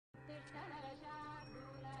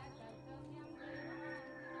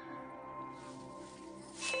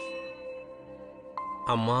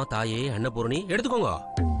அம்மா தாயே அன்னபூரணி எடுத்துக்கோங்க.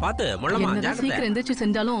 பாத்து முள்ளமா சீக்கிரம் எந்திரிச்சு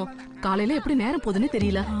செஞ்சாலும் காலையில எப்படி நேரம் போகுதுன்னு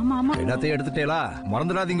தெரியல. ஆமா ஆமா. எல்லாத்தையும் எடுத்துட்டேலா?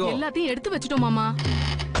 மறந்துடாதீங்க. எல்லாத்தையும் எடுத்து வச்சிட்டோம் மாமா.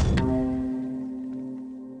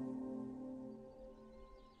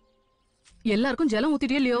 எல்லாருக்கும் ஜலம்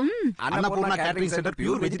ஊத்திட்டே இல்லையோ? Annapurna catering centre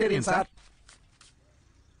pure vegetarian sir.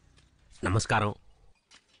 நமஸ்காரம்.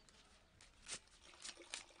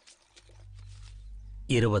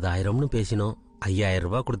 20,000ன்னு பேசினோம். 5,000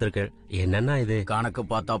 ரூபாய் கொடுத்திருக்க. என்னன்னா இது? கணக்கு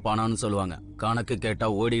பார்த்தா பணம்னு சொல்லுவாங்க, கணக்கு கேட்டா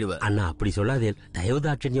ஓடிடுவ. அண்ணா அப்படி சொல்லாதே, தயவு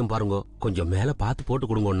தாட்சண்யம் பாருங்க. கொஞ்சம் மேல பார்த்து போட்டு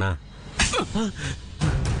கொடுங்கண்ணா.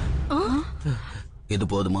 இது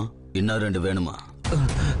போதுமா? இன்னும் 2 வேணுமா?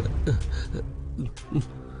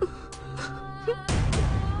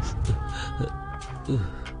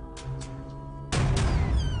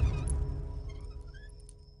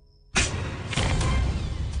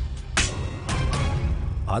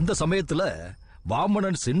 அந்த சமயத்துல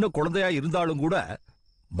வாமனன் சின்ன குழந்தையா இருந்தாலும் கூட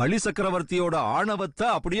பலி சக்கரவர்த்தியோட ஆணவத்தை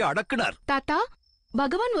அப்படியே அடக்குனார். தாத்தா,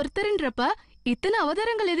 பகவான் ஒருத்தர்ன்றப்ப இத்தனை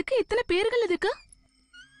அவதாரங்கள் எதுக்கு, இத்தனை பேர்கள் எதுக்கு?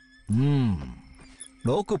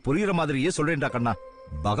 நோக்கு புரியுற மாதிரியே சொல்றேன்டா கண்ணா.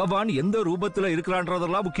 பகவான் எந்த ரூபத்துல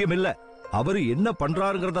இருக்கிறான்றதெல்லாம் முக்கியம் இல்ல, அவரு என்ன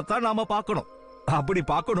பண்றாருங்கிறதான் நாம பார்க்கணும். அப்படி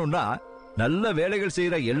பார்க்கணும்னா நல்ல வேலைகள்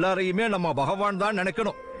செய்யற எல்லாரையுமே நம்ம பகவான் தான்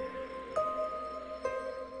நினைக்கணும்.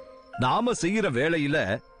 நாம செய்யற வேலையில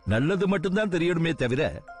நல்லது மட்டும்தான் தெரியணுமே தவிர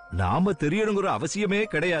நாம தெரியணுங்கிற அவசியமே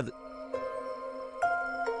கிடையாது.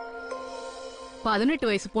 18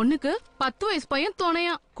 வயசு பொண்ணுக்கு 10 வயசு பையன்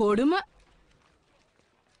துணையா? கொடுமை.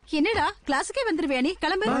 என்னடா கிளாஸுக்கே வந்துருவியா நீ?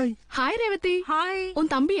 கிளம்பு. ஹாய் ரேவதி. ஹாய்.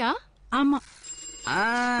 உன் தம்பியா? ஆமா.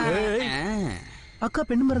 அக்கா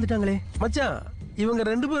பெண்ணு மறந்துட்டாங்களே. மச்சான், இவங்க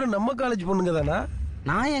 2 பேரும் நம்ம காலேஜ் பொண்ணுங்க தானா?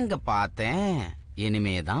 நான் எங்க பார்த்தேன்,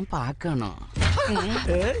 இனிமேதான் பார்க்கணும்.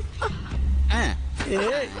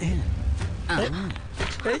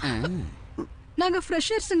 நாங்க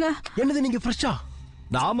ஃப்ரெஷர்ஸ்ங்க. என்னது நீங்க ஃப்ரெஷ்ஷா?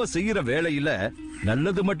 நாம செய்யற வேலையில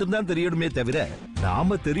நல்லது மட்டும்தான் தெரியணுமே தவிர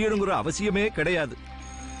நாம தெரியணுங்கிற அவசியமே கிடையாது.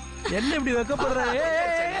 என்ன இப்படி வெக்கப்படுற?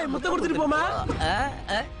 முத்த கொடுத்துட்டு போமா.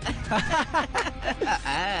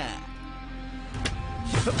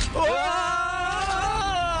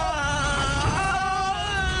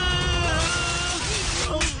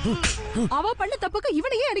 அவ பண்ண தப்புக்கு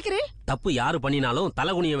இவனையே அடிக்கிறே. தப்பு யாரு பண்ணினாலும்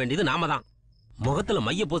தலை குனிய வேண்டியது நாம தான். முகத்துல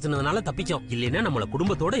மைய பூசினதுனால தப்பிச்சோம், இல்லைன்னா நம்மள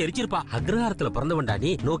குடும்பத்தோட எரிச்சிருப்பா. அக்ரஹாரத்துல பிறந்தவன்டா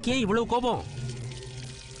நீ, நோக்கியே இவ்வளவு கோபம்?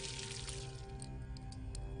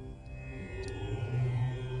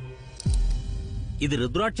 இது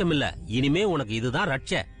ருத்ராட்சம் இல்ல, இனிமே உனக்கு இதுதான்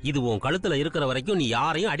ரட்ச. இது உன் கழுத்துல இருக்கிற வரைக்கும் நீ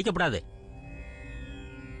யாரையும் அடிக்கப்படாது.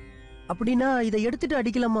 அப்படின்னா இதை எடுத்துட்டு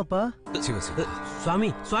அடிக்கலாமாப்பா?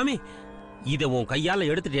 சுவாமி சுவாமி, இத உன் கையால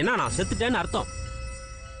எடுத்துட்டேன்னா நான் செத்துட்டேன்னு அர்த்தம்.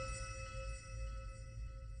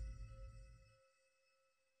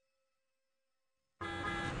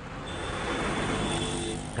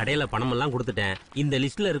 கடையில பணம் எல்லாம் கொடுத்துட்டேன். இந்த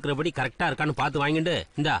லிஸ்ட்ல இருக்கிறபடி கரெக்டா இருக்கான்னு பார்த்து வாங்கிட்டு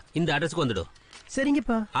இந்த அட்ரஸ்க்கு வந்துடு.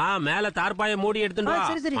 சரிங்கப்பா. மேல தார்பாய மூடி எடுத்துட்டு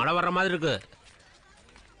வா. மழை வர்ற மாதிரி இருக்கு.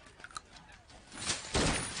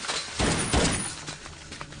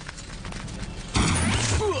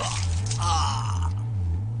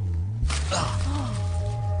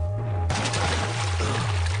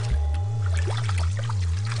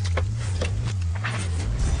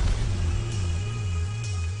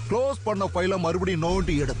 க்ளோஸ் பண்ண ஃபைல மறுபடியும்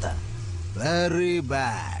நோண்டி எடுத்த. Very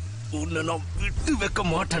bad. உன்னை நான் விட்டு வைக்க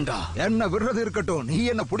மாட்டேன்டா. என்ன விடுறது இருக்கட்டும், நீ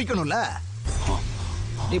என்ன பிடிக்கணும்ல.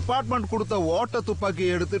 டிபார்ட்மெண்ட் கொடுத்த ஓட்ட துப்பாக்கி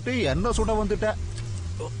எடுத்துட்டு என்ன சுட வந்துட்ட.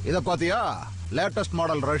 இத பாத்தியா? Latest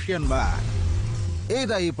model Russian back.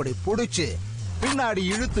 இத இப்படி புடிச்சு பின்னாடி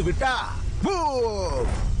இழுத்து விட்டா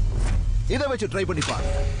இத வச்சு ட்ரை பண்ணி பாரு.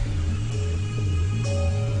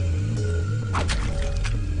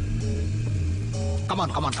 Come on.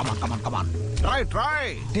 Try.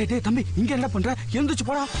 டேய் தம்பி, இங்க என்ன பண்ற? எழுந்துச்சு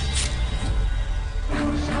போடா.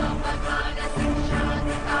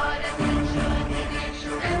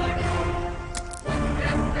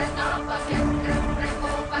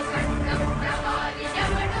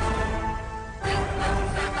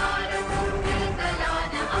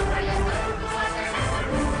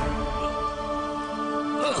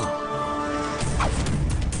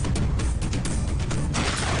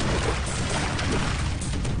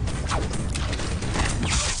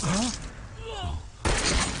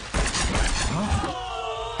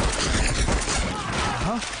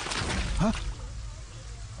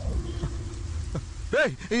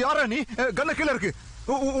 யாரா நீ? கண்ண கீழ இருக்கு.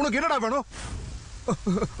 உனக்கு என்னடா வேணும்?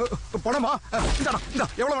 பணமா? இந்த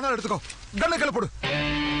எவ்வளவு வேணாலும் எடுத்துக்கோ. கண்ண கீழ போடு.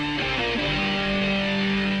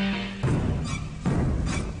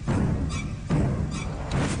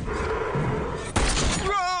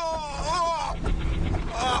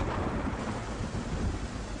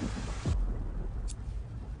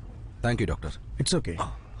 Thank you doctor. It's okay.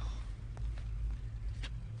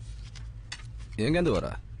 எங்கேருந்து வர?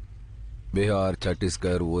 பீகார்,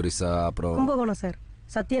 சத்தீஸ்கர், ஒரிசா, அப்புறம் கும்பகோணம் சார்.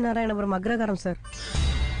 சத்யநாராயணபுரம் அக்ரகாரம் சார்.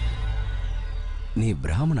 நீ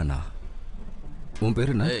பிராமணனா? உன்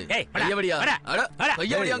பேரு என்ன?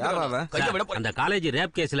 அந்த காலேஜ்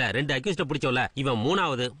ரேப் கேஸ்ல 2 அக்யூஸ்ட பிடிச்சோல, இவன்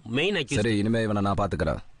 3வது மெயின் அக்யூஸ்ட். சரி, இனிமே இவனை நான்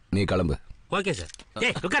பாத்துக்கறேன். நீ கிளம்பு. Okay sir.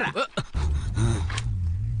 ஏய் உட்கார.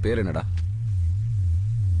 பேர் என்னடா?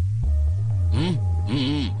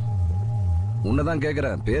 உன்னதான்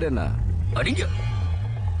கேக்குறேன், பேர் என்ன? அடிங்க.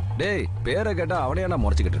 டேய், பேரை கேட்டா அவனே என்ன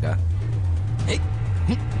முறைச்சுக்கிட்டு இருக்க?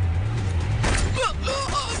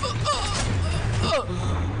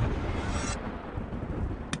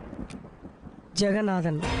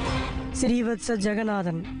 ஜெகநாதன், ஸ்ரீவத்ச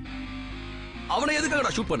ஜெகநாதன். அவனை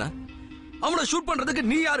எதுக்காகடா ஷூட் பண்ண? அவனை ஷூட் பண்றதுக்கு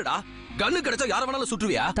நீ யாருடா? கண்ணு கிடைச்சா யார வேணாலும்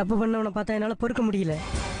சுட்டுவியா? தப்பு பண்ணவனை பார்த்தா என்னால பொறுக்க முடியல.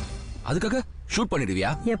 அதுக்காக ஷூட் பண்ணிடுவியா?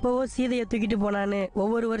 எப்பவோ சீதையை தூக்கிட்டு போனான்னு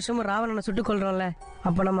ஒவ்வொரு வருஷமும் ராவணனை சுட்டுக் கொள்றோம்ல,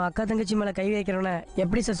 அப்ப நம்ம அக்கா தங்கச்சி மேல கை வைக்கிறோம்னா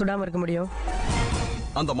எப்படி சார் சுடாம இருக்க முடியும்?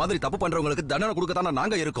 அந்த மாதிரி தப்பு பண்றவங்களுக்கு தண்டனை கொடுக்கத்தானே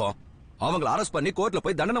நாங்க இருக்கோம். அவங்களை அரெஸ்ட் பண்ணி கோர்ட்ல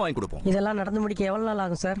போய் தண்டனை வாங்கி கொடுப்போம். இதெல்லாம் நடந்து முடிக்க எவ்வளவு நாள்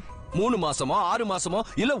ஆகும் சார்? 3 மாசமோ 6 மாசமோ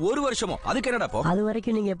இல்ல 1 வருஷமோ, அதுக்கு என்னடா போ? அது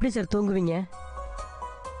வரைக்கும் நீங்க எப்படி சார் தூங்குவீங்க?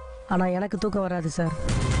 ஆனா எனக்கு தூக்கம் வராது சார்.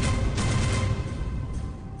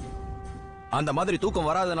 அந்த மாதிரி தூக்கம்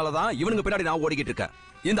வராதனாலதான் இவனுக்கு பின்னாடி நான் ஓடிக்கிட்டு இருக்கேன்.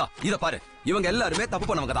 இத பாரு, இவங்க எல்லாருமே தப்பு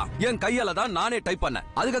பண்ணவங்க தான். என் கையால தான் நானே டைப் பண்ணேன்.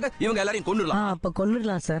 அதுக்காக இவங்க எல்லாரையும் கொன்னுடலாம். அப்ப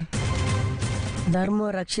கொன்னுடலாம் சார். தர்ம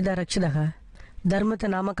ரக்ஷிதா ரக்ஷிதா. தர்மத்தை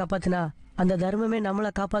நாம காப்பாத்தினா அந்த தர்மமே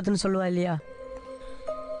நம்மளை காப்பாத்துன்னு சொல்லுவா இல்லையா?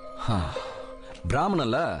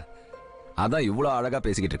 பிராமணன்ல அதான் இவ்வளவு அழகா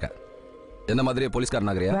பேசிக்கிட்டு இருக்க. என்ன மாதிரியே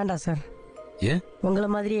போலீஸ்காரன் ஆகுறியா? வேண்டாம் சார். ஏன்? உங்களை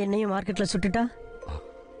மாதிரி என்னையும் மார்க்கெட்ல சுட்டுட்டா?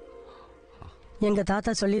 எங்க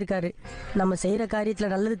தாத்தா சொல்லியிருக்காரு, நம்ம செய்யற காரியத்துல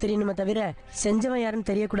நல்லது தெரியணுமே தவிர செஞ்சவன் யாருன்னு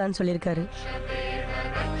தெரியக்கூடாதுன்னு சொல்லியிருக்காரு.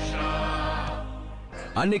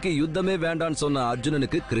 அன்னைக்கு யுத்தமே வேண்டான்னு சொன்ன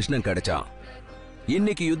அர்ஜுனனுக்கு கிருஷ்ணன் கிடைச்சான்.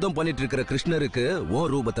 இன்னைக்கு யுத்தம் பண்ணிட்டு இருக்கிற கிருஷ்ணருக்கு ஓ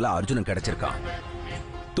ரூபத்துல அர்ஜுனன் கிடைச்சிருக்கான்.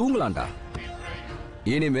 தூங்கலாம்டா.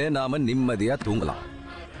 இனிமே நாம நிம்மதியா தூங்கலாம்.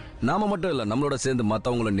 நாம மட்டும் இல்ல, நம்மளோட சேர்ந்து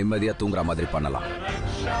மத்தவங்களும் நிம்மதியா தூங்குற மாதிரி பண்ணலாம்.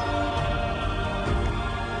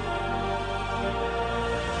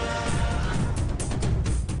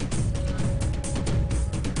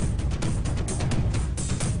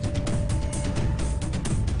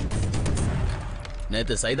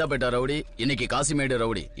 நேத்து சைதாப்பேட்டா ரவுடி, இன்னைக்கு காசிமேடு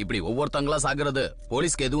ரவுடி, இப்படி ஒவ்வொருத்தங்களா சாகுறது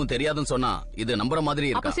போலீஸ்க்கு எதுவும் தெரியாதுன்னு சொன்னா இது நம்புற மாதிரி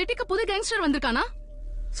அப்ப இருக்கா? சிட்டிக்கு புது கேங்ஸ்டர் வந்திருக்கானா?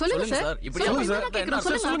 சொல்லுங்க சார். இப்படி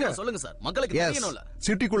சொல்லுங்க சார், மக்களுக்கு தெரியணும்ல.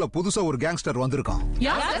 சிட்டிக்குள்ள புதுசா ஒரு கேங்ஸ்டர் வந்திருக்கான்.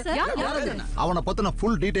 யார் சார்? அவனை பத்தின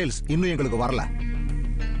ஃபுல் டீடைல்ஸ் இன்னும் எங்களுக்கு வரல.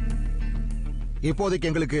 இப்போதைக்கு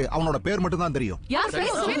எங்களுக்கு அவனோட பேர் மட்டும் தான் தெரியும். யார்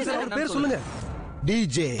சார்? பேர் சொல்லுங்க.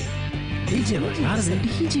 டிஜே. டிஜே யார் அது?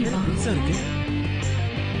 டிஜே சார் இருக்கு.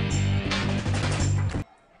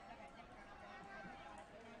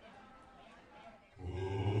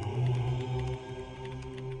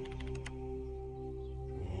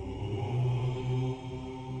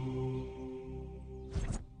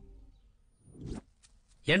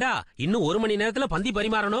 ஏண்டா இன்னும் 1 மணி நேரத்துல பந்தி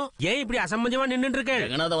பரிமாறணும். ஏன் இப்படி அசம்பஞ்சமா நின்னுட்டு இருக்க?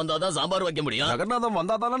 ஜெகநாதன் வந்தாதான் சாம்பார் வைக்க முடியும். ஜெகநாதன்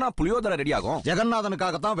வந்தாதானே நான் புளியோதரை ரெடி ஆகும்.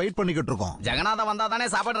 ஜெகநாதனுக்காக தான் வெயிட் பண்ணிக்கிட்டு இருக்கோம். ஜெகநாதன் வந்தாதானே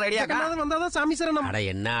சாப்பாடு ரெடியா? ஜெகநாதன் வந்தாதான் சாமி சரணம். அட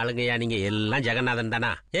என்ன ஆளுங்கயா நீங்க, எல்லாம் ஜெகநாதன்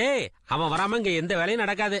தானா? ஏய், அவன் வராம இங்க எந்த வேலையும்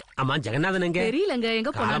நடக்காது. ஆமா, ஜெகநாதன் எங்க? தெரியலங்க,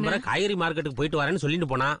 எங்க போனானே. காய்கறி மார்க்கெட்டுக்கு போயிட்டு வரேன்னு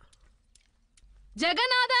சொல்லிட்டு போனா.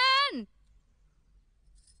 ஜெகநாதன்,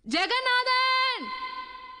 ஜெகநாதன்.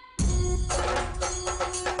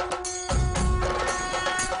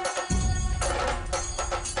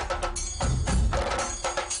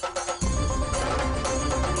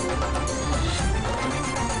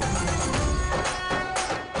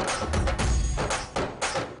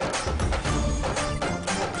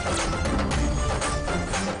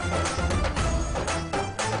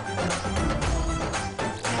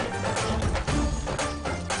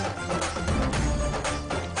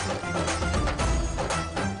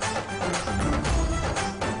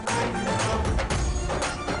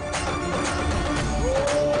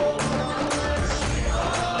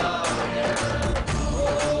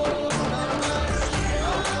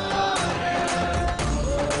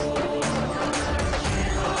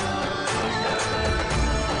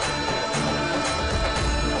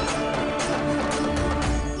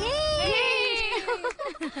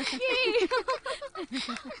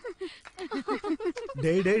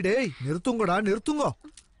 டேய் டேய் டேய், நிறுத்துங்கடா நிறுத்துங்க.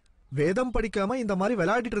 வேதம் படிக்காம இந்த மாதிரி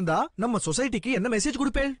விளையாடிட்டு இருந்தா நம்ம சொசைட்டிக்கு என்ன மெசேஜ்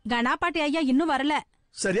கொடுப்பேன்? கணாபாட்டி ஐயா இன்னும் வரல.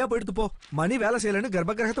 சரியா போயிட்டு போ. மணி வேலை செய்யலன்னு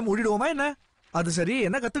கர்ப்பகிரகத்தை மூடிடுவோமா என்ன? அது சரி,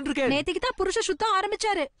 என்ன கத்துட்டு இருக்கேன்? நேத்திக்கு தான் புருஷ சுத்தம்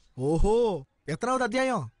ஆரம்பிச்சாரு. ஓஹோ, எத்தனாவது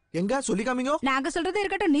அத்தியாயம்? எங்க சொல்லி காமிங்க. நாங்க சொல்றது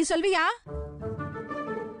இருக்கட்டும், நீ சொல்வியா?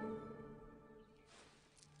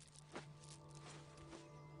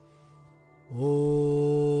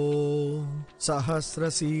 ஓம்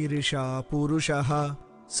சஹஸ்ரசீரிஷா புருஷः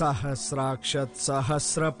சஹஸ்ராக்ஷத்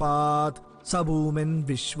சஹஸ்ரபாத் சபூமின்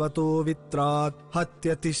விஸ்வதோ வித்ராத்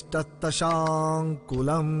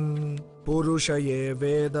ஹத்யதிஷ்டத்தசாங்குலம் புருஷயே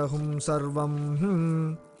வேதஹும் சர்வம்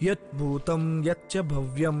யத் பூதம் யச்ச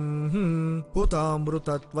பவ்யம்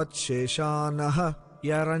ஹுதாம்ருதத்வத்சேஷானஹ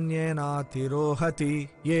யரண்யேனாதிரோஹதி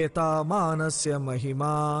ஏதாமானஸ்ய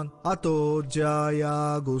மஹிமான் அதோ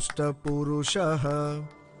ஜாயாகுஷ்ட புருஷः.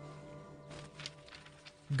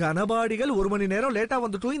 கனபாடிகள் 1 மணி நேரம் லேட்டா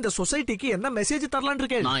வந்துட்டும் இந்த சொசைட்டிக்கு என்ன மெசேஜ் தரலான்னு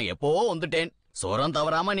இருக்கேன். நான் எப்போ வந்துட்டேன். சோரம்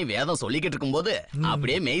தவறாம நீ வேதம் சொல்லிக்கிட்டு இருக்கும் போது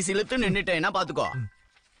அப்படியே மெய் சிலுத்து நின்னுட்டேன்னா பாத்துக்கோ.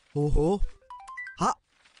 ஓஹோ,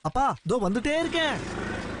 அப்பா தோ வந்துட்டே இருக்கேன்.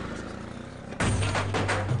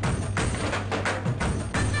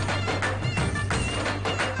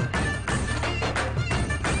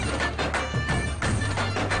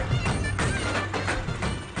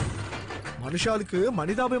 மனுஷாளுக்கு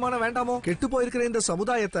மனிதாபிமானம் வேண்டாமோ? கெட்டு போயிருக்கிற இந்த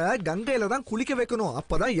சமுதாயத்தை கங்கையில தான் குளிக்க வைக்கணும்.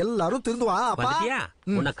 அப்பதான் எல்லாரும் திருந்துவா.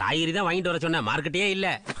 உன்ன காய்கறி தான் வாங்கிட்டு வர சொன்ன, மார்க்கெட்டே இல்ல.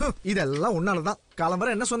 இதெல்லாம் உன்னாலதான்.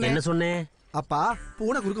 காலம்பரம் என்ன சொன்னேன்? அப்பா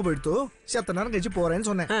பூனை குறுக்க போயிடுத்து, செத்த நேரம் கழிச்சு போறேன்னு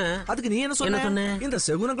சொன்னேன். அதுக்கு நீ என்ன சொன்ன? இந்த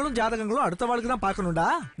செகுனங்களும் ஜாதகங்களும் அடுத்த வாழ்க்கை தான் பாக்கணும்டா,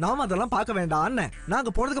 நாம அதெல்லாம் பார்க்க வேண்டாம். நாங்க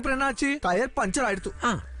போனதுக்கு அப்புறம் என்ன ஆச்சு? டயர் பஞ்சர் ஆயிடுத்து.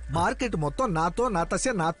 மார்க்கெட் மொத்தம் நாத்தோ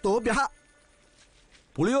நாத்தசிய நாத்தோ பியா.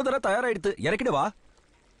 புளியோதரை தயாராயிடுத்து, இறக்கிடுவா.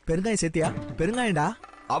 பெருங்காயம் சேர்த்தியா? பெருங்காயம்டா.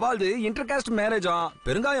 அவளது இன்டர்காஸ்ட் மேரேஜா,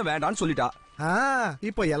 பெருங்காயம் வேண்டான்னு சொல்லிட்டா.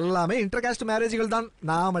 இப்ப எல்லாமே இன்டர்காஸ்ட் மேரேஜ்கள் தான்.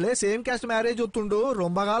 நாமளே சேம் காஸ்ட் மேரேஜ் ஒத்துண்டு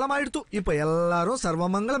ரொம்ப காலம் ஆயிடுத்து. இப்ப எல்லாரும்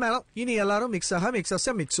சர்வமங்கல மேலம். இனி எல்லாரும்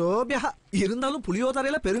மிக்ஸோபியா. இருந்தாலும்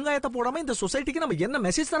புளியோதரையில பெருங்காயத்தை போடாம இந்த சொசைட்டிக்கு நம்ம என்ன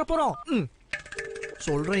மெசேஜ் தர போறோம்?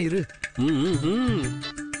 சொல்றேன் இரு.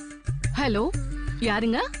 ஹலோ,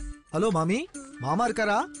 யாருங்க? ஹலோ மாமி, மாமா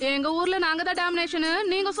இருக்காரா? எங்க ஊர்ல நாங்க தான் டாமினேஷன்,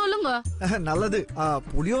 நீங்க சொல்லுங்க. நல்லது.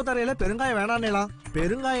 புளியோதரையில பெருங்காயம் வேணாம்.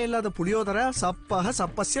 பெருங்காயம் இல்லாத புளியோதரை சப்பக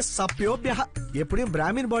சப்பஸ்ய சப்யோபியா. எப்படியும்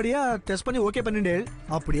பிராமின் பாடியா டெஸ்ட் பண்ணி ஓகே பண்ணிட்டேன்.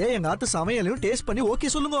 அப்படியே எங்க ஆத்து சமையலையும் டேஸ்ட் பண்ணி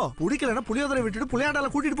ஓகே சொல்லுங்க. பிடிக்கலன்னா புளியோதரை விட்டுட்டு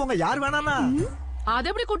புளியாண்டால கூட்டிட்டு போங்க. யார் வேணானா? அது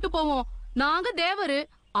எப்படி கூட்டு போவோம்? நாங்க தேவரு,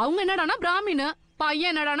 அவங்க என்னடானா பிராமின். பையன்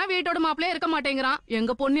என்னடானா வீட்டோட மாப்பிளையே இருக்க மாட்டேங்கிறான்.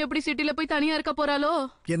 எங்க பொண்ணு எப்படி சிட்டில போய் தனியா இருக்க போறாளோ?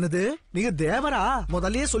 என்னது, நீங்க தேவரா?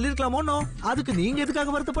 முதல்லயே சொல்லிருக்கலாமோ? அதுக்கு நீங்க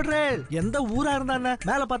எதுக்காக வருத்தப்படுறேன்? எந்த ஊரா இருந்தா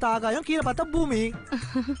மேல பார்த்தா ஆகாயம், கீழே பார்த்தா பூமி.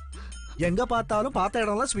 எங்க பார்த்தாலும் பார்த்த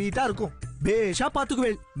இடம்லாம் ஸ்வீட்டா இருக்கும். பேஷா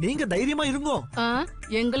பாத்துக்குவேன். நீங்க தைரியமா இருங்கோ.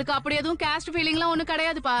 எங்களுக்கு அப்படி எதுவும் காஸ்ட் ஃபீலிங்லாம் ஒண்ணு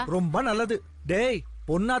கிடையாதுப்பா. ரொம்ப நல்லது. டேய்,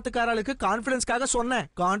 பொன்னாத்துக்காரளுக்கு கான்பிடன்ஸ்க்காக சொன்னேன்,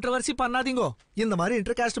 கான்ட்ரவர்சி பண்ணாதீங்கோ. இந்த மாதிரி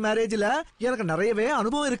இன்டர்காஸ்ட் மேரேஜ்ல எனக்கு நிறையவே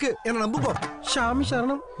அனுபவம் இருக்கு, என்ன நம்புங்கோ. சாமி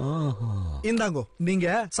சரணம். இந்தாங்கோ, நீங்க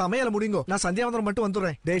சமையல முடிங்கோ. நான் சந்தியாவந்தனம் மட்டும்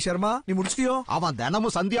வந்துடுறேன். டேய் சர்மா, நீ முடிச்சிட்டியோ? அவன்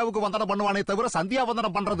தினமும் சந்தியாவுக்கு வந்தனம் பண்ணுவானே தவிர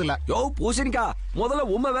சந்தியாவந்தனம் பண்றது இல்ல. யோ பூசணிக்கா, முதல்ல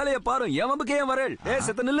உம்ம வேலையை பாரு. என் வம்புக்கு ஏன் வரேன்? டேய்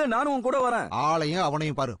செத்த நில்லு, நானும் உன் கூட வரேன். ஆளையும்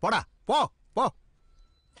அவனையும் பாரு. போடா, போ போ.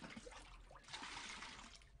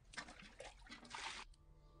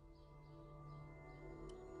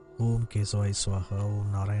 ஓம் கேசவாய ஸ்வாஹா, ஓம்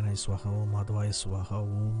நாராயணாய ஸ்வாஹா, ஓம் மாதவாய ஸ்வாஹா,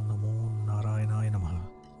 ஓம் நமோ நாராயணாய நமஹ.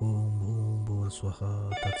 ஓம் ஓம் பூர் ஸ்வாஹா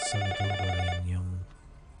தத்சவிதுர்வரேண்யம்.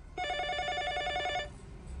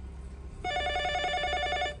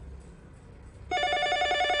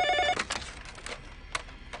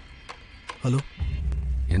 ஹலோ.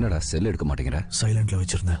 என்னடா செல் எடுக்க மாட்டேங்கிற? சைலண்ட்ல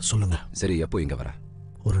வச்சிருந்தேன், சொல்லுங்க. சரி, எப்போ இங்க வர?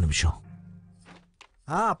 ஒரு நிமிஷம்.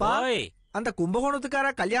 அப்பா, அந்த கும்பகோணத்துக்கார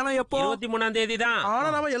கல்யாணம் எப்போ? 23ஆம் தேதி தான். ஆனா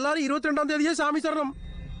நாம எல்லாரும் 22ஆம் தேதியே சாமி சரணம்.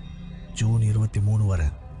 ஜூன் 23 வர.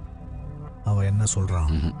 அவன் என்ன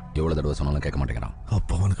சொல்றான்? எவ்வளவு தடவை சொன்னாலும் கேட்க மாட்டேங்கிறான். அப்ப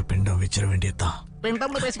அவனுக்கு பிண்டம் வச்சிட வேண்டியதுதான்.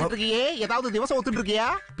 பிண்டம்னு பேசிட்டு இருக்கியே, ஏதாவது திவசம் ஒத்துட்டு இருக்கியா?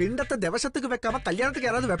 பிண்டத்தை திவசத்துக்கு வைக்காம கல்யாணத்துக்கு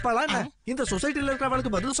யாராவது வைப்பாளா? இந்த சொசைட்டில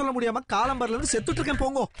இருக்கிறவளுக்கு பதில் சொல்ல முடியாம காலம்பர்ல இருந்து செத்துட்டு இருக்கேன்.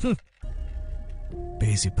 போங்க.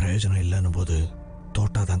 பேசி பிரயோஜனம் இல்லைன்னு போது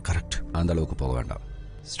தோட்டாதான் கரெக்ட். அந்த அளவுக்கு போக வேண்டாம்.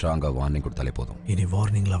 ஸ்ட்ராங்கா வார்னிங் கொடுத்தாலே போதும். இனி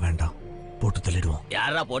வார்னிங்லாம் வேண்டாம், போட்டு தள்ளிடுவோம்.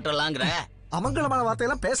 யாரா போட்டுடலாங்கிற? அமங்கலமான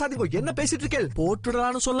வார்த்தையெல்லாம் பேசாதீங்க. என்ன பேசிட்டு இருக்கேன்?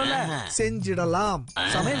 போட்டுடலாம்னு சொல்லல, செஞ்சிடலாம்.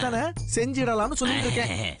 சமையல் தானே, செஞ்சிடலாம்னு சொல்லிட்டு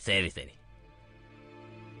இருக்கேன். சரி சரி.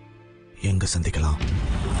 எங்க சந்திக்கலாம்?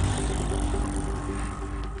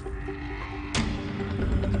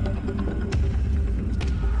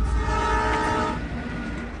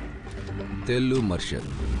 தெல்லு மர்ஷல்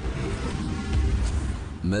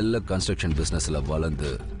மெல்ல கன்ஸ்ட்ரக்ஷன் பிசினஸ்ல வளர்ந்து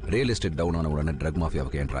ரியல் எஸ்டேட் டவுன் ஆன உடனே ட்ரக்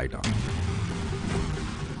மாஃபியாவுக்கு என்டர் ஆயிட்டான்.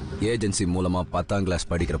 ஏஜென்சி மூலமா 10ஆம் கிளாஸ்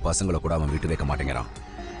படிக்கிற பசங்களை கூட அவன் விட்டு வைக்க மாட்டேங்கிறான்.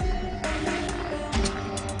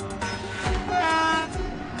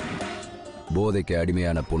 போதைக்கு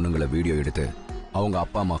அடிமையான பொண்ணுங்களை வீடியோ எடுத்து அவங்க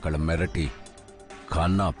அப்பா அம்மாக்களை மிரட்டி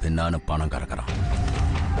கண்ணா பின்னான்னு பணம் கறக்கிறான்.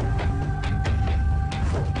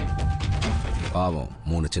 பாவம்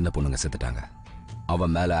 3 சின்ன பொண்ணுங்க செத்துட்டாங்க.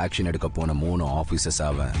 அவன் மேல ஆக்ஷன் எடுக்க போன 3 ஆபீசர்ஸ்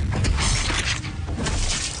அவன்.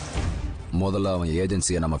 முதல்ல அவன்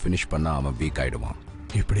ஏஜென்சியை நம்ம ஃபினிஷ் பண்ணா அவன் வீக் ஆயிடுவான்.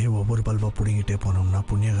 இப்படியே ஒவ்வொரு பல்பா புடிங்கிட்டே போனோம்னா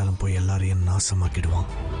புண்ணியகாலம் போய் எல்லாரையும் நாசமாக்கிடுவான்.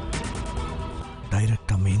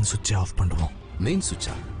 டைரக்டா மெயின் சுவிட்சை ஆஃப் பண்ணுவோம். மெயின்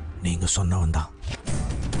சுவிட்சா? நீங்க சொன்னவன் தான்.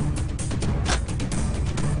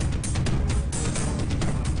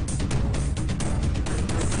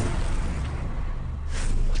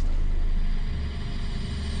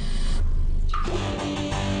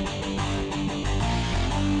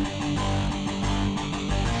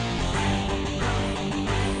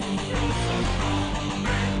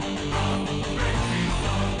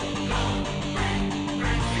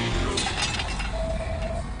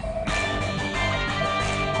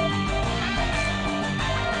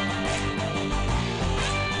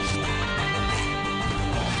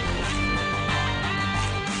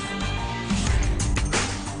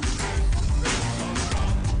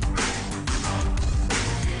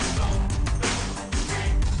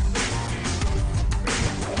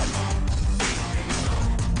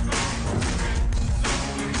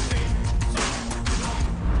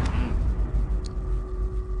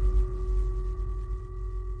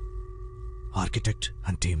 Architect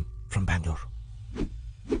and team from Bangalore.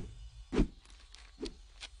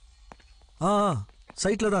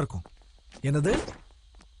 சைட்ல தான் இருக்கும்.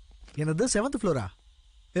 என்னது 7th ஃப்ளோரா?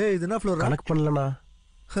 இது என்ன ஃப்ளோரா? கனெக்ட் பண்ணலனா?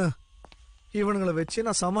 இவனுங்களை வச்சு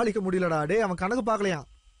நான் சமாளிக்க முடியலடா. டேய் அவன் கணக்கு பார்க்கலையா?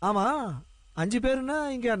 ஆமா 5 பேருன்னா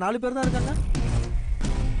இங்க 4 பேர் தான் இருக்காங்க.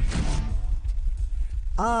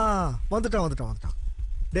 வந்துட்டான்.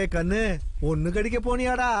 டே கண்ணு ஒண்ணு கடிக்க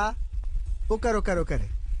போனியாடா? உட்காரு.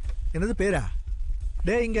 என்னது பேரா?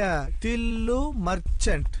 டே இங்க தில்லு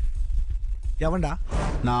மர்ச்சன்ட். எவன்டா?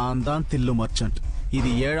 நான் தான் தில்லு மர்ச்சன்ட். இது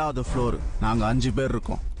 7வது ஃப்ளோர். நாங்க 5 பேர்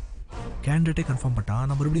இருக்கோம். கேண்டிடேட்டே கன்ஃபார்ம் பண்ணிட்டா.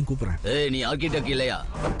 நான் மறுபடியும் கூப்பிடுறேன். நீ ஆர்கிடெக்ட் இல்லையா?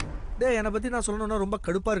 டேய் என்னை பத்தி நான் சொல்லணும்னா ரொம்ப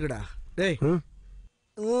கடுப்பா இருக்குடா. டேய்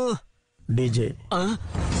டிஜே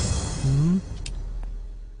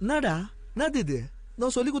என்னடா? என்னது இது?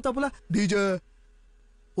 நான் சொல்லி கொடுத்தாப்புல டிஜே.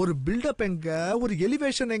 ஒரு பில்டப் எங்க, ஒரு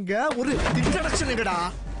எலிவேஷன் எங்க, ஒரு இன்ட்ரோடக்ஷன் எங்கடா?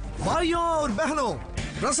 வாயோ ஒரு பஹனோ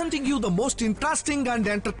presenting you the most interesting and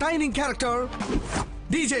entertaining character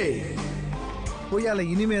DJ. போயால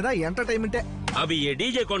இனிமேதான் என்டர்டைன்மென்ட்டே. अभी ये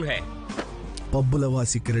डीजे कौन है? பப்புல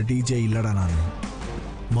வாசிக்கிற டிஜே இல்லடா நான்.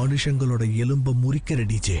 மனுஷங்களோட எலும்ப முறிக்கிற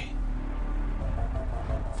டிஜே.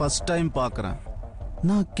 ஃபர்ஸ்ட் டைம் பார்க்கறேன்.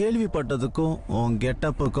 நான் கேள்விப்பட்டதுக்கும் உன்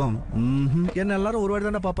கெட்டப்புக்கும் என்ன எல்லாரும் ஒரு வாட்டி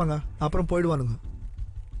தானே பார்ப்பாங்க, அப்புறம் போயிடுவானுங்க.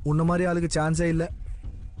 உன்ன மாதிரி ஆளுக்கு சான்ஸே இல்லை.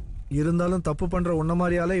 இருந்தாலும் தப்பு பண்ற உன்ன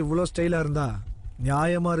மாதிரி ஆளே இவ்வளோ ஸ்டைலா இருந்தா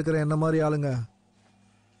நியாயமா இருக்கிற என்ன மாதிரி ஆளுங்க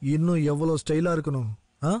இன்னும் எவ்வளவு ஸ்டைலா இருக்கணும்.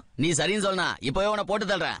 நீ சரின்னு சொன்னா இப்பவே உன போட்டு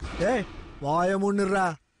தள்ளுறேன். ஏய் வாய முன்னுறா.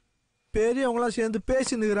 பெரியவங்களா சேர்ந்து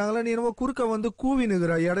பேசி நிக்கிறாங்களா, நீ என்னமோ குறுக்க வந்து கூவி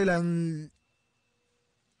நிக்கிற இடையில.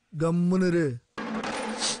 கம்முன்னு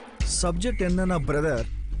சப்ஜெக்ட் என்னன்னா பிரதர்,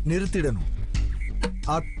 நிறுத்திடணும்.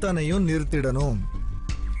 அத்தனையும் நிறுத்திடணும்.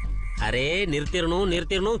 அரே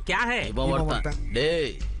நிறுத்திடணும் क्या है?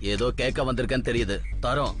 டேய் ஏதோ கேட்க வந்திருக்கேன்னு தெரியுது.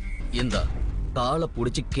 தரோம். இந்த காலை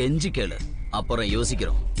புடிச்சு கெஞ்சி கேளு, அப்புறம்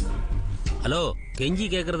யோசிக்கிறோம். ஹலோ, கெஞ்சி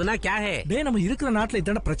கேக்குறதுனா क्या है? டேய் நம்ம இருக்கிற நாட்டுல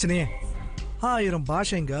இதான பிரச்சனையே. 1000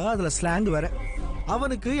 பாஷைங்க, அதுல ஸ்லாங் வேற.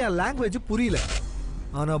 அவனுக்கு என் லாங்குவேஜ் புரியல,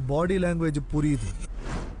 ஆனா பாடி லாங்குவேஜ் புரியுது.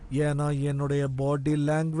 ஏன்னா என்னுடைய பாடி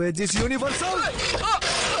லாங்குவேஜ் இஸ் யூனிவர்சல்.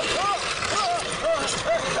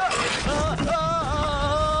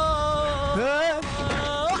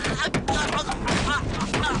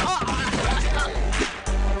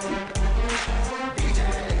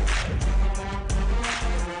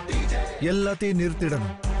 எல்லாத்தையும்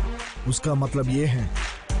நிறுத்திடணும். उसका मतलब ये है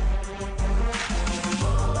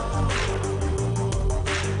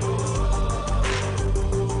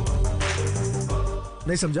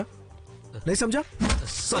नहीं समझा?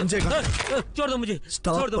 समझेगा? छोड़ दो मुझे.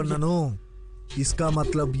 स्टॉप பண்ணனோ. इसका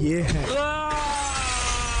मतलब ये है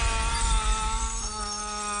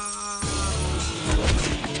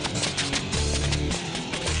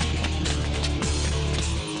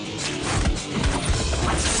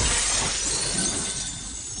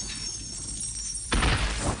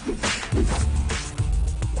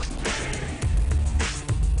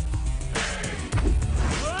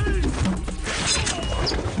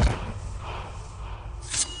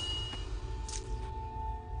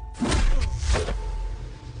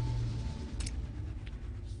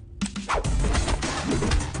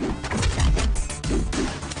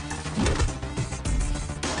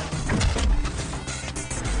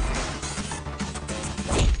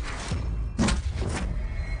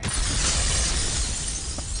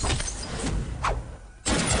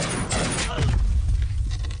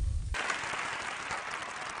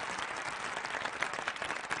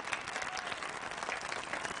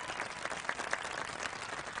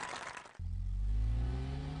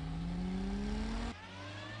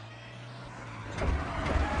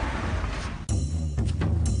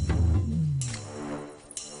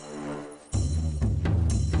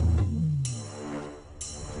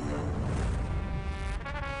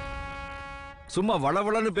சும்மா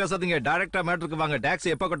வளவளன்னு பேசாதீங்க. டைரக்டா மேட்டருக்கு வாங்க.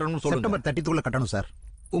 டாக்ஸி எப்ப கட்டணும்னு சொல்லுங்க. செப்டம்பர் 30 கட்டணும் சார்.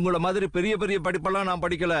 உங்கள மாதிரி பெரிய பெரிய படிப்பெல்லாம் நான்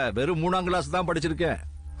படிக்கல. வெறும் 3ஆம் கிளாஸ் தான் படிச்சிருக்கேன்.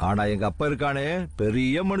 ஆனா எங்க அப்பா இருக்கானே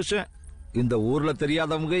பெரிய மனுஷன். இந்த ஊர்ல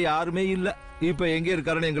தெரியாதவங்க யாருமே இல்ல. இப்ப எங்க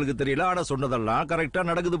இருக்காருன்னு எங்களுக்கு தெரியல. ஆனா சொன்னதெல்லாம் கரெக்டா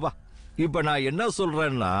நடக்குதுப்பா. இப்ப நான் என்ன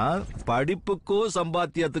சொல்றேன்னா படிப்புக்கும்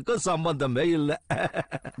சம்பாத்தியத்துக்கும் சம்பந்தமே இல்ல.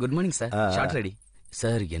 Good morning sir. Shot ready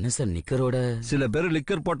sir. என்ன சார் நிக்கரோட? சில பேர்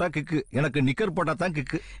லிக்கர் போட்டா கிக்கு. எனக்கு நிக்கர் போட்டா தான்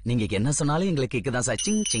கிக்கு. நீங்க என்ன சொன்னாலும் எங்களுக்கு கிக்கு தான் sir.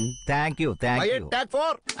 Singh Singh. Thank you thank you. Take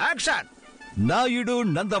 4 action. Naidu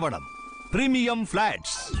நந்தவனம் premium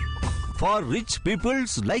flats for rich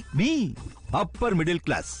peoples like me. Upper middle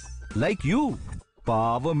class like you.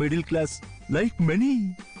 பாவ மிடில் கிளாஸ் லைக் மெனி.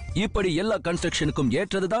 இப்படி எல்லா கன்ஸ்ட்ரக்ஷனுக்கும்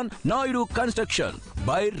ஏற்றதுதான் Naidu construction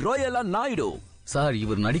by Royal Naidu. Sir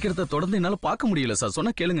இவர் நடிக்கிறத தொடர்ந்து என்னால பார்க்க முடியல சார்.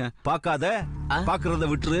 சொன்னா கேளுங்க. பாக்காத, பாக்குறத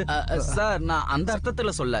விட்டுரு. சார் நான் அந்த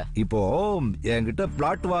அர்த்தத்துல சொல்ல. இப்போ என்கிட்ட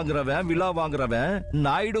பிளாட் வாங்குறவன், விழா வாங்குறவன்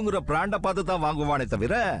நாயுடுங்கிற பிராண்ட பார்த்து தான் வாங்குவானே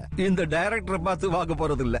தவிர இந்த டைரக்டரை பார்த்து வாங்க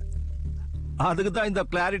போறது இல்ல. அதுக்கு தான் இந்த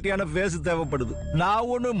கிளாரிட்டியான ஃபேஸ் தேவைப்படுது.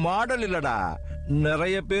 நான் ஒண்ணு மாடல் இல்லடா,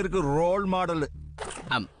 நிறைய பேருக்கு ரோல் மாடல்.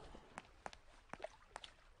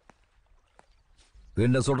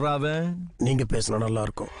 என்ன சொல்றான்? நீங்க பேசினா நல்லா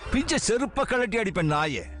இருக்கும். பிச்சை செருப்ப கழட்டி அடிப்பேன்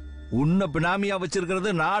நாயே. உன்னை பினாமியா வச்சிருக்கிறது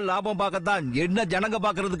நான் லாபம் பார்க்கத்தான், என்ன ஜனங்க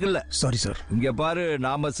பாக்குறதுக்கு இல்ல. Sorry sir. இங்க பாரு,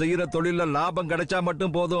 நாம செய்யற தொழில லாபம் கிடைச்சா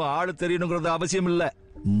மட்டும் போதும், ஆளு தெரியணுங்கிறது அவசியம் இல்ல.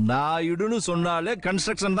 நாயுடுன்னு சொன்னாலே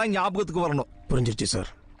கன்ஸ்ட்ரக்ஷன் தான் ஞாபகத்துக்கு வரணும். புரிஞ்சிருச்சு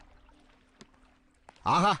சார்.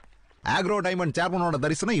 ஆஹா, ஆக்ரோ டைமண்ட் சேர்மனோட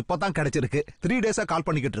தரிசனம் இப்பதான் கிடைச்சிருக்கு. 3 டேஸா கால்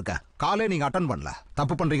பண்ணிக்கிட்டு இருக்கேன். காலே நீங்க அட்டன் பண்ணல.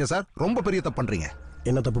 தப்பு பண்றீங்க சார், ரொம்ப பெரிய தப்பு பண்றீங்க.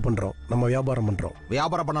 என்ன தப்பு பண்றோம்? நம்ம வியாபாரம் பண்றோம்.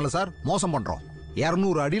 வியாபாரம் பண்ணல சார், மோசம் பண்றோம்.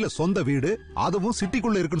 200 அடியில சொந்த வீடு, அதுவும்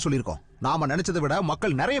சிட்டிக்குள்ள இருக்குன்னு சொல்லியிருக்கோம். நாம நினைச்சதை விட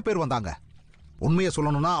மக்கள் நிறைய பேர் வந்தாங்க. உண்மையை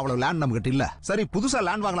சொல்லணும்னா அவ்வளவு லேண்ட் நம்ம கிட்ட இல்ல. சரி, புதுசா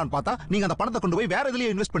லேண்ட் வாங்கலாம்னு பார்த்தா நீங்க அந்த பணத்தை கொண்டு போய் வேற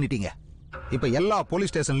எதுலயே இன்வெஸ்ட் பண்ணிட்டீங்க. இப்ப எல்லா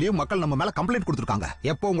போலீஸ் ஸ்டேஷன்லயும் மக்கள் நம்ம மேல கம்ப்ளைண்ட் கொடுத்திருக்காங்க.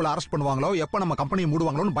 எப்போ உங்களை அரெஸ்ட் பண்ணுவாங்களோ, எப்ப நம்ம கம்பெனியை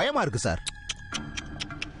மூடுவாங்களோன்னு பயமா இருக்கு சார்.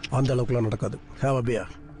 அந்த அளவுக்குலாம் நடக்காது. Have a pier.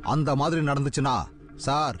 அந்த மாதிரி நடந்துச்சுன்னா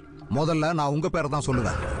சார், முதல்ல நான் உங்க பேரை தான்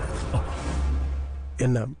சொல்லுவேன்.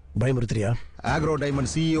 என்ன பயமுறுத்துறியா? ஆக்ரோ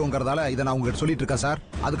டைமண்ட் சிஇஓங்கிறதால இதை நான் உங்ககிட்ட சொல்லிட்டு இருக்கேன் சார்.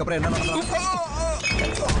 அதுக்கப்புறம் என்ன நடக்கும்?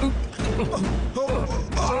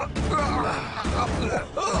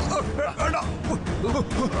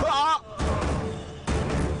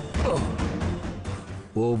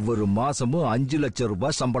 ஒவ்வொரு மாசமும் 5 லட்சம்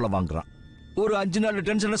ரூபாய் சம்பளம் வாங்குறான். ஒரு 5 நாள்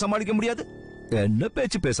டென்ஷனை சமாளிக்க முடியாது. என்ன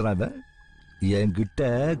பேச்சு பேசுறான்? என்கிட்ட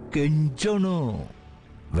கெஞ்சணும்,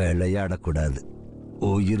 விளையாடக்கூடாது.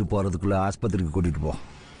 உயிர் போறதுக்குள்ள ஆஸ்பத்திரிக்கு கூட்டிட்டு போ.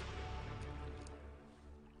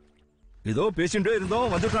 இதோ பேசிட்டே இருந்தோம்,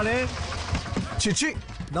 வந்துட்டானே. சிச்சி,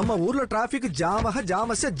 நம்ம ஊர்ல டிராபிக் ஜாமக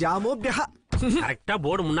ஜாமச ஜாமோப்யஹ. கரெக்டா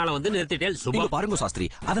போர்டு முன்னால வந்து நிறுத்திட்டேன். சும்மா பாருங்க சாஸ்திரி,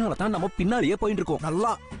 அதனால தான் நம்ம பின்னாடியே போயிட்டு இருக்கோம்.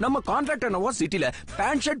 நல்லா நம்ம கான்ட்ராக்ட் என்னவோ சிட்டில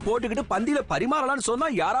பேண்ட் ஷர்ட் போட்டுக்கிட்டு பந்தியில பரிமாறலாம்னு சொன்னா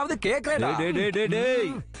யாராவது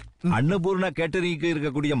கேக்குறேன். அன்னபூர்ணா கேட்டரிங்க்கு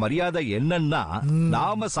இருக்கக்கூடிய மரியாதை என்னன்னா,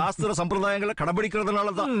 நாம சாஸ்திர சம்பிரதாயங்களை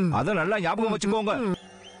கடைபிடிக்கிறதுனாலதான். அத நல்லா ஞாபகம் வச்சுக்கோங்க.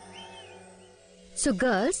 So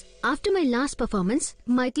girls, after my last performance,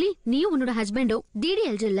 மைட்லி நீயும் உன்னோட ஹஸ்பண்டோ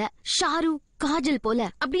DDLJ இல்ல ஷாரு காஜல் போல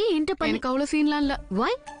அப்படியே என்டர் பண்ணி. எனக்கு அவ்வளவு சீன்லாம் இல்ல.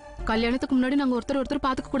 Why? கல்யாணத்துக்கு முன்னாடி நாங்க ஒருத்தர்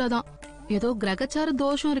பாத்துக்க கூடாதான். ஏதோ கிரகச்சார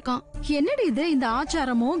தோஷம் இருக்கான். என்னடி இது? இந்த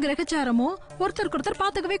ஆச்சாரமோ கிரகச்சாரமோ ஒருத்தருக்கு ஒருத்தர்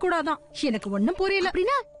பாத்துக்கவே கூடாதான். எனக்கு ஒண்ணும் புரியல.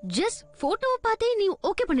 அப்படின்னா ஜஸ்ட் போட்டோவை பார்த்தே நீ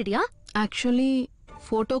ஓகே பண்ணிட்டியா? ஆக்சுவலி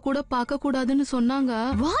போட்டோ கூட பார்க்க கூடாதுன்னு சொன்னாங்க.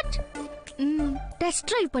 வாட்? டெஸ்ட்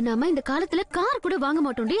டிரைவ் பண்ணாம இந்த காலத்துல கார் கூட வாங்க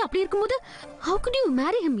மாட்டோம்டி. அப்படி இருக்கும்போது how could you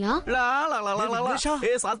marry him யா?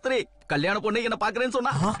 ஏ சாஸ்திரி, கல்யாண பொண்ணு என்ன பாக்குறேன்னு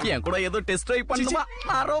சொன்னா என் கூட ஏதோ டெஸ்ட் டிரைவ் பண்ணுமா?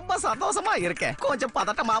 நான் ரொம்ப சந்தோஷமா இருக்கேன், கொஞ்சம்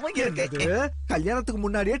பதட்டமாவும் இருக்கேன். கல்யாணத்துக்கு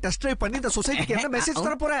முன்னாடியே டெஸ்ட் டிரைவ் பண்ணி இந்த சொசைட்டிக்கு என்ன மெசேஜ்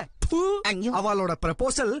தர போற? அவளோட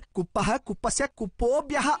ப்ரப்போசல் குப்பஹ குப்பஸ்ய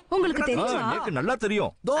குப்போப்யஹ. உங்களுக்கு தெரியுமா? எனக்கு நல்லா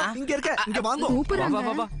தெரியும். தோ இங்க இருக்க, இங்க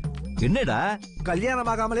வாங்க. என்னடா கல்யாணம்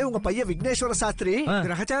ஆகாமலே உங்க பையன் விக்னேஸ்வர சாஸ்திரி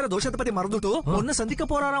கிரகச்சார தோஷத்தை பத்தி மறந்துட்டு பொண்ணு சந்திக்க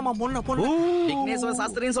போறாராமா. பொண்ணு விக்னேஸ்வர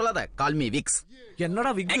சாஸ்திரின்னு சொல்லாத, கால் மீ விக்ஸ்.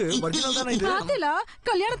 என்னடா விக்? ஒரிஜினல் தானே இது. பாத்தீங்களா?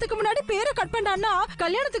 கல்யாணத்துக்கு முன்னாடி பேரை கட் பண்ணான்னா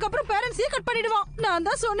கல்யாணத்துக்கு அப்புறம் பேரண்ட்ஸே கட் பண்ணிடுவான். நான்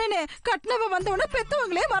தான் சொன்னேனே, கட்னவ வந்தவன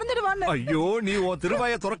பெத்தவங்களே மறந்துடுவான்னு. ஐயோ, நீ உன்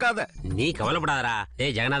திருவாயை துறக்காத. நீ கவலைப்படாதடா.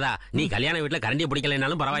 ஏய் ஜெகநாதா, நீ கல்யாண வீட்டுல கரண்டியை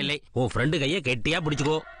பிடிக்கலைனாலும் பரவாயில்லை, உன் ஃப்ரெண்டு கையை கெட்டியா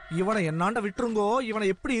பிடிச்சுக்கோ. இவனை என்னாண்ட விட்டுருங்கோ. இவனை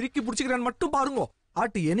எப்படி இறுக்கி பிடிச்சுக்கிறான்னு மட்டும் பாருங்க.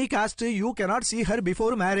 At any caste, you cannot see her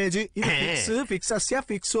before marriage. இது fix, fixasya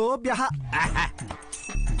fixobhyah.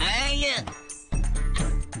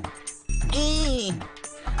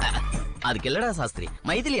 அதுக்கு இல்லடா சாஸ்திரி,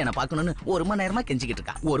 மைதிலி என்ன பாக்கணும்னு 1 மணி நேரமா கெஞ்சிக்கிட்டு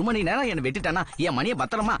இருக்கா. 1 மணி நேரம் என்ன வெட்டிட்டானா என் மணியை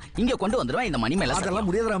பத்திரமா இங்க கொண்டு வந்துருவா. இந்த மணி மேல அதெல்லாம்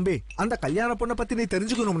முடியாத அம்பி. அந்த கல்யாண பொண்ணை பத்தி நீ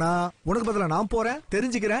தெரிஞ்சுக்கணும்னா உனக்கு பதிலா நான் போறேன்,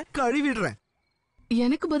 தெரிஞ்சுக்கிறேன், கழுவிடுறேன்.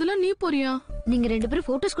 எனக்கு பதிலா நீ போறியா? நீங்க 2 பேரும்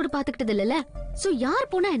போட்டோஸ் கூட பாத்துக்கிட்டது இல்லல, சோ யார்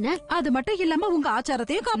போனா என்ன? அது மட்டும் இல்லாம உங்க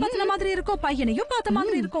ஆச்சாரத்தையும் காப்பாத்தின மாதிரி இருக்கும், பையனையும் பார்த்த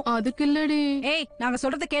மாதிரி இருக்கும். அதுக்கு இல்லடி. ஏய், நாங்க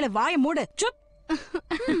சொல்றத கேளு, வாயை மூடு. சுப்.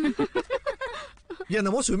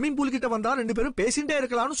 என்னமோ ஸ்விம்மிங் பூல் கிட்ட வந்தா 2 பேரும் பேசிட்டே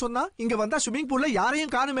இருக்கலாம்னு சொன்னா, இங்க வந்தா ஸ்விம்மிங் பூல்ல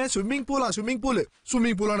யாரையும் காணுமே. ஸ்விம்மிங்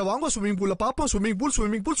பூலான வாங்க, ஸ்விம்மிங் பூல்ல பாப்போம்.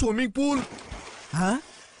 Swimming pool.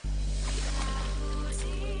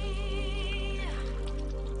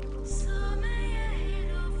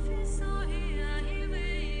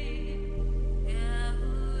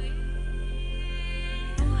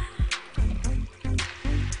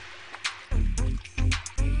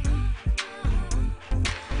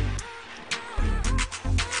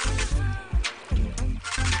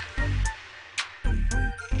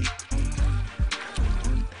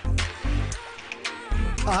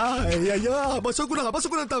 ஐயா,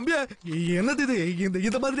 அபசகுணம் தம்பி. என்னது இது?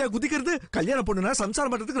 இந்த மாதிரியா குதிக்கிறது? கல்யாணம் பொண்ணுனா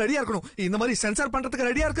சம்சாரம் பண்றதுக்கு ரெடியா இருக்கணும். இந்த மாதிரி சென்சார் பண்றதுக்கு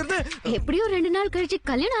ரெடியா இருக்கிறது எப்படியோ 2 நாள் கழிச்சு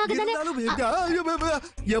கல்யாணம் ஆகுதானே.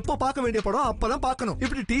 எப்ப பார்க்க வேண்டிய படம் அப்பதான் பார்க்கணும்.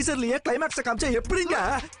 இப்படி டீசர்லயே கிளைமாக்ஸ் காமிச்சா எப்படிங்க?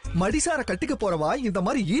 மடிசார கட்டிக்க போறவா இந்த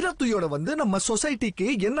மாதிரி ஈரத்துயோட வந்து நம்ம சொசைட்டிக்கு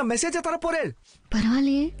என்ன மெசேஜ் தர போறேன்?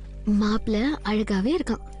 பரவாயில்லையே, மாப்பிள்ள அழகாவே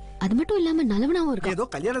இருக்கான். அது மட்டும் இல்லாம நல்லவனாவும் இருக்கும். ஏதோ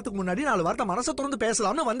கல்யாணத்துக்கு முன்னாடி 4 வார்த்தை மனசை திறந்து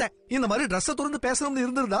பேசலாம்னு வந்தேன். இந்த மாதிரி ட்ரெஸ் திறந்து பேசணும்னு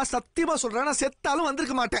இருந்திருந்தா சத்தியமா சொல்றேன், நான் செத்தாலும்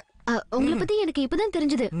வந்திருக்க மாட்டேன். உங்களை பத்தி எனக்கு இப்பதான்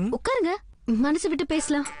தெரிஞ்சது. உட்காருங்க, மனசு விட்டு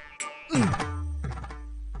பேசலாம்.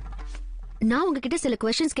 நான் உங்ககிட்ட சில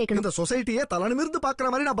क्वेश्चंस கேட்கணும். இந்த சொசைட்டியே தலை நிமிர்ந்து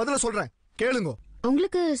பாக்குற மாதிரி நான் பதில சொல்றேன், கேளுங்க.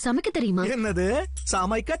 உங்களுக்கு சமைக்க தெரியுமா? என்னது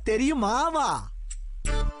சமைக்க தெரியுமாவா?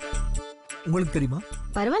 உங்களுக்கு தெரியுமா?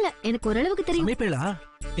 பரவாயில்ல, எனக்கு ஓரளவுக்கு தெரியும். சமைப்பேளா?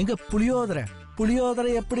 எங்க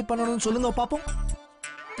புளியோதரை எப்படி பண்ணணும்னு சொல்லுங்க பாப்போம்.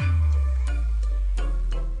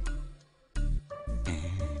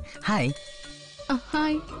 ஹாய்.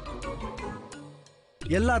 ஹாய்.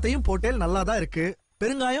 எல்லாத்தையும் போட்டேல் நல்லாதான் இருக்கு.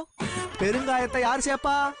 பெருங்காயத்தை யார்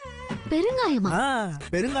சேப்பா? பெருங்காயமா?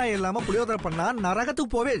 பெருங்காயம் இல்லாம புளியோதரை பண்ணா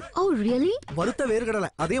நரகத்துக்கு போவேல். ஓ ரியலி? வறுத்த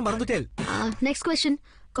வேர்க்கடலை அதையும் மறந்துட்டேல். Next question.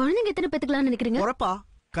 குழந்தைங்க எத்தனை பெத்துக்கலாம்னு நினைக்கிறீங்க? பொறப்பா?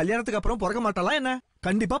 கல்யாணத்துக்கு அப்புறம் பிறக்க மாட்டாளா என்ன?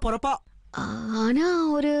 கண்டிப்பா பொறப்பா. ஆனா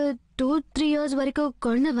ஒரு 2-3 இயர்ஸ் வரைக்கும்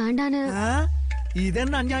குழந்தை வேண்டான்னு. இது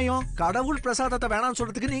என்ன அநியாயம்? கடவுள் பிரசாதத்தை வேணாம்னு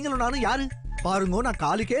சொல்றதுக்கு நீங்களும் நானும் யாரு? பாருங்க, நான்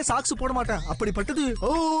காலுக்கே சாக்ஸ் போட மாட்டேன். அப்படிப்பட்டது. ஓ,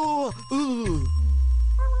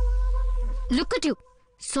 லுக் அட் யூ.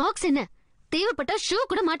 சாக்ஸ் என்ன, தேவைப்பட்ட ஷூ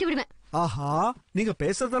கூட மாட்டி விடுவேன். ஆஹா, நீங்க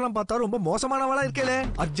பேசுறதெல்லாம் பார்த்தா ரொம்ப மோசமானவளா இருக்கேளே.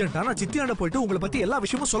 அர்ஜென்ட்டா நான் சித்தியாண்ட போயிட்டு உங்களை பத்தி எல்லா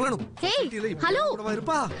விஷயமும் சொல்லணும். ஹலோ.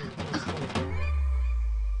 இருப்பா.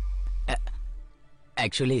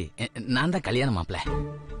 ஆக்சுவலி நான் தான் கல்யாணம் மாப்ள.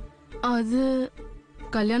 அது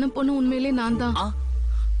கல்யாணம் பொண்ணு உண்மையிலே நான் தான்.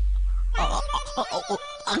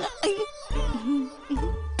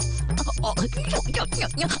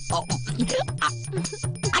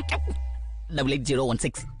 டபுள்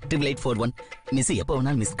 8016 88841. மிஸ் எப்ப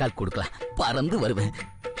வேணாலும் மிஸ் கால் கொடுக்கலாம், பறந்து வருவேன்.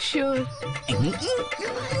 ஷூர்.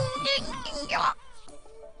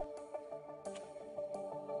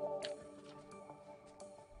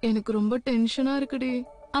 எனக்கு ரொம்ப டென்ஷனா இருக்குடி.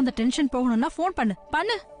 அந்த டென்ஷன் போகணும்னா ஃபோன் பண்ணு.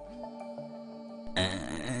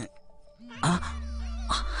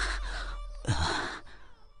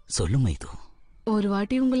 சொல்லு மைது. ஒரு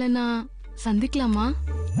வாட்டி உங்களை நான் சந்திக்கலாமா?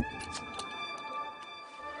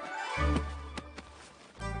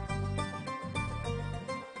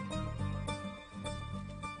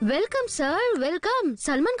 Welcome sir, welcome.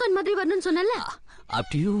 Salman Khan மாதிரி வரணும்னு சொன்னல.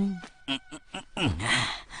 அப்படியே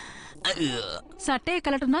சட்டையை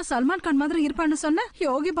கலட்டுனா சல்மான் கான் மாதிரி இருப்பான்னு சொன்ன,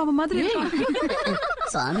 யோகி பாபா மாதிரி இருப்பான்.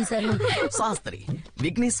 சாமி சாஸ்திரி,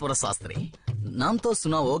 விக்னேஸ்வர சாஸ்திரி. நாம் தோ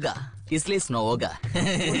சுனா ஹோகா, इसलिए सुना होगा.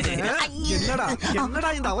 என்னடா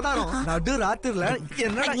இந்த அவதாரம்? நடு ராத்திரில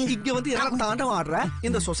என்னடா இங்க வந்து என்ன தாண்டவம் ஆடுற?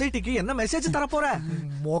 இந்த சொசைட்டிக்கு என்ன மெசேஜ் தர போற?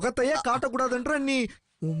 முகத்தையே காட்டக்கூடாதுன்ற நீ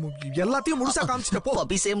எல்லாத்தையும் முழுசா காமிச்சிட்ட போ.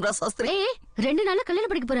 அபிஷேம்ரா சாஸ்திரி. 2 நாள்ல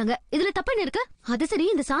கல்யாணம் படிக்க போறாங்க, இதுல தப்பு என்ன இருக்கு? அது சரி,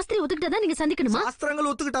 இந்த சாஸ்திரி ஒத்துக்கிட்டா நீங்க சந்திக்கணுமா? சாஸ்திரங்கள்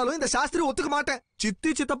ஒத்துக்கிட்டாலும் இந்த சாஸ்திரி ஒத்துக்க மாட்டேன்.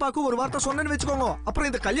 சித்தப்பாக்கு ஒரு வார்த்தை சொன்னேன்னு வெச்சுக்கோங்க, அப்புறம்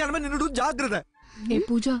இந்த கல்யாணமே நின்னுடும். ஜாக்கிரதை.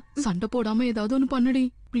 பூஜா, சண்டை போடாம ஏதாவது ஒண்ணு பண்ணுடி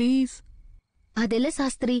ப்ளீஸ். அதெல்லாம்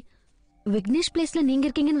சாஸ்திரி, விக்னேஷ் பிளேஸ்ல நீங்க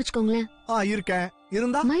இருக்கீங்கன்னு வெச்சுக்கோங்களேன். இருக்கேன்.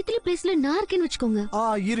 இருந்தா? மைத்திரி பிளேஸ்ல நான் இருக்கேன்னு வெச்சுக்கோங்க.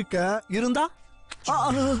 இருந்தா?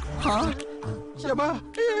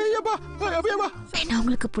 என்ன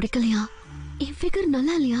உங்களுக்கு பிடிக்கலையா? என் ஃபிகர்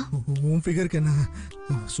நல்லா இல்லையா? உன் ஃபிகருக்கு என்ன?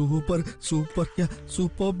 Super super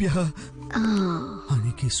சூப்பர்யா.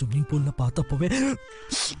 அன்னைக்கு ஸ்விம்மிங் பூல்ல பார்த்தப்பவே.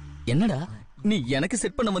 என்னடா நீ எனக்கு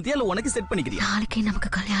செட் பண்ண வந்தியா இல்ல உனக்கு செட் பண்ணிக்கிறியா? நாளைக்கே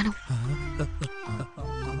நமக்கு கல்யாணம்.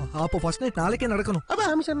 அப்போ ஃபர்ஸ்ட் நைட் நாளைக்கே நடக்கணும்.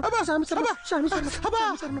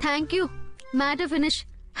 Thank you. Matter finish.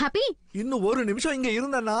 Happy இன்னும் ஒரு நிமிஷம் இங்க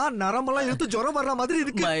இருந்தனா நரம்பெல்லாம் இழுத்து ஜுரம் வர்ற மாதிரி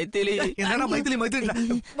இருக்கு. மைத்திலி என்னடா மைத்திலி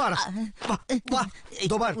வாடா வா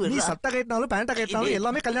தோபார் நீ சட்டை கட்டினாலும் பேண்ட கட்டினாலும்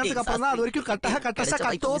எல்லாமே கல்யாணத்துக்கு அப்புறம் தான். அது வரைக்கும் கட்டசா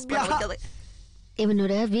கட்டோபியா.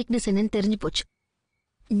 இவனோட வீக்னஸ் என்னன்னு தெரிஞ்சு போச்சு.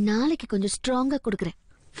 நாளைக்கு கொஞ்சம் ஸ்ட்ராங்கா கொடுக்கறேன்.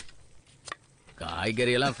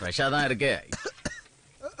 காய்கறி எல்லாம் ஃப்ரெஷ்ஷா தான் இருக்கு.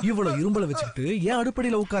 இவ்வளவு இரும்பல வச்சுக்கிட்டு ஏன்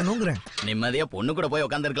அடுப்படியில உட்காரணுங்கிறேன். நிம்மதியா பொண்ணு கூட போய்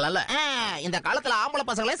உட்கார்ந்துருக்கலாம்ல. இந்த காலத்துல ஆம்பளை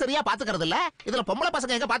பசங்களே சரியா பாத்துக்கிறது இல்ல, இதுல பொம்பளை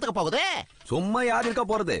பசங்க எங்க பாத்துக்க போகுது? சும்மா யார் இருக்க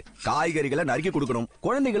போறது? காய்கறிகளை நறுக்கி கொடுக்கணும்,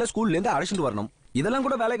 குழந்தைகளை ஸ்கூல்ல இருந்து அழைச்சிட்டு வரணும். இதெல்லாம்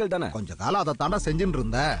கூட வேலைகள் தானே. கொஞ்ச காலம் அதை தாண்டா செஞ்சுட்டு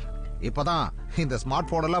இருந்த. இப்பதான் இந்த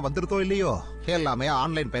ஸ்மார்ட் போன் எல்லாம் வந்துருத்தோ இல்லையோ, எல்லாமே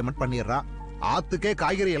ஆன்லைன் பேமெண்ட் பண்ணிடுறா. ஆத்துக்கே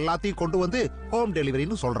காய்கறி எல்லாத்தையும் கொண்டு வந்து ஹோம்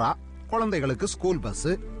டெலிவரின்னு சொல்றா. குழந்தைகளுக்கு ஸ்கூல்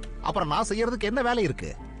பஸ். அப்புறம் நான் செய்யறதுக்கு என்ன வேலை இருக்கு?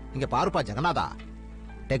 இங்க பாருப்பா ஜெகநாதா,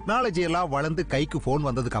 டெக்னாலஜி எல்லாம் வளர்ந்து கைக்கு போன்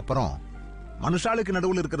வந்ததுக்கு அப்புறம் மனுஷாளுக்கு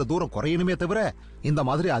நடுவில் இருக்கிற தூரம் குறையணுமே தவிர இந்த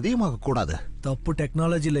மாதிரி அதிகமாக கூடாது. தப்பு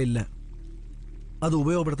டெக்னாலஜில இல்ல, அது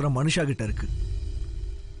உபயோகப்படுத்துற மனுஷா கிட்ட இருக்கு.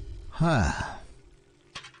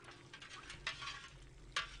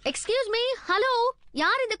 எக்ஸ்கியூஸ் மீ, ஹலோ,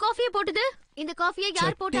 யார் இந்த காஃபியை போட்டது? இந்த காஃபியை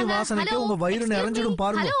யார் போட்டாங்க? வாசனைக்கு உங்க வயிறு நிறைஞ்சிடும்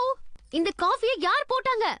பாருங்க. ஹலோ, இந்த காஃபியை யார்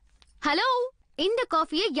போட்டாங்க? ஹலோ, இந்த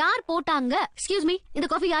காஃபியை யார் போட்டாங்க? எக்ஸ்கியூஸ் மீ, இந்த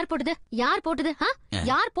காஃபி யார் போட்டது? யார் போட்டது?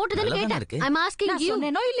 யார் போட்டதுன்னு கேட்டேன். ஐ அம் ஆஸ்கிங் யூ.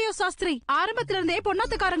 சொன்னேனோ இல்லையோ சாஸ்திரி, ஆரம்பத்துல இருந்தே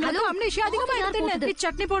பொண்ணாத்துக்காரங்களுக்கு அம்னேஷியா அதிகமா எடுத்துன்னு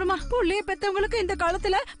சட்னி போடுமா. புள்ளைய பெத்தவங்களுக்கு இந்த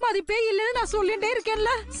காலத்துல மதிப்பே இல்லன்னு நான் சொல்லிட்டே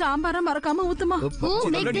இருக்கேன்ல. சாம்பார மறக்காம ஊத்துமா.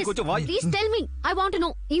 Please tell me, I want to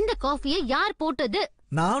know. இந்த காஃபியை யார் போட்டது?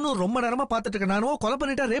 நானும் ரொம்ப நேரமா பாத்துட்டு இருக்கேன். நானும் கொலை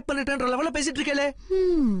பண்ணிட்டேன், ரேப் பண்ணிட்டேன்ற லெவல்ல பேசிட்டு இருக்கேளே.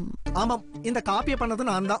 ஆமாம், இந்த காப்பியை பண்ணது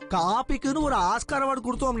நான் தான். காப்பிக்குன்னு ஒரு ஆஸ்கார் அவார்டு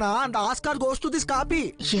கொடுத்தோம்னா அந்த Oscar goes to this copy.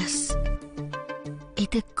 S,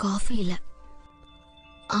 இது காஃபி இல்ல,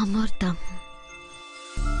 அமிர்தம்.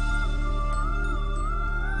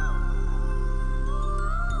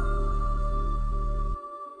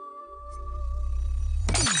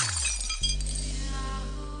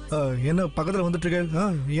 என்ன பக்கத்துல வந்துட்டு இருக்க?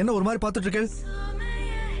 என்ன ஒரு மாதிரி பாத்துட்டு இருக்க?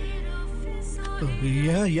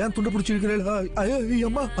 ஏன் துண்டு பிடிச்சிருக்கிறேன்? ஐயோ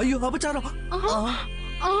அம்மா, ஐயோ அபச்சாரம்.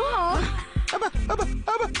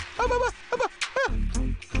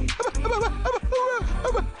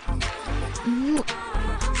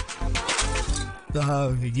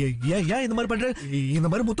 ஏன் இந்த மாதிரி பண்ற? இந்த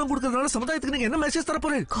மாதிரி முத்தம் கொடுக்கறதுனால சமுதாயத்துக்கு நீங்க என்ன மெசேஜ் தர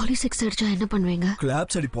போறீங்க? காலி செக்ஸ் அடிச்சா என்ன பண்ணுவீங்க?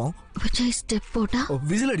 கிளாப்ஸ் அடிப்போம். விஜய் ஸ்டெப் போட்டா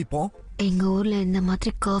விசில் அடிப்போம். எங்க ஊர்ல இந்த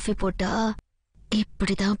மாதிரி காஃபி போட்டா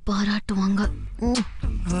இப்படிதான் பாராட்டுவாங்க.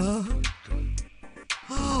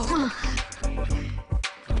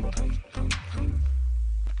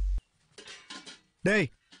 டேய்,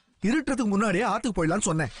 இருட்டுறதுக்கு முன்னாடியே ஆத்துக்கு போயிடலான்னு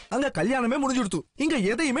சொன்னேன். அங்க கல்யாணமே முடிஞ்சுடுத்து. இங்க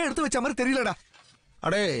எதையுமே எடுத்து வச்ச மாதிரி தெரியலடா.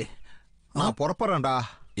 அடே, நான் புறப்படுறேன்டா.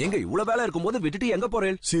 எங்க இவ்வளவு வேலை இருக்கும் போது விட்டுட்டு எங்க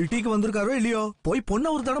போறேன்? சிட்டிக்கு வந்திருக்காரோ இல்லையோ, போய்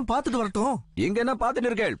பொண்ண ஒரு தடம் பாத்துட்டு வரட்டும். எங்க என்ன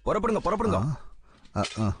பாத்துட்டு இருக்கேள்? புறப்படுங்க.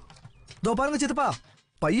 இதோ பாருங்க சித்தப்பா,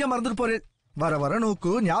 பையன் மறந்துட்டு போறேன். வர வர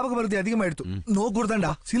நோக்கு ஞாபக மருதி அதிகமாயிடுத்து. நோக்கு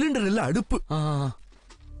தான்டா, சிலிண்டர் இல்ல அடுப்பு.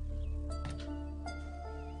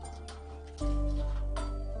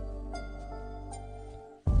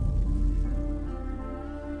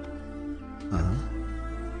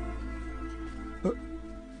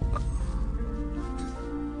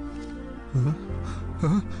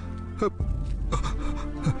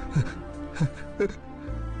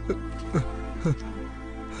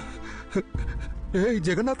 ஏய்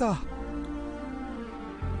ஜெகநாதா,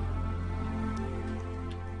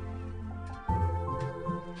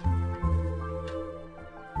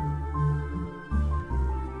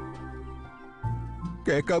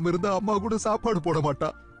 கேட்காம இருந்தா அம்மா கூட சாப்பாடு போட மாட்டா.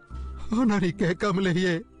 ஆனா நீ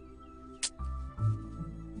கேட்காமலேயே.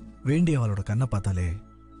 வேண்டியவளோட கண்ணை பார்த்தாலே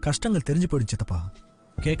கஷ்டங்கள் தெரிஞ்சு போயிடுச்சு சித்தப்பா.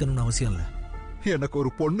 கேட்கணும்னு அவசியம் இல்ல. எனக்கு ஒரு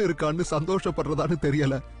பொண்ணு இருக்கான்னு சந்தோஷப்படுறதான்னு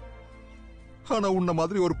தெரியல. ஆனா உன்ன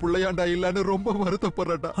மாதிரி ஒரு பிள்ளையாண்டா இல்லன்னு ரொம்ப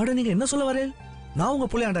வருத்தப்படுறடா. அட, நீங்க என்ன சொல்ல வரே? நான் உங்க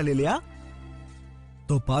பிள்ளையாண்டா இல்லையா?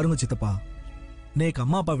 தோ பாருங்க சித்தப்பா, நேக்கு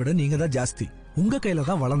அம்மா அப்பா விட நீங்க தான் ஜாஸ்தி. உங்க கையில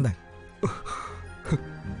தான் வளர்ந்தேன்.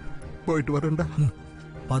 போயிட்டு வரேன்டா.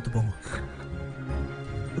 பாத்து போங்க.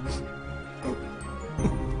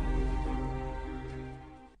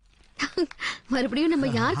 மறுபடியும் நம்ம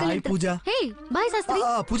யார் hi Pooja. Hey by Shastri.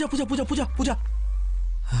 Pooja Pooja Pooja Pooja Pooja.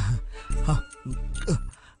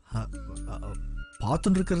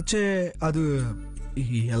 பாத்துட்டு இருக்கறச்சே அது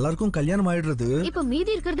எல்லாருக்கும் கல்யாணம் ஆயிடுறது. இப்ப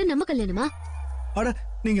மீதி இருக்கிறது நம்ம கல்யாணமா? அட,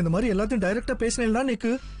 நீங்க இந்த மாதிரி எல்லாத்தையும் டைரக்டா பேசினீங்களா?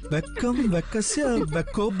 நீக்கு வெக்கம் வெக்கஸ்ய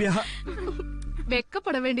வெக்கோபியா.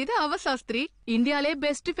 வெக்கப்பட வேண்டியது அவ சாஸ்திரி. இந்தியாலே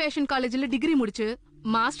பெஸ்ட் ஃபேஷன் காலேஜ்ல டிகிரி முடிச்சு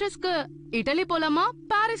மாஸ்டர்ஸ்க்கு இட்டலி போலாமா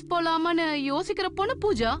பாரிஸ் போலாமான்னு யோசிக்கிற பொண்ணு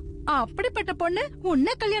பூஜா. அப்படிப்பட்ட பொண்ணு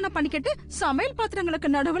உன்னை கல்யாணம் பண்ணிக்கிட்டு சமையல் பாத்திரங்களுக்கு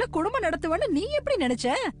நடுவுல குடும்பம் நடத்துவன்னு நீ எப்படி நினைச்ச?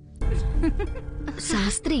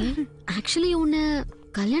 சாஸ்திரி ஆக்சுவலி உன்ன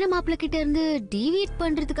கல்யாண மாப்பிள்ள கிட்ட இருந்து டீவியேட்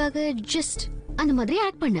பண்றதுக்காக ஜஸ்ட் அந்த மாதிரி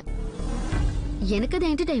ஆக்ட் பண்ண. எனக்கு அது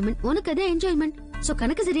என்டர்டைன்மெண்ட், உனக்கு அது என்ஜாய்மெண்ட். சோ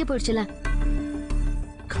கணக்கு சரியா போயிடுச்சுல.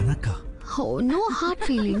 கணக்கா? Oh, no hard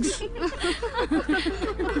feelings.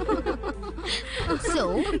 So,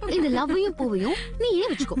 இந்த லவ்வையும் பூவையும் நீ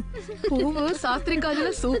ஏன் வச்சுக்கோ. பூவு சாஸ்திரி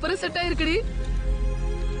காதுல சூப்பரா செட் ஆயிருக்குடி.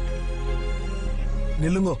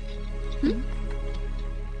 நில்லுங்கோ.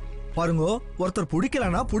 பாருங்க, ஒருத்தர்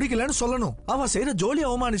பிடிக்கலன்னு சொல்லணும். அவன் செய்யற ஜோலி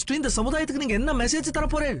அவமானிச்சுட்டு இந்த சமுதாயத்துக்கு நீங்க என்ன மெசேஜ் தர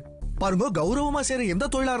போறேன்? பாருங்க, கௌரவமா செய்யற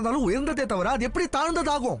எந்த தொழிலா இருந்தாலும் உயர்ந்ததே தவிர அது எப்படி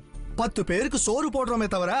தாழ்ந்ததாகும்? 10 பேருக்கு சோறு போடுறோமே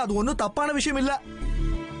தவிர அது ஒன்னும் தப்பான விஷயம் இல்ல.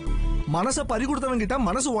 மனச பறி கொடுத்தவங்க கிட்ட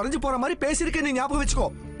மனசு உறைஞ்சு போற மாதிரி பேசிருக்கேன், நீ ஞாபகம் வச்சுக்கோ.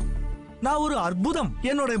 நான் ஒரு அற்புதம்.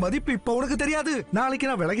 என்னோட மதிப்பு இப்ப உனக்கு தெரியாது. நாளைக்கு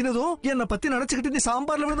நான் விலகினதும் என்ன பத்தி நினைச்சுக்கிட்டு நீ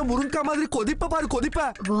சாம்பார்ல விழுந்த முருங்கா மாதிரி கொதிப்ப பாரு, கொதிப்ப.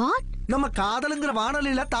 நம்ம காதலுங்கிற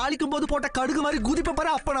வானலில தாளிக்கும் போது போட்ட கடுகு மாதிரி குதிப்ப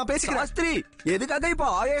பாரு. அப்ப நான் பேசிக்கிறேன். சாஸ்திரி, எதுக்காக இப்ப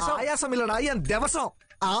ஆவேசம்? ஆயாசம் இல்லடா, என் தேவசம்.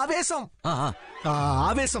 ஆவேசம்.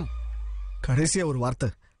 ஆவேசம். கடைசியா ஒரு வார்த்தை.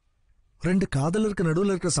 2 காதலருக்கு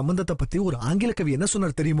நடுவுல இருக்கிற சம்பந்தத்தை பத்தி ஒரு ஆங்கில கவி என்ன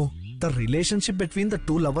சொன்னார் தெரியுமோ? The relationship between the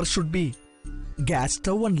 2 lovers should be gas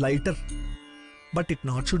stove and lighter, but it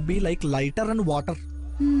not should be like lighter and water.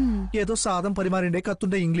 ஏதோ சாதம் பரிமாறிண்டே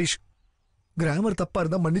கத்துண்ட இங்கிலீஷ். கிராமர் தப்பா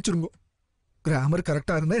இருந்தா மன்னிச்சிருங்க, கிராமர்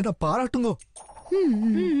கரெக்டா இருந்தா என்ன பாராட்டுங்க.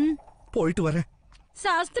 போயிட்டு வரேன்.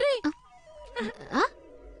 சாஸ்திரி,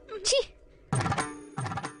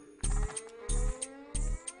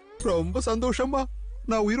 ரொம்ப சந்தோஷமா.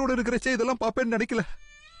 நான் உயிரோட இருக்கிறச்சே இதெல்லாம் பாப்பேன்னு நினைக்கல.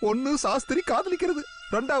 1 சாஸ்திரி காதலிக்கிறது,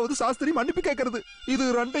 2வது சாஸ்திரி மன்னிப்பு கேட்கறது. இது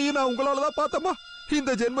 2ஐயும் நான் உங்களாலதான் பார்த்தமா.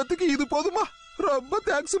 இந்த ஜென்மத்துக்கு இது போதுமா? ரொம்ப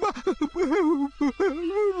தேங்க்ஸ்மா,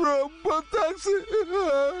 ரொம்ப தேங்க்ஸ்.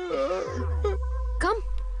 கம்.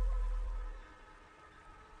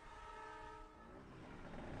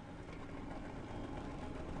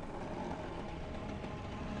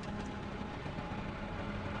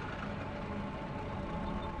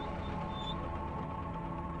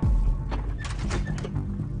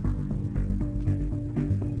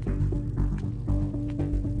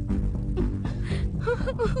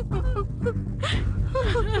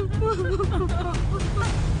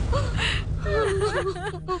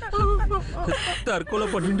 தற்கொலை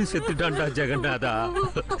பண்ணிட்டு செத்துட்டான்டா ஜெகநாதா.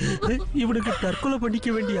 இவனுக்கு தற்கொலை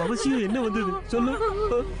பண்ணிக்க வேண்டிய அவசியம் என்ன வந்தது சொல்லு?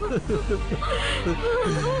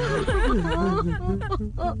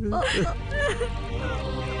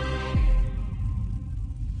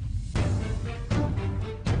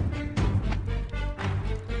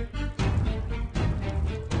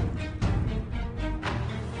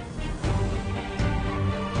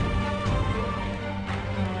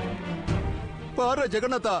 பாரு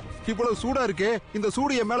ஜெகநாதா, இவ்வளவு சூடா இருக்கே. இந்த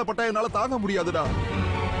சூடு என் மேல பட்டா என்னால தாங்க முடியாதுடா.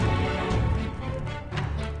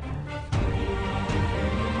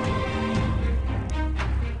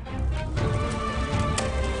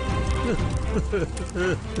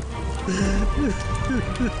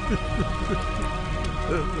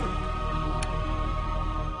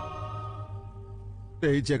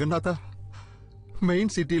 ஏய் ஜெகநாதா,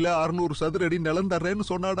 மெயின் சிட்டில 600 சதுர அடி நிலம் தர்றேன்னு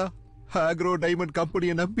சொன்னாடா. ஆக்ரோ டைமண்ட்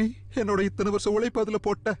கம்பெனியை நம்பி என்னோட இத்தனை வருஷம் உழைப்பு அதுல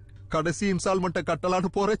போட்ட. கடைசி இன்ஸ்டால்மெண்ட்டை கட்டலான்னு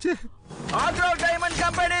போறச்சு. Agro diamond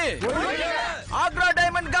company, agro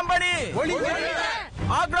diamond company,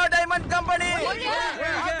 agro diamond company,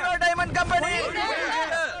 agro diamond company.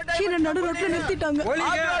 என்ன நடு ரோட்ல நிறுத்திட்டாங்க.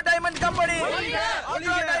 Agro diamond company,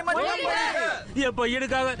 agro diamond company. என்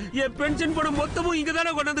பையனுக்காக என் பென்ஷன் பணம் மொத்தமும் இங்க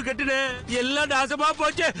தானே கொண்டு வந்து கட்டினேன். எல்லாம் நாசமா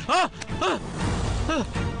போச்சு.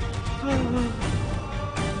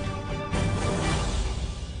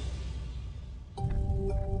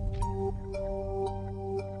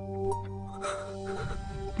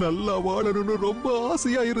 நல்லா வாழணும்னு ரொம்ப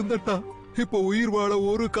ஆசையா இருந்தட்டா. இப்ப உயிர் வாழ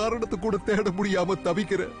ஒரு காரணத்தை கூட தேட முடியாம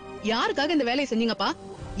தவிக்கிறேன். யாருக்காக இந்த வேலையை செஞ்சீங்கப்பா?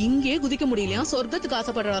 இங்கே குதிக்க முடியலையா? சொர்க்கத்துக்கு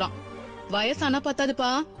ஆசைப்படுறாராம். வயசானா பத்தாதுப்பா,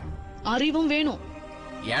 அறிவும் வேணும்.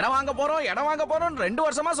 இடம் வாங்க போறோம், இடம் வாங்க போறோம் 2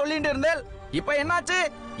 வருஷமா சொல்லிட்டு இருந்தேன். இப்ப என்னாச்சு?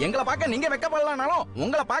 எங்களை பார்க்க நீங்க வெக்கப்படலனாலும்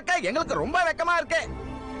உங்களை பார்க்க எங்களுக்கு ரொம்ப வெக்கமா இருக்கு.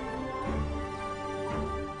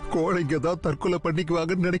 கோழைங்க தான் தற்கொலை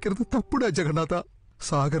பண்ணிக்குவாங்கன்னு நினைக்கிறது தப்புடா ஜெகநாதா.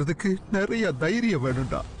 சாகிறதுக்கு நிறைய தைரியம்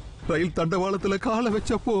வேணும்டா. ரயில் தண்டவாளத்துல காலை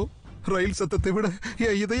வச்சப்போ ரயில் சத்தத்தை விட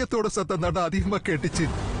என் இதயத்தோட சத்தம் தாண்டா அதிகமா கேட்டுச்சு.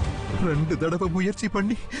 2 தடவை முயற்சி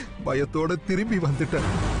பண்ணி பயத்தோட திரும்பி வந்துட்டேன்.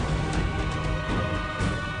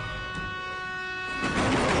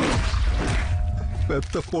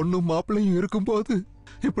 பெத்த பொண்ணும் மாப்பிள்ளையும் இருக்கும்போது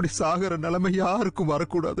இப்படி சாகர நிலைமை யாருக்கும்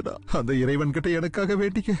வரக்கூடாதுடா. அந்த இறைவன் கிட்ட எனக்காக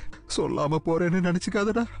வேண்டிக்க. சொல்லாம போறேன்னு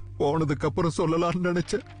நினைச்சுக்காதடா. போனதுக்கு அப்புறம் சொல்லலாம்னு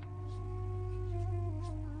நினைச்சேன்.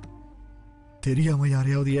 தெரியாம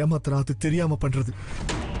யாரையாவது ஏமாத்தினா அது தெரியாம பண்றது.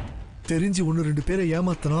 தெரிஞ்சு 1-2 பேரை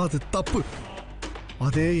ஏமாத்தினா அது தப்பு.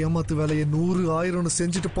 அதே ஏமாத்து வேலையை 100 1000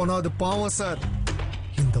 செஞ்சுட்டு போனா அது பாவம் சார்.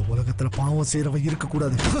 இந்த உலகத்துல பாவம் செய்யறவன் இருக்க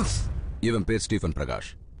கூடாது. இவன் பேர் ஸ்டீஃபன் பிரகாஷ்.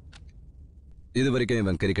 இது வரைக்கும்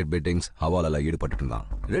இவன் கிரிக்கெட் பெட்டிங்ஸ் ஹவாலால ஈடுபட்டு இருந்தான்.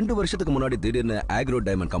 2 வருஷத்துக்கு முன்னாடி திடீர்னு ஆக்ரோ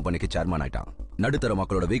டைமண்ட் கம்பெனிக்கு சேர்மன் ஆயிட்டான். நடுத்தர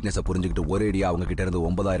மக்களோட வீக்னஸை புரிஞ்சுக்கிட்டு ஒரேடியா அவங்க கிட்ட இருந்து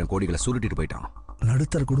 9000 கோடிகளை சுருட்டிட்டு போயிட்டான்.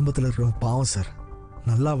 நடுத்தர குடும்பத்துல இருக்கிறவங்க பாவம் சார்.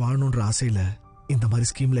 நல்லா வாழணுன்ற ஆசையில இந்த மாதிரி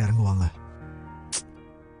ஸ்கீம்ல இறங்குவாங்க,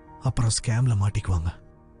 அப்புறம் ஸ்கேம்ல மாட்டிக்குவாங்க.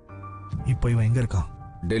 இப்போ இவன் எங்க இருக்கான்?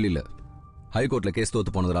 டெல்லியில ஹைகோர்ட்ல கேஸ்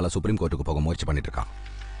தோத்து போனதுனால சுப்ரீம் கோர்ட்டுக்கு போக முயற்சி பண்ணிட்டு இருக்கான்.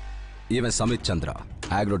 இவன் Samit Chandra,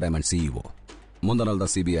 agro diamond CEO. முந்தா நாள்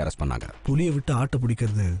தான் சிபிஐ அரெஸ்ட் பண்ணாங்க. புலியை விட்டு ஆட்ட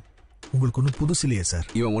பிடிக்கிறது உங்களுக்கு ஒன்றும் புதுசு இல்லையே சார்.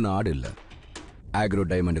 இவன் ஒன்னும் ஆடு இல்ல, ஆக்ரோ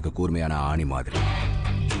டைமண்டுக்கு கூர்மையான ஆணி மாதிரி.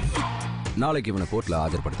 நாளைக்கு இவனை கோர்ட்ல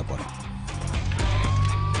ஆஜர்படுத்த போறோம்.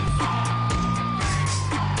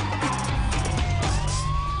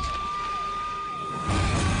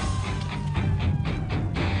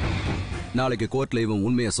 நாளைக்கு கோர்ட்ல இவன்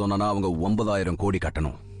உண்மையை சொன்னா அவங்க 9000 கோடி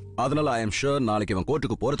கட்டணும். அதனால ஐ எம் ஷூர் நாளைக்கு இவன்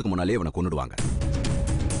கோர்ட்டுக்கு போறதுக்கு முன்னாலே இவனை கொன்னுடுவாங்க.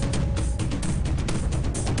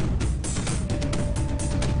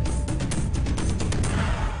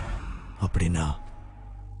 அப்படின்னா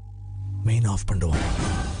மெயின் ஆஃப் பண்ணுவோம்.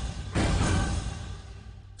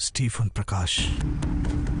 ஸ்டீஃபன் பிரகாஷ்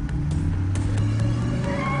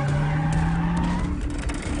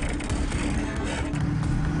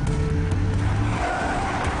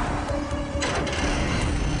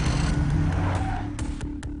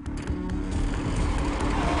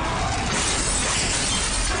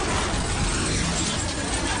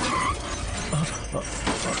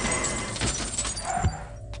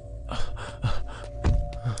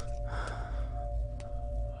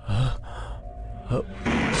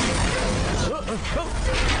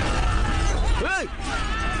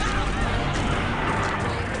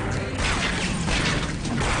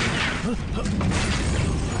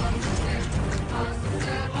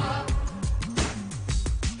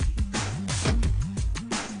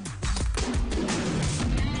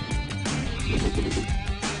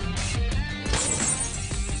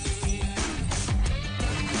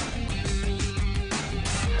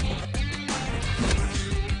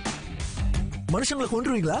மனுஷங்களை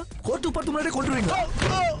கொண்டுருவீங்களா? கோர்ட்டு பார்த்து முன்னாடியே கொண்டுருவீங்களா?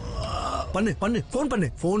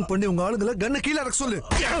 போன் பண்ணி உங்க ஆளுங்களை கண்ணை கீழே இறக்க சொல்லு.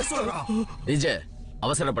 விஜய்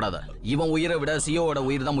அவசரப்படாத. இவன் உயிரை விட சிஓவோட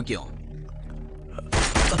உயிர் தான் முக்கியம்.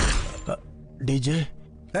 டிஜே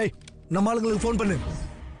ஏய், நம்ம ஆளுங்களுக்கு போன் பண்ணு.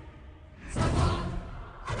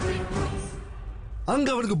 அங்க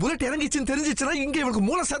அவனுக்கு புல்லட் இறங்கிச்சுன்னு தெரிஞ்சிச்சுன்னா இங்க இவனுக்கு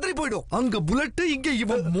மூளை செதறி போயிடும். அங்க புல்லட், இங்க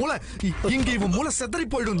இவன் மூளை செதறி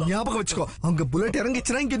போயிடும். ஞாபகம் வச்சுக்கோ. அங்க புல்லட்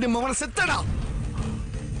இறங்கிச்சுன்னா இங்க நம்ம அவனை செத்தடா.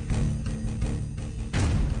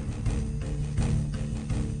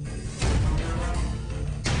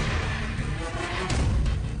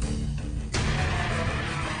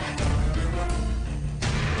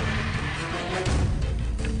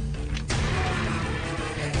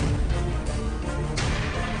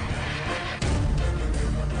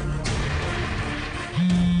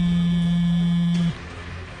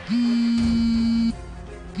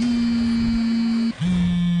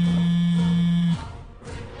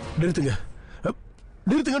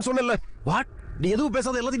 நிறுத்துங்கன்னு சொன்னல. வாட்? நீ எதுவும்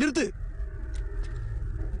பேசாத, எல்லாத்தையும் நிறுத்து.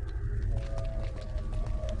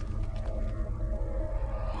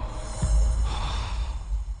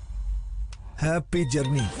 Happy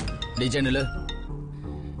journey. டிஜே நில்லு.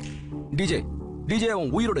 டிஜே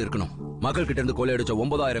அவன் உயிரோட இருக்கணும். மக்கள் கிட்ட இருந்து கொள்ளையடிச்ச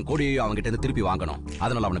 9000 கோடியை அவங்க கிட்ட இருந்து திருப்பி வாங்கணும்.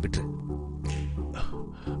 அதனால அவனை விட்டு.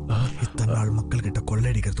 இத்தனை நாள் மக்கள் கிட்ட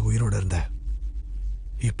கொள்ளையடிக்கிறது உயிரோட இருந்த,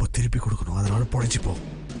 இப்போ திருப்பி கொடுக்கணும். அதனால பொழைச்சிப்போ.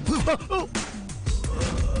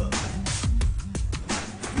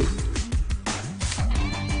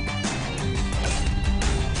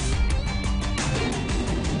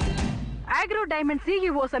 Agro diamond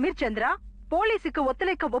CEO Sameer Chandra போலீசுக்கு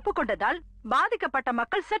ஒத்துழைக்க ஒப்புக்கொண்டதால் பாதிக்கப்பட்ட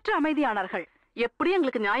மக்கள் சற்று அமைதியானார்கள். எப்படி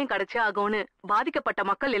எங்களுக்கு நியாயம் கிடைச்சே ஆகும்னு பாதிக்கப்பட்ட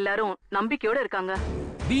மக்கள் எல்லாரும் நம்பிக்கையோட இருக்காங்க.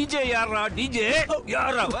 டிஜே யாரா? டிஜே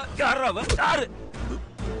யாரு?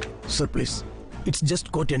 Sir please, it's just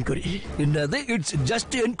court enquiry. என்னது இட்ஸ்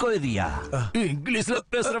ஜஸ்ட் என்கொயரியா? இங்கிலீஷ்ல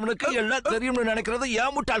பேசுறவனுக்கு எல்லாம் தெரியும்னு நினைக்கிறது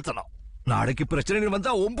ஏன் முட்டாள்தனம்? நாளைக்கு பிரச்சனை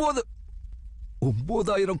வந்தா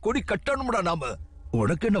 9000 கோடி கட்டணும்டா நாம.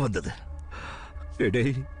 உனக்கு என்ன வந்தது?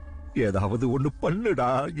 டேய், ஏதாவது ஒண்ணு பண்ணுடா.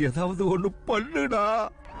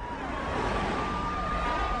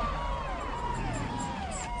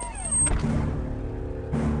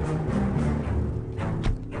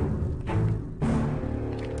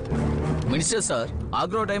 மினிஸ்டர் சார்,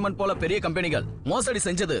 ஆக்ரோ டைமண்ட் போல பெரிய கம்பெனிகள் மோசடி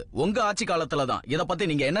செஞ்சது உங்க ஆட்சி காலத்துல தான். இத பத்தி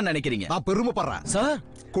நீங்க என்ன நினைக்கிறீங்க? நான் பெருமைப்படுறேன் சார்.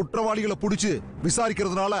 குற்றவாளிகளை புடிச்சு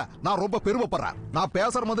விசாரிக்கிறதுனால நான் ரொம்ப பெருமைப்படுறேன். நான்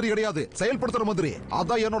பேசுற மாதிரி கிடையாது, செயல்படுத்துற மாதிரி.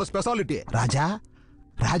 அதான் என்னோட ஸ்பெஷாலிட்டி. ராஜா,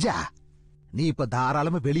 ராஜா, நீ இப்ப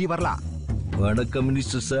தாராளமா வெளியே வரலாம். வணக்கம்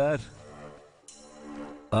மினிஸ்டர் சார்.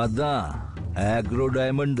 அதான் ஆக்ரோ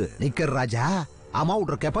டைமண்ட் நிக்கர் ராஜா.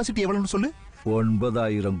 அமௌண்ட் கெபாசிட்டி எவ்வளவுன்னு சொல்லு.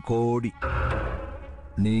 9,000 கோடி.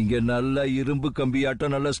 நீங்க நல்ல இரும்பு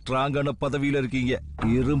கம்பியாட்டம் நல்ல ஸ்ட்ராங்கான பதவியில இருக்கீங்க.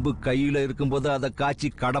 இரும்பு கையில இருக்கும்போது அதை காய்ச்சி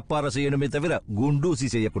கடப்பார செய்யணுமே தவிர குண்டூசி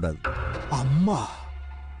செய்யக்கூடாது. அம்மா,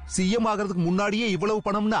 சிஎம் ஆகிறதுக்கு முன்னாடியே இவ்வளவு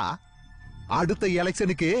பணம்னா அடுத்த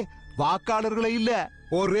எலெக்ஷனுக்கு வாக்காளர்களே இல்ல,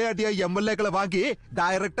 ஒரே அடியா எம்எல்ஏக்களை வாங்கி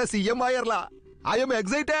டைரக்டா சிஎம் ஆயிரலாம். I am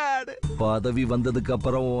excited. பதவி வந்ததுக்கு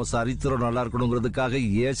அப்புறம் சரித்திரம் நல்லா இருக்கணுங்கிறதுக்காக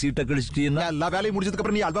ஏன் சீட்டை கழிச்சிட்டீங்கன்னா எல்லா வேலையும் முடிஞ்சதுக்கு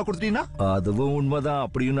அப்புறம் நீ அல்வா கொடுத்துட்டீங்கன்னா அதுவும் உண்மைதான்.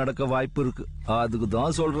 அப்படியும் நடக்க வாய்ப்பு இருக்கு. அதுக்கு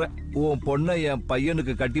தான் சொல்றேன், உன் பொண்ணை என்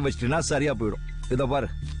பையனுக்கு கட்டி வச்சிட்டீங்கன்னா சரியா போயிடும். இத பாரு,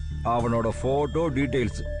 அவனோட போட்டோ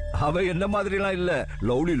டீடைல்ஸ். அவன் என்ன மாதிரி எல்லாம் இல்ல,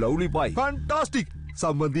 லவ்லி லவ்லி பாய். ஃபண்டாஸ்டிக்.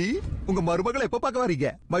 சம்பந்தி, உங்க மருமகளை எப்ப பார்க்க வரீங்க?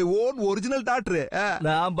 My own original doctor.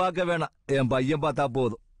 நான் பார்க்க வேணாம், என் பையன் பார்த்தா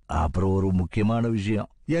போதும். அப்புறம் ஒரு முக்கியமான விஷயம்.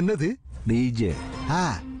 என்னது? டிஜே.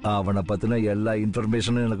 அவனை பத்தின எல்லா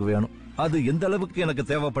இன்ஃபர்மேஷனும் எனக்கு வேணும். அது எந்த அளவுக்கு எனக்கு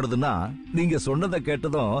தேவைப்படுதுன்னா, நீங்க சொன்னதை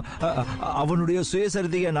கேட்டதும் அவனுடைய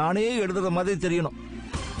சுயசரிதையை நானே எழுதுற மாதிரி தெரியணும்.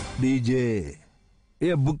 DJ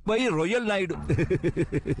A book by Royal Naidu.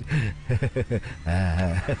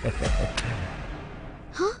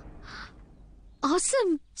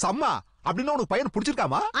 Awesome. சம்மா, அப்படின்னா உனக்கு பையன்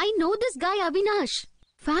பிடிச்சிருக்காமா? I know this guy Avinash.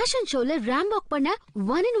 Fashion showல ramp walk பண்ண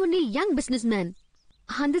one and only young businessman.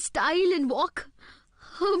 And the style and walk.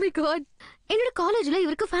 Oh my god. என்னோட காலேஜ்ல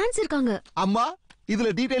இவருக்கு ஃபேன்ஸ் இருக்காங்க. அம்மா, இதுல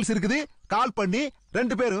டீடைல்ஸ் இருக்குது. கால் பண்ணி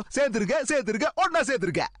ரெண்டு பேரும் சேர்த்துருக்க ஒண்ணா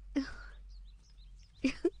சேர்த்துருக்க.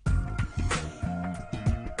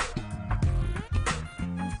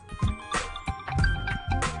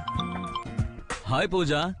 Hi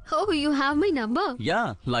Pooja. Oh, you have my number? Yeah,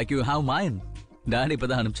 like you have mine. Daddy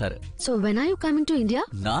இப்பதான் அனுப்பிச்சாரு. So when are you coming to India?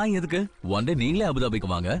 நான் எதுக்கு? ஒன் டே நீங்களே அபுதாபிக்கு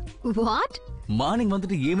வாங்க. What? மார்னிங்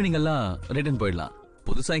வந்துட்டு ஈவினிங் எல்லாம் ரிட்டர்ன் போயிடலாம்.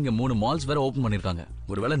 புதுசா இங்க 3 மால்ஸ் வேற ஓபன் பண்ணிருக்காங்க.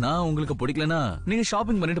 ஒருவேளை நான் உங்களுக்கு பிடிக்கலனா நீங்க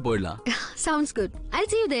ஷாப்பிங் பண்ணிட்டு போயிடலாம். Sounds good. I'll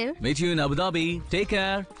see you there. Meet you in Abu Dhabi. Take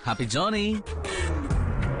care. Happy journey.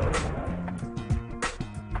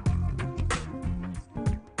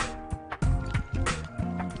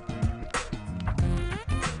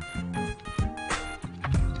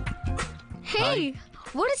 Hey,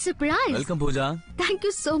 what a surprise. Welcome Pooja. Thank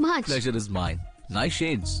you so much. Pleasure is mine. Nice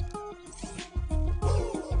shades.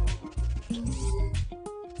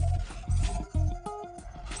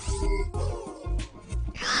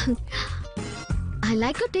 I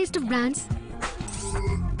like your taste of brands.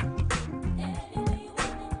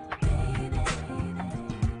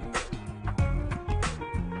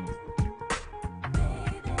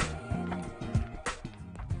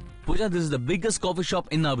 Pooja, this is the biggest coffee shop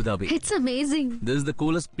in Abu Dhabi. It's amazing. This is the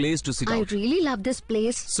coolest place to sit I out. really love this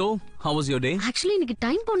place. So, how was your day? Actually, எனக்கு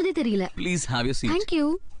time போனதே தெரியல. Please have your seat. Thank you.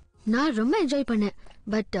 நான் ரொம்ப enjoy பண்ணேன்.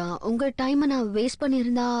 But உங்க டைமை நான் waste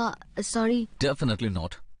பண்ணியிருந்தா சாரி. Definitely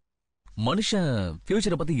not. மனுஷன்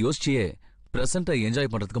ஃபியூச்சரை பத்தி யோசிச்சியே பிரசன்ட்டை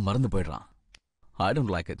என்ஜாய் பண்றதுக்கு மறந்து போயிடுறான். I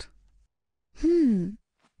don't like it.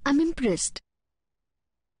 I'm impressed.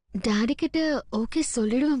 Daddy கிட்ட ஓகே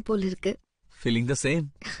சொல்லிடுவேன் போல இருக்கு. Feeling the same.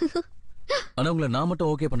 ஆனா உங்களை நான் மட்டும்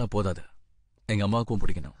ஓகே பண்ண போதாது. எங்க அம்மாவுக்கும்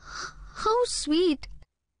பிடிக்கணும். How sweet.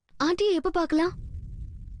 ஆண்டி எப்ப பார்க்கலாம்?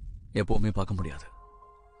 எப்பவுமே பார்க்க முடியாது.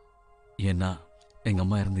 ஏன்னா எங்க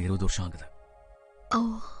அம்மா இறந்து 20 வருஷம் ஆகுது.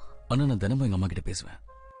 ஆனா நான் தினமும் எங்க அம்மா கிட்ட பேசுவேன்.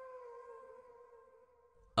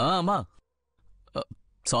 அம்மா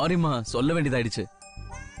சாரிம்மா, சொல்ல வேண்டியதாயிடுச்சு.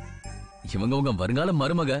 இவங்க உங்க வருங்கால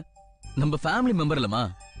மருமக, நம்ம ஃபேமிலி மெம்பர் இல்லம்மா,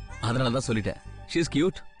 அதனாலதான் சொல்லிட்டேன். She is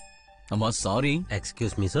cute. அம்மா sorry.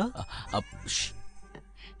 Excuse me sir.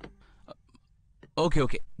 Okay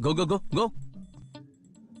okay, கோ கோ கோ கோ.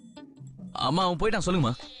 அம்மா அவன் போயிட்டான்,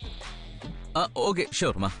 சொல்லுங்கம்மா. ஓகே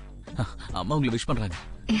ஷூர்மா. அம்மா உங்களை விஷ் பண்றாங்க.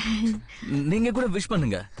 நீங்க கூட விஷ்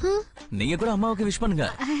பண்ணுங்க. நீங்க கூட அம்மாவுக்கு விஷ் பண்ணுங்க.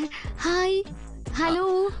 ஹாய். ஹலோ.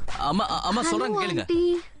 அம்மா அம்மா சொல்றாங்க கேளுங்க.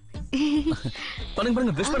 பண்ணுங்க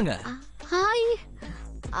பண்ணுங்க, விஷ் பண்ணுங்க. Hi.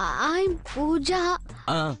 I'm Pooja.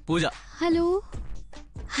 Pooja. Hello.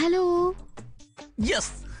 Hello.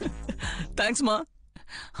 S. Thanks மா.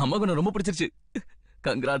 அம்மாக்கு நான் ரொம்ப பிடிச்சிருச்சு.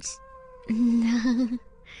 Congrats.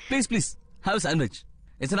 Please please have a sandwich.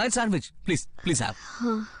 It's a nice sandwich. Please please have.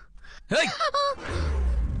 Hey.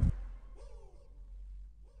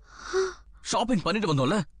 Shopping பண்ணிட்டு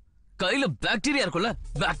வந்தோம்ல, கையில பாக்டீரியா இருக்கும்ல,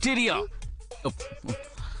 பாக்டீரியா.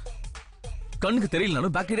 கண்ணுக்கு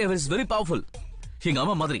தெரியலனாலும் பாக்டீரியா இஸ் வெரி பவர்ஃபுல். எங்க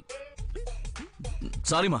அம்மா மாதிரி.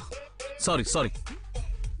 சாரிமா, சாரி சாரி.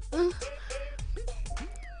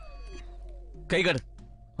 கை காடு,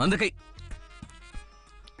 அந்த கை.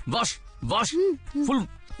 Wash wash, full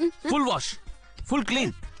full wash, full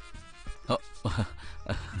clean.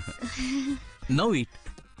 Now eat.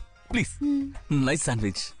 Please. Nice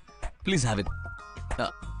sandwich. Please have it.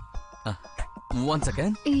 One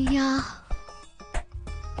second. Yeah.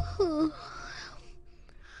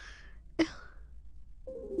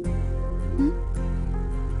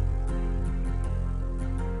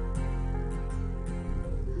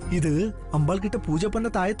 இது அம்பாள் கிட்ட பூஜை பண்ண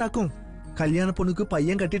தாயத்தாக்கும். கல்யாண பொண்ணுக்கு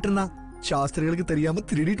பையன் கட்டிட்டு இருந்தான். சாஸ்திரிகளுக்கு தெரியாம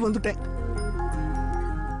திருடிட்டு வந்துட்டேன்.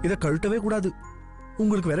 இத கழட்டவே கூடாது.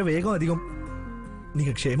 உங்களுக்கு வேற வேகம் அதிகம்.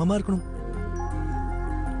 நீங்க க்ஷேமமா இருக்கணும்.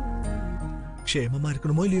 க்ஷேமமா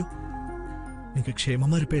இருக்கணுமோ இல்லையோ? நீங்க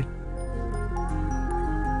க்ஷேமமா இருப்பேன்.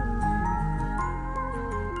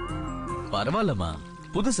 பரவாயில்லம்மா,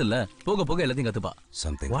 புதுசு இல்ல, போக போக எல்லாத்தையும் கத்துப்பா.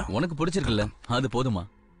 உனக்கு பிடிச்சிருக்குல்ல, அது போதுமா.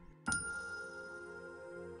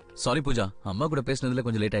 சாரி பூஜா, அம்மா கூட பேசினதுல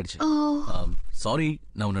கொஞ்சம் லேட் ஆயிடுச்சு. சாரி,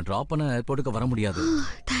 நான் உன்னை டிராப் பண்ண ஏர்போர்ட்டுக்கு வர முடியாது.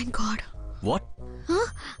 Thank God. What?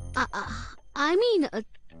 I mean,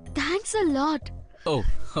 thanks a lot. Oh,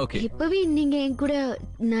 okay. இப்பவே நீங்க என் கூட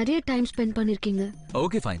நிறைய டைம் ஸ்பெண்ட் பண்ணிருக்கீங்க.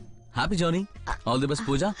 Okay, fine. Happy journey. All the best,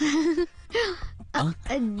 Pooja.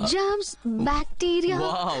 Germs, bacteria.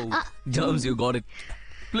 Wow. Germs, you got it.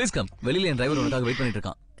 Please come. வெளியில என் டிரைவர் உனக்காக வெயிட் பண்ணிட்டு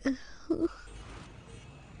இருக்கான்.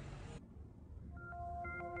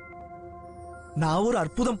 நான் ஒரு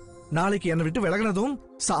அற்புதம். நாளைக்கு என்னை விட்டு விலகினதும்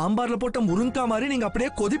சாம்பார்ல போட்ட முருங்கா மாதிரி நீங்க அப்படியே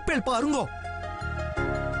கொதிப்பேல் பாருங்க.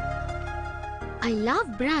 I love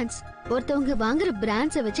brands. ஒருத்தவங்க வாங்குற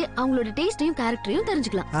பிராண்ட்ஸை வச்சு அவங்களோட டேஸ்டையும் கேரக்டரையும்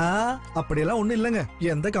தெரிஞ்சுக்கலாம். அப்படியெல்லாம் ஒண்ணும் இல்லங்க.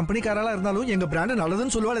 எந்த கம்பெனிக்காரலா இருந்தாலும் எங்க பிராண்ட்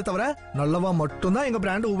நல்லதுன்னு சொல்லுவாளே தவிர நல்லவா மட்டும்தான் எங்க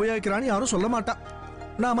பிராண்ட் உபயோகிக்கிறான்னு யாரும் சொல்ல மாட்டா.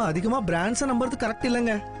 நாம அதிகமா பிராண்ட்ஸை நம்புறது கரெக்ட்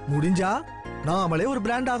இல்லங்க. முடிஞ்சா நாமளே ஒரு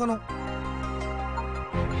பிராண்ட் ஆகணும்.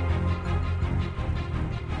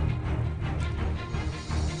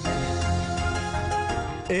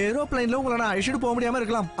 ஏரோப்ளைன்ல உங்களை நான் அழிச்சிட்டு போக முடியாம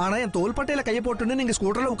இருக்கலாம். ஆனா என் தோள்பட்டையில கையை போட்டுன்னு நீங்க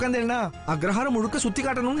ஸ்கூட்டர்ல உட்கார்ந்தேன்னா அக்ரஹாரம் முழுக்க சுத்தி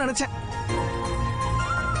காட்டணும்னு நினைச்சேன்.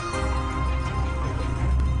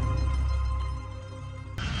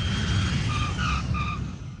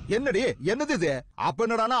 என்னடி என்னது இது? அப்ப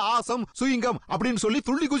என்னடானா ஆசம் சுயிங்கம் அப்படின்னு சொல்லி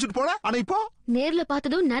துள்ளி குச்சிட்டு போன. ஆனா இப்போ நேர்ல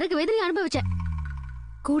பார்த்ததும் நரக வேதனை அனுபவிச்சேன்.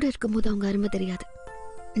 கூட இருக்கும்போது அவங்க அருமை தெரியாது,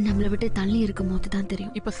 நம்மள விட்டு தள்ளி இருக்கும் போது தான்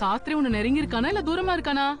தெரியும். இப்ப சாஸ்திரி உன்னை நெருங்கி இருக்கானா இல்ல தூரமா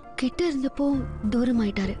இருக்கானா? கிட்ட இருந்தப்போ தூரம்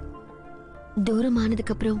ஆயிட்டாரு, தூரம்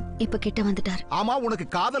ஆனதுக்கு அப்புறம் இப்ப கிட்ட வந்துட்டாரு. ஆமா, உனக்கு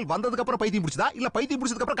காதல் வந்ததுக்கு அப்புறம் பைத்தியம் பிடிச்சதா இல்ல பைத்தியம்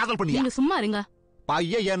பிடிச்சதுக்கு அப்புறம் காதல் பண்ணியா? நீங்க சும்மா இருங்க.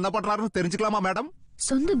 பையன் என்ன பண்றாருன்னு தெரிஞ்சுக்கலாமா மேடம்?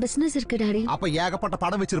 சொந்த பிசினஸ் இருக்கு டாடி. அப்ப ஏகப்பட்ட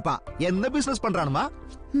படம் வச்சிருப்பான். என்ன business பண்றானுமா?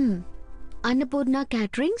 Annapurna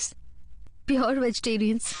கேட்டரிங்ஸ், pure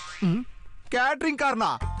vegetarians. Catering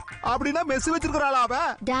காரனா? அப்படின்னா மெஸ் வச்சிருக்கறாளா அவ?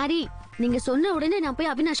 டாடி, நீங்க சொன்ன உடனே நான்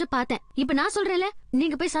போய் அவினாஷ பார்த்தேன். இப்ப நான் சொல்றேன்ல,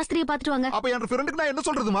 நீங்க போய் சாஸ்திரியை பாத்துட்டு வாங்க. அப்ப என் ஃப்ரெண்டுக்கு நான் என்ன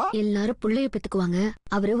சொல்றதுமா? எல்லாரும் புள்ளைய பெத்துக்குவாங்க,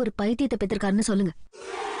 அவரே ஒரு பைத்தியத்தை பெத்திருக்காருன்னு சொல்லுங்க.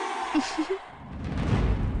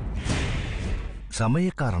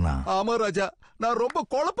 சமயக்காரனா? ஆமா ராஜா, நான் ரொம்ப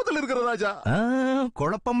குழப்பத்தில் இருக்கிற ராஜா.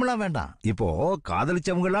 குழப்பம்லாம் வேண்டாம். இப்போ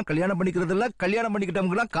காதலிச்சவங்க எல்லாம் கல்யாணம் பண்ணிக்கிறது இல்ல, கல்யாணம்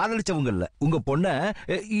பண்ணிக்கிட்டவங்க எல்லாம் காதலிச்சவங்க இல்ல. உங்க பொண்ண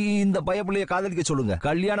இந்த பையப்புள்ளைய காதலிக்க சொல்லுங்க.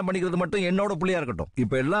 கல்யாணம் பண்ணிக்கிறது மட்டும் என்னோட புள்ளையா இருக்கட்டும்.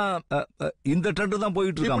 இப்ப எல்லாம் இந்த ட்ரெண்ட் தான்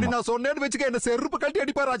போயிட்டு இருக்கு. நான் சொன்னேன்னு வச்சுக்க, என்ன செருப்பு கட்டி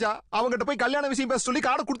அடிப்பா ராஜா. அவங்கிட்ட போய் கல்யாண விஷயம் பேச சொல்லி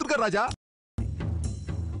கார்டு கொடுத்துருக்க ராஜா.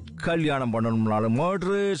 கல்யாணம் பண்ணணும்னாலும்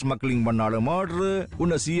மர்டரு, ஸ்மக்லிங் பண்ணாலும் மர்டரு,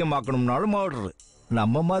 உன்னை சிஎம் ஆக்கணும்னாலும் மர்டரு.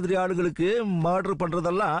 நம்ம மாதிரி ஆளுகளுக்கு மர்டர்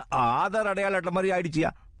பண்றதெல்லாம் ஆதார் அடையாள அட்டை மாதிரி ஆயிடுச்சியா?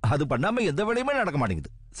 அது பண்ணாம எந்த வேலையுமே நடக்க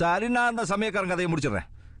மாட்டேங்குது. சரி, நான் அந்த சமயக்காரன் கதையை முடிச்சிடறேன்.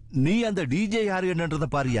 நீ அந்த டிஜே யாரு என்னன்றத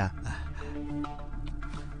பாரியா?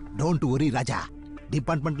 டோன்ட் வரி ராஜா,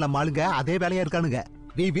 டிபார்ட்மெண்ட்ல மாளுங்க அதே வேலையா இருக்கானுங்க.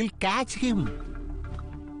 we will catch him.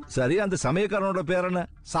 சரி, அந்த சமயக்காரனோட பேர் என்ன?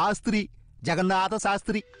 சாஸ்திரி, ஜெகநாத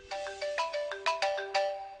சாஸ்திரி.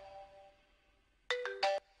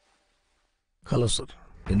 Hello sir.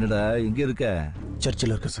 என்னடா இங்க இருக்க?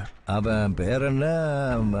 சர்ச்சில் இருக்க சார். அவன் பேர் என்ன?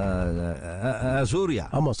 சூர்யா.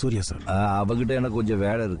 ஆமா, சூர்யா சார். அவகிட்ட எனக்கு கொஞ்சம்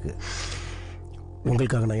வேலை இருக்கு.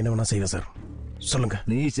 உங்களுக்காக நான் என்ன வேணா செய்வேன் சார், சொல்லுங்க.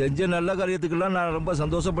 நீ செஞ்ச நல்ல காரியத்துக்கெல்லாம் நான் ரொம்ப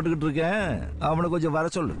சந்தோஷப்பட்டுக்கிட்டு இருக்கேன். அவனை கொஞ்சம் வர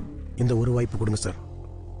சொல்லு. இந்த ஒரு வாய்ப்பு கொடுங்க சார்,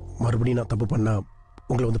 மறுபடியும் நான் தப்பு பண்ணா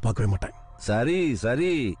உங்களை வந்து பார்க்கவே மாட்டேன். சரி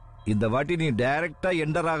சரி, இந்த வாட்டி நீ டைரக்டா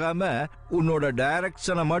என்டர் ஆகாம உன்னோட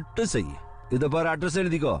டைரக்ஷனை மட்டும் செய். இத பாரு, அட்ரஸ்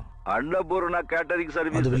எழுதிக்கோ. Annapurna catering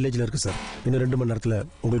service. அது வில்லேஜ்ல இருக்கு சார். இன்னும் 2 மணி நேரத்துல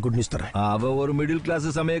உங்களுக்கு குட் நியூஸ் தரேன். அவன் ஒரு மிடில் கிளாஸ்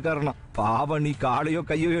சமயக்காரனா. பாவம், நீ காலையோ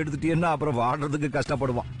கையோ எடுத்துட்டீன்னா அப்புறம் வாடுறதுக்கு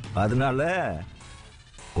கஷ்டப்படுவான். அதனால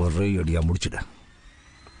ஒரே அடியா முடிச்சுட.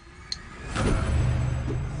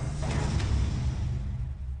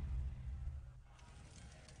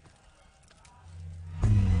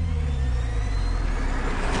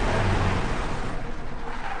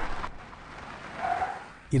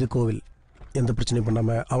 இது கோவில். எந்த பிரச்சனையும்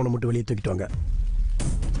பண்ணாம அவனை மட்டும் வெளியே தூக்கிட்டு வாங்க.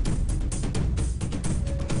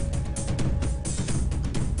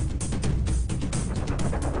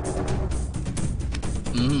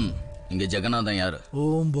 இங்க ஜெகநாதன் யாரு?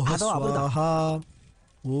 ஓம் புஹ ஸ்வாஹா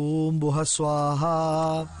ஓம் புஹ ஸ்வாஹா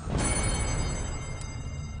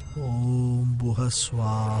ஓம் புஹ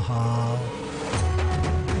ஸ்வாஹா.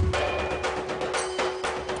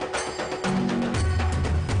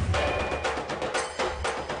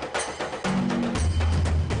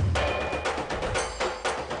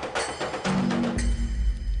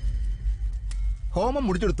 ஹோமம்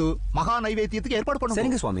முடிச்செடுத்து மகா நைவேத்தியத்துக்கு ஏற்பாடு பண்ணுங்க.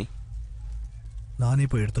 சரிங்க சுவாமி. நானே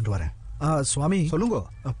போய் எடுத்துட்டு வரேன். சுவாமி சொல்லுங்க.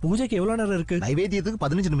 பூஜைக்கு எவ்வளவு நேரம் இருக்கு? நைவேத்தியத்துக்கு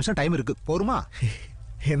 15 நிமிஷம் டைம் இருக்கு. போருமா?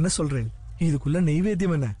 என்ன சொல்றேன்? இதுக்குள்ள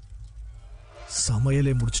நைவேத்தியம் என்ன?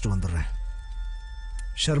 சமையலே முடிச்சிட்டு வந்துடுறேன்.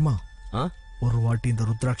 ஷர்மா, ஒரு வாட்டி இந்த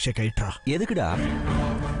ருத்ராட்சை கைட்ரா. எதுக்குடா?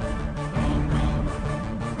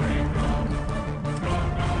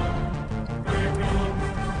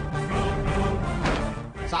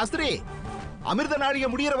 சாஸ்திரி, அமிர்த நாழிகை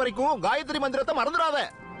முடியற வரைக்கும் காயத்ரி மந்திரத்தை மறந்துடாத.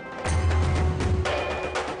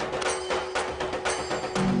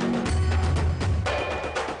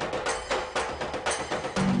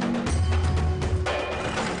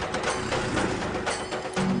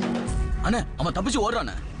 அண்ணே, அவன் தப்பிச்சு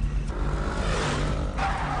ஓடுறானே.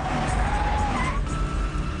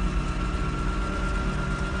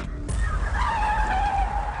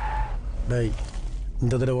 டேய்,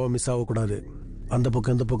 இந்த தடவை மிஸ் ஆகக்கூடாது. அந்த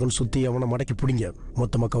பக்கம் இந்த பக்கம் சுத்தி அவனை மடக்கி பிடிங்க.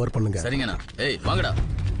 மொத்தமா கவர் பண்ணுங்க. சரிங்கண்ணா. ஏய் வாங்கடா.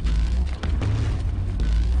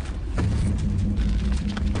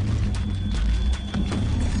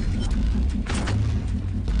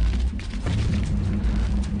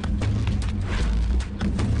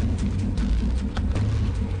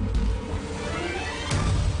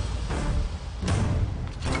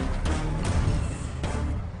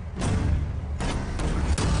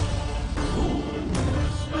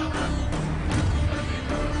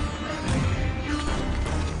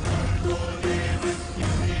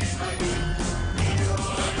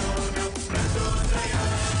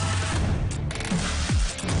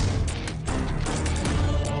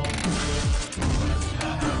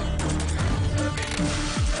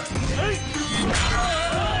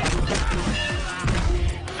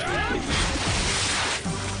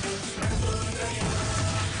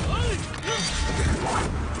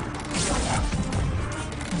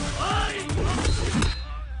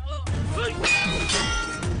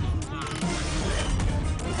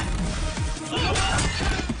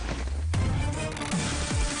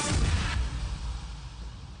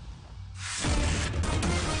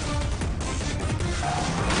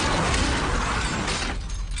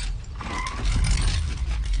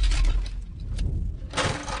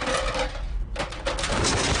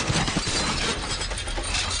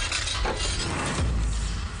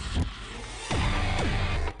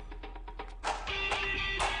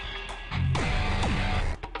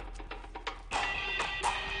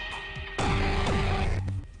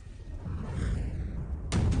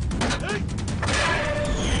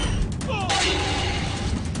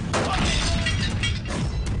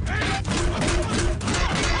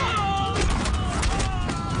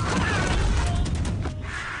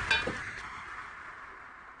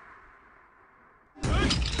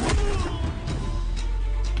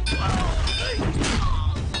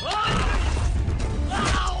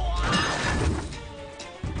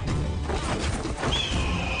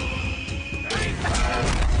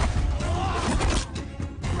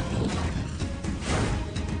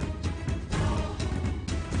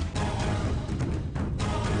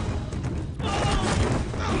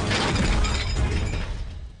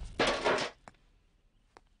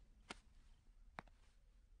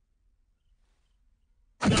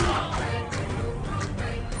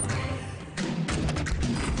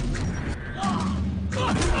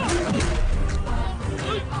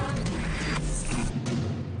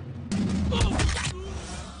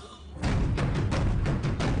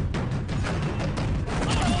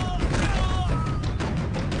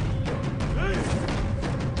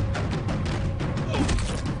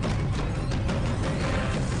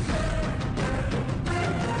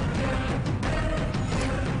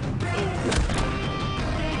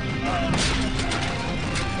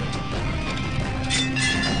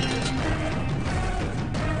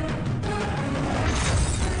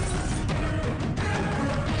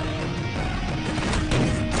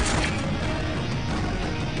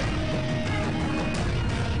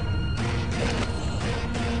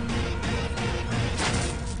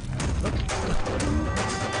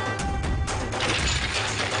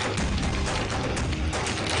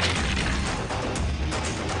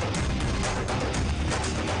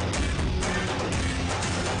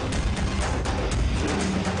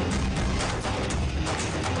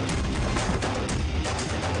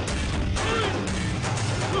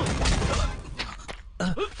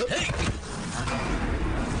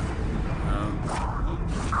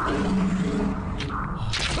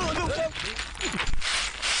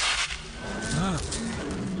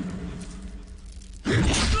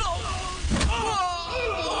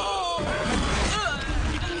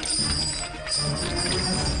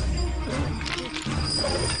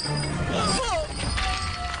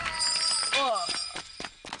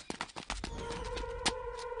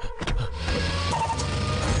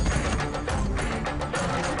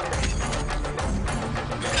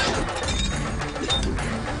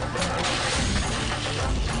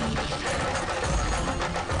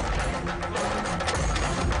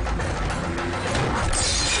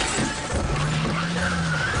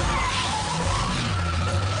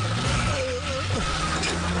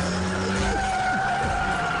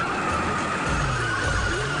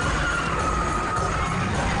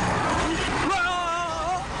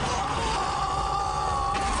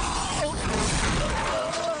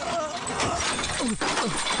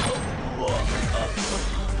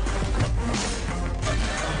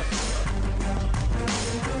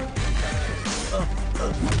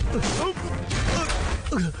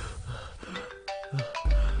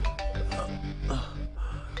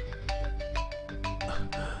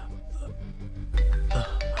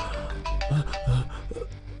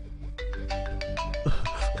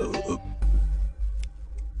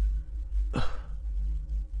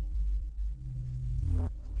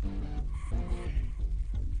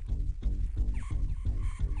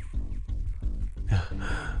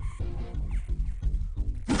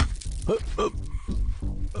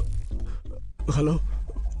 ஹலோ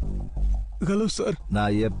ஹலோ சார்,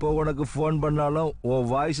 நான் எப்போ உனக்கு போன் பண்ணாலும் உன்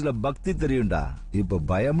வாய்ஸ்ல பக்தி தெரியும்டா. இப்ப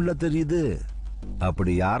பயம்ல தெரியுது.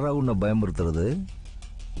 அப்படி யாரா உன்னை பயமுறுத்துறது?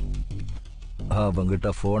 அவங்கிட்ட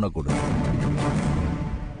போனை கொடு.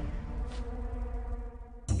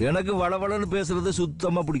 எனக்கு வளவளன்னு பேசுறது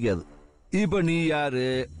சுத்தமா பிடிக்காது. இப்ப நீ யாரு,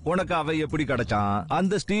 உனக்கு அவ எப்படி கிடைச்சான்,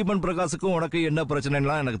 அந்த ஸ்டீபன் பிரகாஷுக்கும் உனக்கு என்ன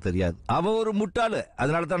பிரச்சனைலாம் எனக்கு தெரியாது. அவன் ஒரு முட்டாளு,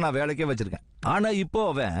 அதனாலதான் நான் வேலைக்கே வச்சிருக்கேன். ஆனா இப்போ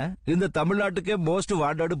அவன் இந்த தமிழ்நாட்டுக்கே மோஸ்ட்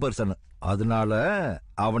வாண்டட் பர்சன். அதனால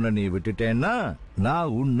அவனை நீ விட்டுட்டேன்னா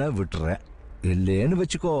நான் உன்னை விட்டுறேன். இல்லேன்னு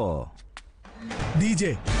வச்சுக்கோ.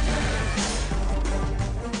 டிஜே,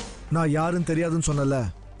 நான் யாரும் தெரியாதுன்னு சொன்னல.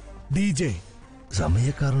 டிஜே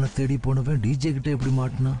சமயக்காரனை தேடி போனவன் டிஜே கிட்ட எப்படி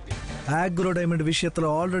மாட்டினா? ஆக்ரோ டைமண்ட் விஷயத்துல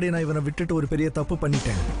ஆல்ரெடி நான் இவனை விட்டுட்டு ஒரு பெரிய தப்பு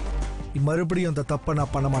பண்ணிட்டேன். மறுபடியும் அந்த தப்பை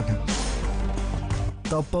நான் பண்ண மாட்டேன்.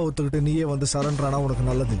 தப்பா ஒத்துக்கிட்டு நீயே வந்து சரண்டர் ஆனா உனக்கு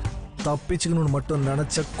நல்லது. தப்பிச்சுக்கணும்னு மட்டும்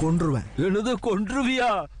நினைச்ச கொன்றுவேன். என்னது கொன்றுவியா?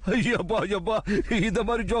 ஐயப்பா ஐயப்பா, இந்த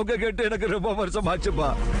மாதிரி ஜோக்க கேட்டு எனக்கு ரொம்ப வருஷம் ஆச்சுப்பா.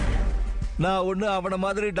 நான் ஒண்ணு அவன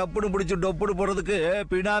மாதிரி டப்புன்னு பிடிச்சு டொப்புன்னு போறதுக்கு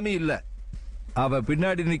பினாமி இல்ல. அவ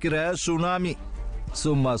பின்னாடி நிக்கிற சுனாமி.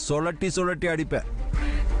 சும்மா சொலட்டி சொலட்டி அடிப்பேன்.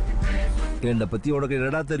 என்னை பத்தி உனக்கு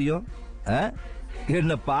என்னடா தெரியும்?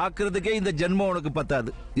 என்ன பாக்குறதுக்கே இந்த ஜென்மம் உனக்கு பத்தாது.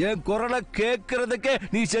 என் குரலை கேட்கறதுக்கே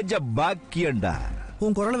நீ செஞ்ச பாக்கியண்டா.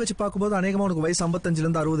 உன் குரலை வச்சு பார்க்கும்போது அநேகமா உனக்கு வயசு 55ல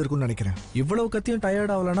இருந்து 60 இருக்கும்னு நினைக்கிறேன். இவ்வளவு கத்தியும்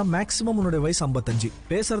டயர்ட் ஆகலன்னா மேக்ஸிமம் உன்னுடைய வயசு 55.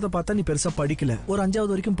 பேசுறத பார்த்தா நீ பெருசா படிக்கல, ஒரு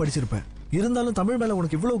 5வது வரைக்கும் படிச்சிருப்ப. இருந்தாலும் தமிழ் மேல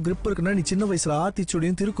உனக்கு இவ்வளவு கிரிப் இருக்குன்னா நீ சின்ன வயசுல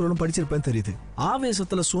ஆத்திச்சுடியும் திருக்குறளும் படிச்சிருப்பேன்னு தெரியுது.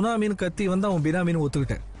 ஆவேசத்துல சுனாமின்னு கத்தி வந்து அவன் பினாமின்னு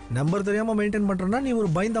ஒத்துக்கிட்டேன். நம்பர் தெரியாம மெயின்டைன் பண்றனா நீ ஒரு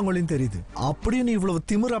பயந்தாங்கொழின்னு தெரியுது. அப்படியும் நீ இவ்வளவு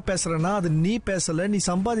திமிரா பேசுறனா அது நீ பேசல, நீ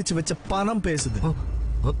சம்பாதிச்சு வச்ச பணம் பேசுது.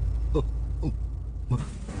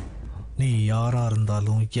 நீ யாரா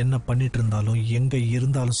இருந்தாலும் என்ன பண்ணிட்டு இருந்தாலும் எங்க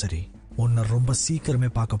இருந்தாலும் சரி, உன்னை ரொம்ப சீக்கிரமே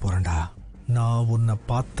பார்க்க போறேன்டா. நான் உன்னை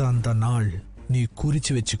பார்த்த அந்த நாள் நீ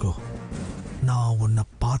குறிச்சு வச்சுக்கோ. நான் உன்னை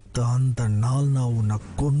பார்த்த அந்த நாள் நான் உன்னை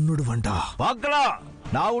கொன்னுடுவேன்டா. பார்க்கலாம்,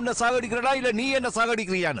 நான் உன்னை சாகடிக்கிறேனா இல்ல நீ என்ன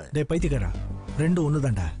சாகடிக்கிறியான்னு. டேய் பைத்தியக்காரா, ரெண்டு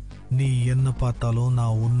ஒண்ணுதான்டா. நீ என்ன பார்த்தாலும்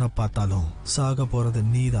நான் உன்னை பார்த்தாலும் சாக போறது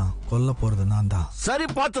நீதான், கொல்ல போறது நான் தான். சரி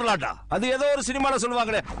பாத்துடலாம்டா. அது ஏதோ ஒரு சினிமால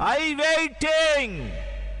சொல்லுவாங்களே, ஐ வெயிட்டிங்.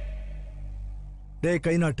 டேய்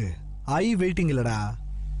கை நாட்டு, ஐ வெயிட்டிங் இல்லடா,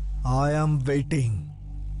 ஐ ஆம் வெயிட்டிங்.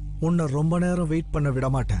 உன்னை ரொம்ப நேரம் வெயிட் பண்ண விட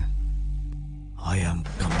மாட்டேன். ஐ ஆம்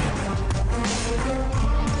coming.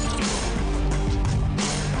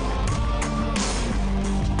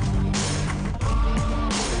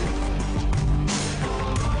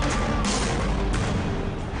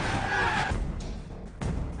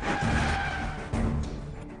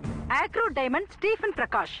 Agro diamond Stephen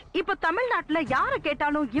Prakash. இப்ப தமிழ்நாட்டுல யார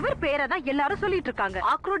கேட்டாலும் இவர் பேரை தான் எல்லாரும் சொல்லிட்டு இருக்காங்க.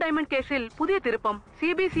 ஆக்ரோ டைமண்ட் கேஸில் புதிய திருப்பம்.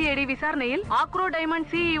 சிபிசிஐடி விசாரணையில் agro diamond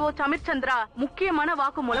CEO Samir Chandra முக்கியமான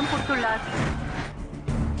வாக்குமூலம் கொடுத்துள்ளார்.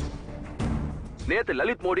 நேத்து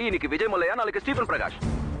லலித் மோடி, இன்னைக்கு விஜய் மல்லையா, நாளைக்கு ஸ்டீஃபன் பிரகாஷ்.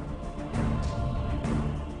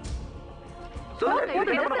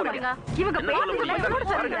 இவங்க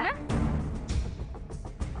பேசுறது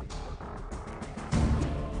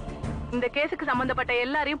இந்த கேஸுக்கு சம்பந்தப்பட்ட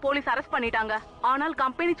எல்லாரையும் போலீஸ் அரெஸ்ட் பண்ணிட்டாங்க. ஆனால்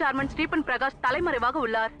கம்பெனி சேர்மன் ஸ்டீபன் பிரகாஷ் தலைமறைவாக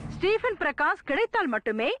உள்ளார். ஸ்டீபன் பிரகாஷ் கிடைத்தால்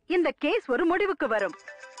மட்டுமே இந்த கேஸ் ஒரு முடிவுக்கு வரும்.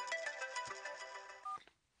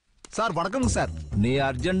 சார் வணக்கம் சார். நீ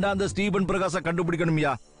அர்ஜென்டா அந்த ஸ்டீபன் பிரகாஷ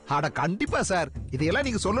கண்டுபிடிக்கணும்யா. அட கண்டிப்பா சார். இதையெல்லாம்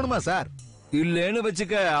நீங்க சொல்லணுமா சார்? இல்லேன்னு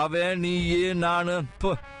வச்சுக்க, அவன் நீ நானு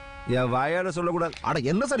என் வாயால சொல்லக்கூடாது. அட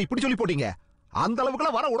என்ன சார் இப்படி சொல்லி போட்டீங்க? அந்த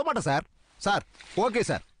அளவுக்குலாம் வர விட மாட்டேன் சார். Sir okay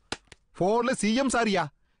sir. போன்ல சிஎம் சாரியா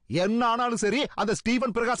என்ன ஆனாலும் சரி அந்த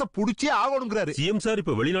ஸ்டீபன் பிரகாஷ புடிச்சே ஆகணுங்கிறாரு. சிஎம் சார்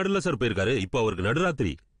இப்ப வெளிநாடுல சார் போயிருக்காரு. இப்ப அவருக்கு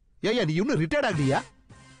நடுராத்திரி. ஏய்யா நீ இன்னும் ரிட்டையர்ட் ஆகலையா?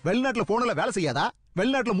 வெளிநாட்டுல போனல வேலை செய்யாதா?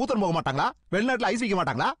 வெளிநாட்டுல மூத்தர் போக மாட்டாங்களா? வெளிநாட்டுல ஐஸ் வைக்க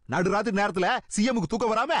மாட்டாங்களா? நடுராத்திரி நேரத்துல சிஎம்க்கு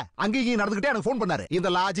தூக்கம் வராம அங்கேயும் நடந்துகிட்டே எனக்கு போன் பண்ணாரு. இந்த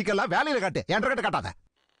லாஜிக் எல்லாம் வேலையில காட்டு, என்கிட்ட காட்டாத.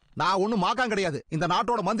 நான் ஒண்ணும் மாக்கான் கிடையாது, இந்த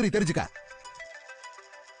நாட்டோட மந்திரி தெரிஞ்சுக்க.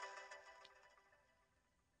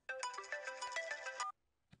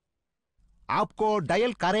 आपको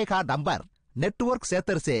डायल करेगा नंबर नेटवर्क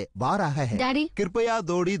क्षेत्र से बाहर आया है. डैडी कृपया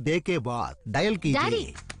दौड़ी दे के बाद डायल कीजिए.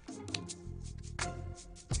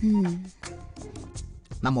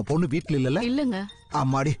 நம்ம பொண்ணு வீட்ல இல்லல? இல்லங்க.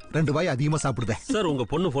 அம்மாடி 2 வாய் அதிகமா சாப்பிடுதே. சார் உங்க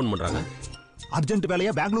பொண்ணு போன் பண்றாங்க. அர்ஜென்ட்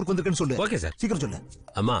வேலையா பெங்களூருக்கு வந்திருக்கேன்னு சொல்லு. Okay sir. சீக்கிரம் சொல்லு.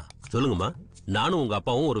 அம்மா சொல்லுங்கம்மா. நானும் உங்க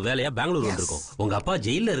அப்பாவும் ஒரு வேலையா பெங்களூர் வந்திருக்கோம். உங்க அப்பா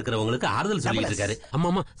ஜெயில இருக்கிறவங்களுக்கு ஆறுதல் சொல்லிட்டு இருக்காரு.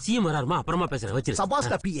 அம்மா சிஎம் வராருமா, அப்புறமா பேசுறேன். வச்சிரு.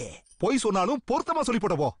 சபாஸ் டப்பியே. போய் சொன்னாலும் பொருத்தமா சொல்லி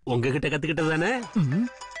போட போ. உங்ககிட்ட கத்துக்கிட்டது தானே.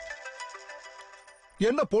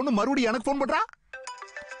 என்ன பொண்ணு மறுபடியும் எனக்கு போன் பண்றா?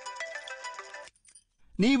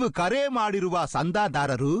 ನೀವು ಕರೆ ಮಾಡಿರುವ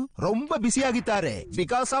ಸಂದಾದಾರರು ரொம்ப ಬಿಸಿ ಆಗಿದ್ದಾರೆ.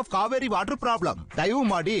 Because of Kaveri water problem. ದಯವು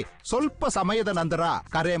ಮಾಡಿ ಸ್ವಲ್ಪ ಸಮಯದ ನಂತರ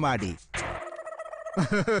ಕರೆ ಮಾಡಿ.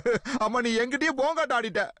 அம்மா நீ என்கிட்டயே போங்காட்ட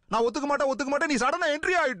ஆடிட்ட. நான் ஒத்துக்க மாட்டேன் நீ சடனா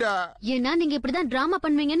என்ட்ரி ஆயிட்ட. ஏன்னா நீங்க இப்படிதான் டிராமா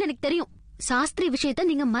பண்ணுவீங்கன்னு எனக்கு தெரியும். சாஸ்திரி விஷயத்தை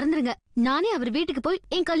நீங்க மறந்துருங்க. நானே அவர் வீட்டுக்கு போய்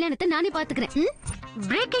என் கல்யாணத்தை நானே பாத்துக்கிறேன்.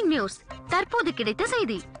 Breaking news. தற்போது கிடைத்த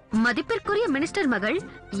செய்தி. மதிப்பிற்குரிய மினிஸ்டர் மகள்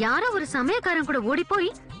யாரோ ஒரு சமயக்காரன் கூட ஓடி போய்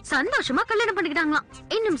சந்தோஷமா கல்யாணம் பண்ணிக்கிட்டாங்களாம்.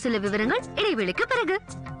 இன்னும் சில விவரங்கள் இடைவெளிக்கு பிறகு.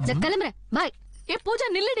 கிளம்புறேன். பாய். ஏ பூஜா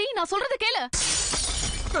நில்லுடி, நான் சொல்றத கேளு.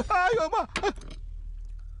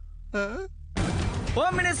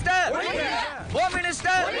 Home minister, home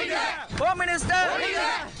minister, home minister,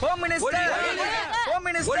 home minister, home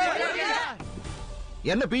minister.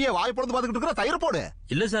 என்ன பிஏ வாய் பொழுது பாத்துக்கிட்டு இருக்கிற? தயிர் போடு.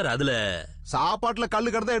 இல்ல சார், அதுல சாப்பாட்டுல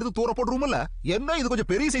கல்லு கடந்தா எடுத்து தூர போட்டுருவோம்ல. என்ன இது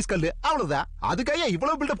கொஞ்சம் பெரிய சைஸ் கல்லு, அவ்வளவுதான். அதுக்காக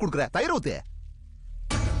இவ்வளவு பில்டப் கொடுக்குற? தயிர் ஊத்து.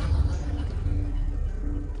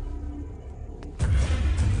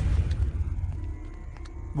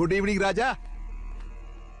 குட் ஈவினிங் ராஜா.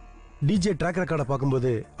 டிஜே ட்ராக் ரெக்கார்டை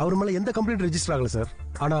பார்க்கும்போது அவர் மேல எந்த கம்ப்ளைண்ட் ரெஜிஸ்டர் ஆகல சார்.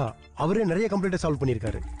 ஆனா அவரே நிறைய கம்ப்ளைண்ட் சால்வ்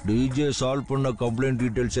பண்ணிருக்காரு. டிஜே சால்வ் பண்ண கம்ப்ளைண்ட்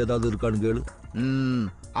டீடைல்ஸ் ஏதாவது இருக்கான்னு கேளு.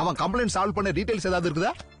 அவன் கம்ப்ளைண்ட் சால்வ் பண்ண டீடைல்ஸ் ஏதாவது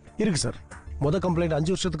இருக்குதா? இருக்கு சார். மொத கம்ப்ளைண்ட்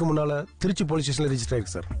 5 வருஷத்துக்கு முன்னால திருச்சி போலீஸ் ஸ்டேஷன்ல ரெஜிஸ்டர்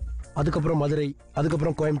ஆயிருக்கு சார். அதுக்கப்புறம் மதுரை,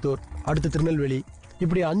 அதுக்கப்புறம் கோயம்புத்தூர், அடுத்து திருநெல்வேலி,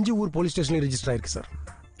 இப்படி 5 ஊர் போலீஸ் ஸ்டேஷன்ல ரெஜிஸ்டர் ஆயிருக்கு சார்.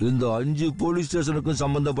 இந்த 5 போலீஸ் ஸ்டேஷனுக்கும்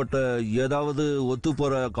சம்பந்தப்பட்ட ஏதாவது ஒத்து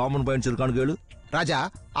போற காமன் பாயிண்ட்ஸ் இருக்கான்னு கேளு. ராஜா,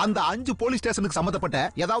 அந்த 5 போலீஸ் ஸ்டேஷனுக்கு சம்பந்தப்பட்ட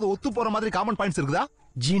ஏதாவது ஒத்து போற மாதிரி காமன் பாயிண்ட்ஸ் இருக்குதா?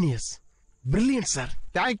 Genius, brilliant sir.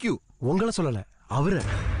 Thank you. உங்களை சொல்லல, அவரு.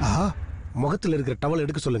 முகத்துல இருக்கிற டவல்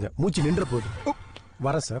எடுக்க சொல்லுங்க, மூச்சு நின்ற போகுது.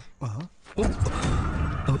 வர சார்.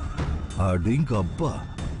 அடிங்க அப்பா,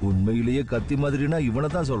 உண்மையிலேயே கத்தி மாதிரினா இவனை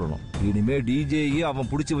தான் சொல்லணும். இனிமே டிஜேயே அவன்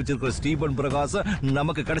புடிச்சு வச்சிருக்கிற ஸ்டீபன் பிரகாஷ்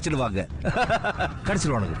நமக்கு கிடைச்சிடுவாங்க.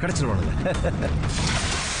 கிடைச்சிடுவானுங்க.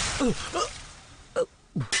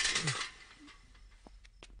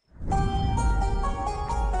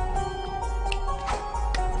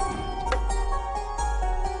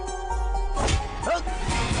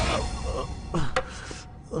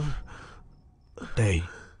 டேய்,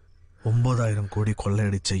 9,000 கோடி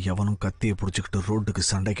கொள்ளையடிச்ச எவனும் கத்தியை புடிச்சுக்கிட்டு ரோட்டுக்கு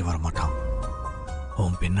சண்டைக்கு வர மாட்டான்.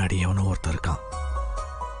 உன் பின்னாடி எவனோ ஒருத்தர் இருக்கான்.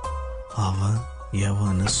 அவன்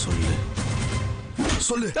எவன்னு சொல்லு.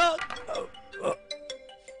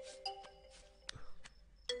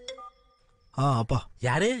 அப்பா.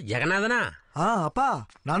 யாரு? ஜெகநாதனா? அப்பா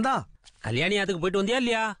நான் தான். கல்யாணி ஆத்துக்கு போயிட்டு வந்தியா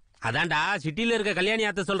இல்லையா? அதான்டா சிட்டில இருக்க கல்யாணி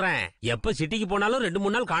ஆத்த சொல்றேன். எப்ப சிட்டிக்கு போனாலும்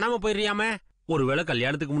 2-3 நாள் காணாம போயிடுறியாம. ஒருவேளை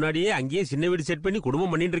கல்யாணத்துக்கு முன்னாடியே அங்கேயே சின்ன வீடு செட் பண்ணி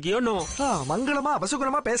குடும்பம் பண்ணிட்டு இருக்கியோ? மங்களமா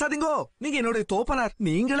அபசுகுணமா பேசாதீங்கோ. நீங்க என்னுடைய தோப்பனார்.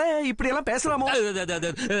 நீங்களே இப்படி எல்லாம் பேசலாமோ?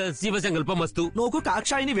 சிவசங்கல்ப மஸ்து. நோக்கு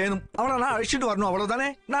காக்ஷாயினி வேணும். அவளை நான் அழைச்சிட்டு வரணும், அவ்வளவுதானே.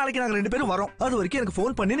 நாளைக்கு நாங்க 2 பேரும் வரோம். அது வரைக்கும் எனக்கு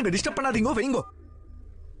போன் பண்ணி நீங்க டிஸ்டர்ப் பண்ணாதீங்கோ, வைங்கோ.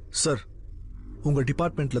 சார், உங்க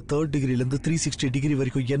டிபார்ட்மெண்ட்ல 3rd டிகிரில இருந்து 360 டிகிரி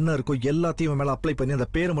வரைக்கும் என்ன இருக்கோ எல்லாத்தையும் மேல அப்ளை பண்ணி அந்த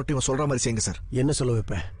பேரை மட்டும் இவன் சொல்ற மாதிரி செய்யுங்க சார். என்ன சொல்ல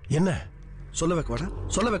வைப்ப? என்ன சொல்ல வைக்க வாடா?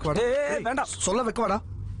 வேண்டாம், சொல்ல வைக்க வாடா.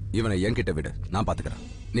 இவனை என்கிட்ட விடு, நான் பாத்துக்கிறேன்.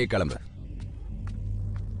 நீ கிளம்புற.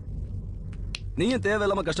 நீயும்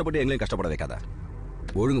தேவையில்லாம கஷ்டப்பட்டு எங்களையும் கஷ்டப்பட வைக்காத.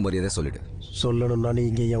 ஒழுங்கு மரியாதை சொல்லிடு. சொல்லணும்னா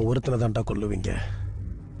நீங்க என் ஒருத்தனை தான்டா கொல்லுவீங்க.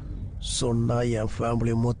 சொன்னா என்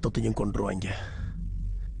ஃபேமிலி மொத்தத்தையும் கொண்டுருவாங்க.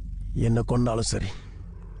 என்ன கொண்டாலும் சரி,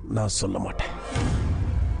 நான் சொல்ல மாட்டேன்.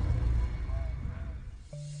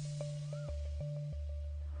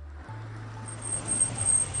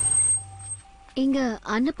 இங்க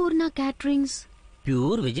அன்னபூர்ணா கேட்டரிங்ஸ்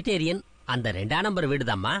பியூர் வெஜிடேரியன். அந்த 2ஆம் number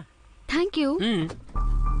வீடுதாம்மா. Thank you.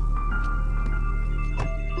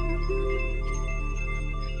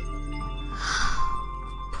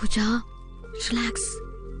 Pooja, relax,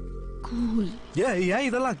 cool. ஏன்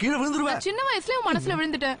இதெல்லாம் கீழே விழுந்துருவேன்? சின்ன வயசுல மனசுல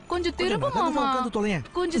விழுந்துட்டேன். கொஞ்சம் திரும்ப மாமா.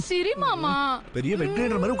 கொஞ்சம் சிரி மாமா. பெரிய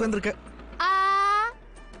வெற்றின்ற மாதிரி உட்கார்ந்திருக்க.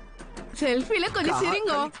 செல்ஃபில கொஞ்சம்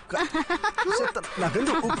சிரிங்க.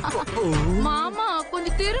 மாமா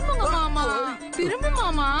கொஞ்சம் திரும்புங்க மாமா. திரும்ப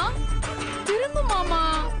மாமா. திரும்ப மாமா.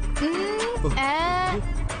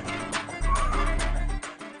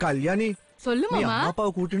 கல்யாணி, சொல்லு மாமா.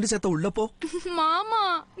 அப்பாவை கூட்டிட்டு செத்த உள்ள போ. மாமா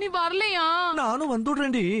நீ வரலையா? நானும்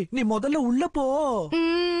வந்துடுறேன்டி. நீ முதல்ல உள்ள போ.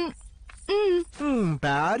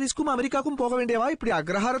 பாரிஸ்க்கும் அமெரிக்காக்கும் போக வேண்டியவா இப்படி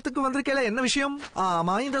அக்ரஹாரத்துக்கு வந்திருக்கல, என்ன விஷயம்?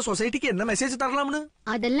 ஆமா, இந்த சொசைட்டிக்கு என்ன மெசேஜ் தரலாம்னு?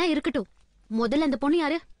 அதெல்லாம் இருக்கட்டும். முதல்ல அந்த பொண்ணு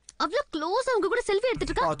யாரு? அவ்வளவு க்ளோஸ் அவங்க கூட செல்ஃபி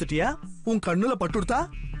எடுத்துட்டு இருக்கா. பாத்துட்டியா? உன் கண்ணுல பட்டுடுதா?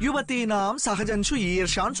 யுவதி நாம் சகஜன்ஷு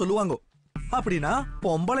ஈர்ஷான்னு சொல்லுவாங்க. அப்படின்னா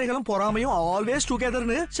பொம்பளைகளும் பொறாமையும் ஆல்வேஸ்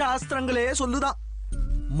டுகெதர்னு சாஸ்திரங்களே சொல்லுதான்.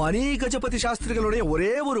 மணி கஜபதி சாஸ்திரிகளுடைய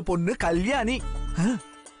ஒரே ஒரு பொண்ணு கல்யாணி.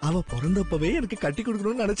 அவ பிறந்தப்பவே எனக்கு கட்டி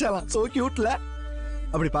கொடுக்கணும்னு நினைச்சாலாம். சோ கியூட்ல.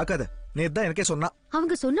 அப்படி பாக்காத, நேத்தான் எனக்கே சொன்னா.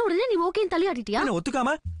 அவங்க சொன்ன உடனே நீ ஓகேன்னு தலையாட்டிட்டியா?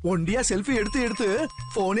 ஒத்துக்காம ஒண்டியா செல்ஃபி எடுத்து எடுத்து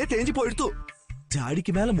போனே தேஞ்சு போயிடுத்து.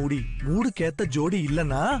 ஜாடிக்கு மேல மூடுக்கேத்த ஜோடி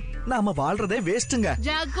இல்லன்னா நாம வாழ்றதே வேஸ்ட்டுங்க.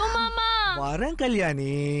 வரேன் கல்யாணி.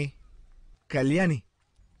 கல்யாணி,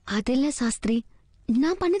 அதெல்லாம் சாஸ்திரி,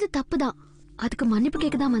 நான் பண்ணது தப்புதான். அதுக்கு மன்னிப்பு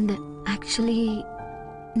கேட்கதான் வந்தேன். ஆக்சுவலி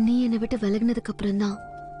நீ என்னை விட்டு விலகினதுக்கு அப்புறம் தான்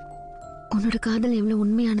உன்னோட காதல் எவ்வளவு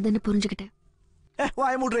உண்மையானதுன்னு புரிஞ்சுக்கிட்டேன்.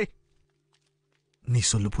 வாய மூடுறே. நீ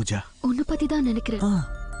சொல்லு பூஜா. உன்னை பத்தி தான் நினைக்கிறேன்.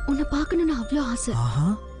 உன்னை பார்க்கணும்னு அவ்வளவு ஆசை.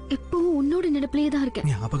 எப்பவும் உன்னோட நினைப்பிலேயே தான் இருக்கேன்.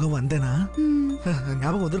 ஞாபகம் வந்தேனா?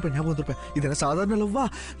 ஞாபகம் வந்திருப்பேன். இது என்ன சாதாரண லவ்வா?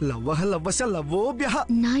 லவ்வஹ லவ்வஸ லவ்வோப்யா.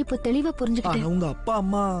 நான் இப்ப தெளிவா புரிஞ்சுக்கிட்டேன். உங்க அப்பா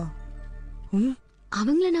அம்மா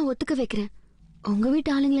அவங்கள நான் ஒத்துக்க வைக்கிறேன். உங்க வீட்டு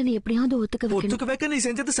ஆளுங்களை நீ எப்படியாவது ஒத்துக்க வைக்க நீ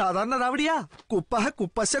செஞ்சது சாதாரண ராவடியா? குப்பஹ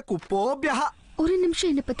குப்பஸ குப்போப்யா. ஒரு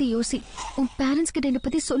நிமிஷம் என்ன பத்தி யோசி. உன் பேரண்ட்ஸ் கிட்ட என்ன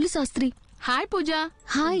பத்தி சொல்லு சாஸ்திரி. ஹாய் பூஜா.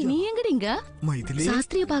 ஹாய். நீ எங்கடிங்க? மைதிலி,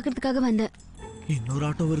 சாஸ்திரிய பாக்குறதுக்காக வந்தேன். இன்னொரு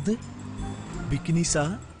ஆட்டோ வருது. பிகினிஸா?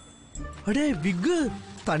 அடே விக்கு,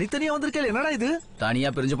 தனித்தனியா வந்திருக்கேன். என்னடா இது? தனியா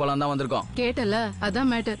பிரிஞ்சு போலாம் தான் வந்திருக்கோம். கேட்டல, அதான்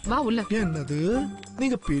மேட்டர். வா உள்ள. என்னது,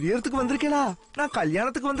 நீங்க பிரியறதுக்கு வந்திருக்கீங்களா? நான்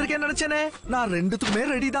கல்யாணத்துக்கு வந்திருக்கேன்னு நினைச்சேனே. நான் ரெண்டுத்துக்குமே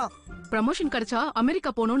ரெடி தான். ப்ரமோஷன் கிடைச்சா அமெரிக்கா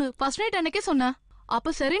போகணும்னு ஃபர்ஸ்ட் நைட் அன்னைக்கே சொன்னேன்.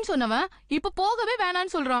 அப்ப சரின்னு சொன்னவன் இப்ப போகவே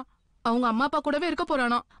வேணான்னு சொல்றான். அவங்க அம்மா அப்பா கூடவே இருக்க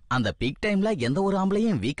போறானா. அந்த பீக் டைம்ல எந்த ஒரு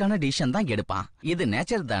ஆம்பளையும் வீக்கான டிசிஷன் தான் எடுப்பான். இது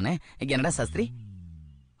நேச்சர் தானே. என்னடா சாஸ்திரி?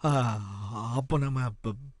 அப்போ நம்ம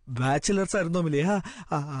பேச்சுலர்ஸா இருந்தோம் இல்லையா,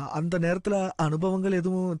 அந்த நேரத்துல அனுபவங்கள்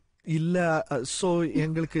எதுவும் இல்ல. சோ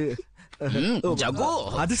எங்களுக்கு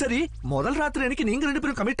அது சரி. முதல் ராத்திரி அன்னைக்கு நீங்க 2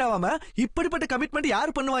 பேரும் கமிட் ஆகாம இப்படிப்பட்ட கமிட்மெண்ட்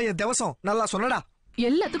யாரு பண்ணுவா? என் தேவசம் நல்லா சொன்னடா.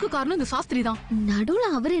 எல்லாத்துக்கும் காரணம் இந்த சாஸ்திரி தான். நடுவுல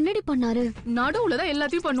அவர் என்னடி பண்ணாரு? நடுவுலதான்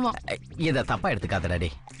எல்லாத்தையும் பண்ணுவான். இத தப்பா எடுத்துக்காதடா.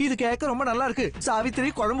 இது கேட்க ரொம்ப நல்லா இருக்கு. சாவித்திரி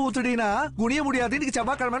குழம்பு ஊத்துடினா குனிய முடியாது. இன்னைக்கு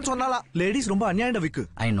செவ்வாய்க்கிழமைன்னு சொன்னாலாம். லேடிஸ் ரொம்ப அநியாயம் விக்கு.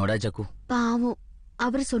 ஐநோடா ஜக்கு. பாவம்,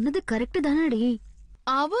 அவர் சொன்னது கரெக்ட் தானடி?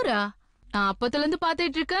 அவரா? நான் அப்பத்துல இருந்து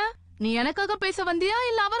பாத்துட்டு இருக்கேன். நீ எனக்காக பேச வந்தியா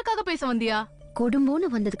இல்ல அவருக்காக பேச வந்தியா? குடும்பம்னு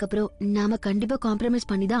வந்ததுக்கு அப்புறம் நாம கண்டிப்பா காம்ப்ரமைஸ்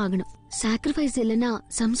பண்ணிதான் ஆகணும். சாக்ரிஃபைஸ் இல்லனா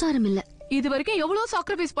சம்சாரம் இல்ல. இது வரைக்கும் எவ்வளவு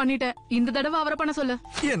சாக்ரிஃபைஸ் பண்ணிட்டேன். இந்த தடவை அவரை பண்ண சொல்ல.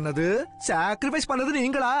 என்னது சாக்ரிஃபைஸ் பண்ணது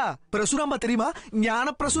நீங்களா? பிரசுராம்பா தெரியுமா?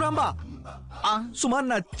 ஞான பிரசுராம்பா. சும்மா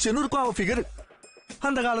நச்சுன்னு இருக்கும் அவ ஃபிகர்.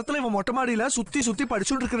 அந்த காலத்துல இவன் மொட்டை மாடியில சுத்தி சுத்தி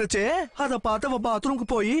படிச்சுட்டு இருக்கிறச்சே, அத பார்த்து அவ பாத்ரூம்க்கு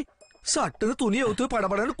போய் சட்டுன்னு துணியை ஊத்து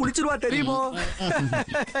படபடன்னு குளிச்சிருவா தெரியுமோ?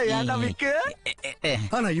 ஏன்டா விக்கு?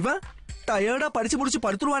 ஆனா இவன் டயர்டா படிச்சு முடிச்சு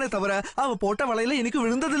படுத்துருவானே தவிர அவ போட்ட வலையில எனக்கு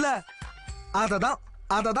விழுந்தது இல்ல.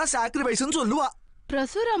 அததான் சாக்ரிஃபைஸ்னு சொல்லுவா.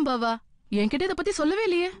 பிரசுராம்பாவா? என்கிட்ட இத பத்தி சொல்லவே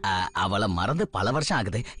இல்லையே. அவளை மறந்து பல வருஷம்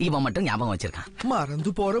ஆகுது. இவன் மட்டும் ஞாபகம் வச்சிருக்கான். மறந்து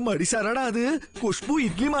போற மடிசாரடா அது. குஷ்பு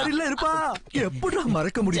இட்லி மாதிரில இருப்பா. எப்படி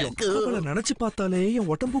மறக்க முடியும்? அவளை நினைச்சு பார்த்தாலே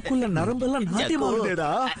என் உடம்புக்குள்ள நரம்பெல்லாம்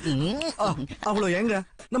நாட்டியமாகுதேடா. அவ்வளவு ஏங்க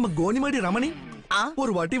நம்ம கோனிமாடி ரமணி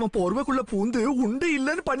ஒரு வாட்டி இவன் போர்வைக்குள்ள பூந்து உண்டு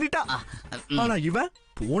இல்லன்னு பண்ணிட்டா. ஆனா இவன்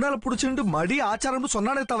பூனால புடிச்சுட்டு மடி ஆச்சாரம்னு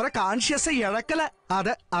சொன்னானே தவிர கான்சியஸை இழக்கல.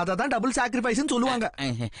 அததான் டபுள் சாக்ரிஃபைஸ்னு சொல்லுவாங்க.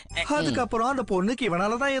 அதுக்கப்புறம் அந்த பொண்ணுக்கு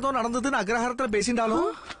இவனாலதான் ஏதோ நடந்ததுன்னு அக்ரஹாரத்துல பேசிட்டாலும்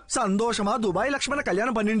சந்தோஷமா துபாய் லட்சுமண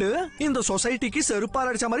கல்யாணம் பண்ணிட்டு இந்த சொசைட்டிக்கு செருப்பால்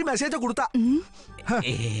அடிச்ச மாதிரி மெசேஜ கொடுத்தா.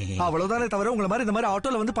 அவ்வளவுதானே தவிர உங்களை மாதிரி இந்த மாதிரி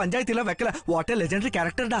ஆட்டோல வந்து பஞ்சாயத்துல வைக்கல. What a legendary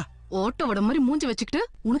கேரக்டர்டா. ஆட்டோவோட மாதிரி மூஞ்சி வச்சுக்கிட்டு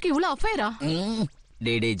உனக்கு இவ்வளவு அஃபைரா?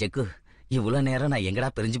 டே ஜக்கு, இவ்வளவு நேரம் நான் எங்கடா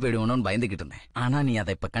பிரிஞ்சு போயிடுவோன்னு பயந்துகிட்டு இருந்தேன். ஆனா நீ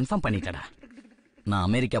அதை இப்ப கன்ஃபார்ம் பண்ணிட்டடா. நான்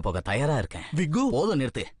அமெரிக்கா போக தயாரா இருக்கேன். விகு போதும்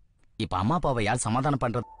நிறுத்து. இப்ப அம்மா அப்பாவை யார் சமாதானம்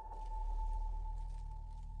பண்றது?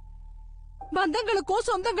 பந்தங்களுக்கும்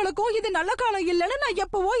சொந்தங்களுக்கும் இது நல்ல காலம் இல்லன்னு நான்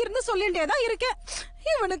எப்பவோ இருந்து சொல்லிட்டேதான் இருக்கேன்.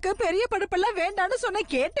 இவனுக்கு பெரிய படிப்பெல்லாம் வேண்டான்னு சொன்ன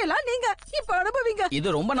கேட்டலாம் நீங்க. இப்ப அனுபவிங்க. இது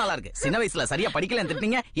ரொம்ப நல்லா இருக்கு. சின்ன வயசுல சரியா படிக்கலன்னு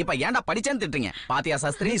திட்டுறீங்க, இப்ப ஏன்டா படிச்சேன்னு திட்டுறீங்க. பாத்தியா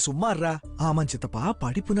சாஸ்திரி? சும்மாறா. ஆமா சித்தப்பா,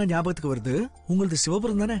 படிப்புனா ஞாபகத்துக்கு வருது. உங்களது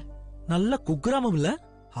சிவபுரம் தானே? நல்ல குக்கிராமம் இல்ல?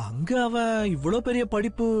 அங்க அவன் இவ்வளவு பெரிய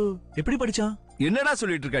படிப்பு எப்படி படிச்சான்? என்னடா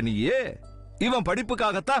சொல்லிட்டு இருக்க நீ? இவன்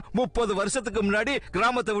படிப்புக்காகத்தான் 30 வருஷத்துக்கு முன்னாடி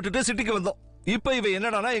கிராமத்தை விட்டுட்டு சிட்டிக்கு வந்தோம். இப்ப இவன்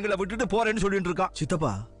என்னடானா எங்களை விட்டுட்டு போறேன்னு சொல்லிட்டு இருக்கான்.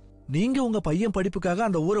 சித்தப்பா, நீங்க உங்க பையன் படிப்புக்காக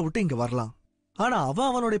அந்த ஊரை விட்டு இங்க வரலாம். ஆனா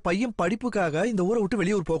அவனுடைய பையன் படிப்புக்காக இந்த ஊரை விட்டு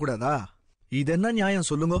வெளியூர் போக கூடாதா? இது என்ன நியாயம்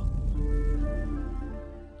சொல்லுங்க?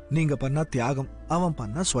 நீங்க பண்ணா தியாகம், அவன்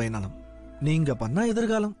பண்ணா சுயநலம். நீங்க பண்ணா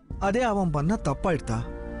எதிர்காலம், அதே அவன் பண்ணா தப்பாயிடுதா?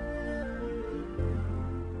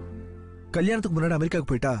 கல்யாணத்துக்கு முன்னாடி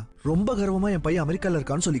அமெரிக்காவுக்கு போயிட்டா ரொம்ப கர்வமா என் பையன் அமெரிக்கால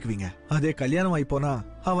இருக்கான்னு சொல்லிக்குவீங்க. அதே கல்யாணம் ஆகி போனா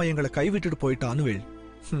அவன் எங்களை கைவிட்டுட்டு போயிட்டான்னு வேள்.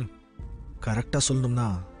 கரெக்டா சொல்லணும்னா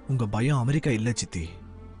உங்க பயம் அமெரிக்கா இல்ல சித்தி,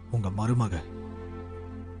 உங்க மருமக.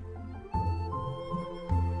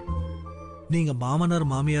 நீங்க மாமனார்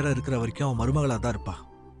மாமியாரா இருக்கிற வரைக்கும் அவன் மருமகளா தான் இருப்பா.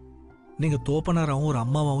 நீங்க தோப்பனாராவும் ஒரு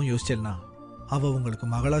அம்மாவாவும் யோசிச்சேன்னா அவ உங்களுக்கு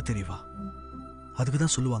மகளா தெரியவா.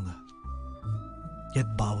 அதுக்குதான் சொல்லுவாங்க,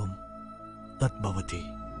 யத் பாவம் தத் பவதி.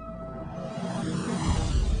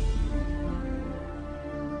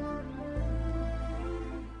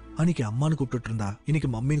 அன்னைக்கு அம்மானு கூப்பிட்டு இருந்தா இன்னைக்கு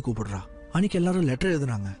மம்மின்னு கூப்பிடுறா. அன்னைக்கு எல்லாரும் லெட்டர்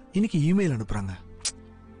எழுதுனாங்க, இன்னைக்கு இமெயில் அனுப்புறாங்க.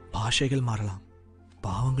 பாஷைகள் மாறலாம்,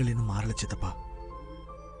 பாவங்கள் இன்னும் மாறல சித்தப்பா.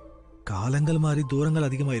 காலங்கள் மாறி தூரங்கள்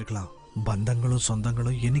அதிகமா இருக்கலாம், பந்தங்களும்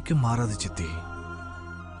சொந்தங்களும் என்னைக்கும் மாறாது சித்தி.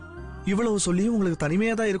 இவ்வளவு சொல்லியும் உங்களுக்கு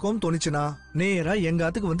தனிமையா தான் இருக்கும் தோணுச்சுன்னா நேரா எங்க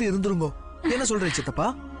ஆத்துக்கு வந்து இருந்துருங்க. என்ன சொல்றேன் சித்தப்பா?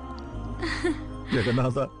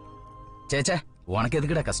 ஜெகநாதா, சேச்சே, உனக்கு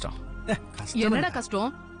எதுக்குடா கஷ்டம்? என்னடா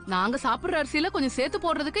கஷ்டம்? நாங்க சாப்பிடுற அரிசியில கொஞ்சம் சேர்த்து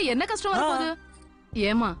போடுறதுக்கு என்ன கஷ்டம் வரப்போகுது?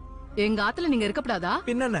 ஏமா, எங்க ஆத்துல நீங்க இருக்கப்படாதா?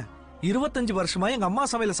 பின்ன 25 வருஷமா எங்க அம்மா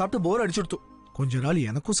சமையல சாப்பிட்டு போர் அடிச்சுடுத்து. கொஞ்ச நாள்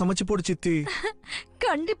எனக்கும் சமைச்சு போடு சித்தி.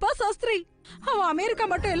 கண்டிப்பா சாஸ்திரி, அவன் அமெரிக்கா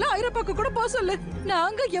மட்டும் இல்ல ஐரோப்பாக்கு கூட போக சொல்லு.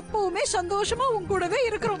 நாங்க எப்பவுமே சந்தோஷமா உன் கூடவே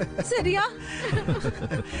இருக்கிறோம், சரியா?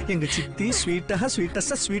 எங்க சித்தி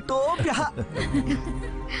ஸ்வீட்டஸ்ட் ஸ்வீட்டோபியா.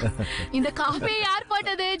 இந்த காஃபி யார்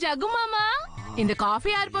போட்டது? ஜகு மாமா, இந்த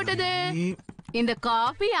காஃபி யார் போட்டது? இந்த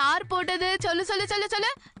காஃபி யார் போட்டது? சொல்லு சொல்லு சொல்லு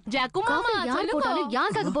சொல்லு. ஜகு மாமா, யார் போட்டாலும்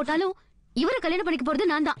யாருக்காக போட்டாலும் இவரை கல்யாணம் பண்ணிக்க போறது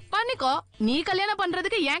நான் தான். பண்ணிக்கோ. நீ கல்யாணம்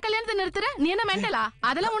பண்றதுக்கு ஏன் கல்யாணத்தை நிறுத்துற? நீ என்ன மெண்டலா?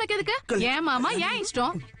 அதெல்லாம் உனக்கு எதுக்கு? ஏன் மாமா, ஏன்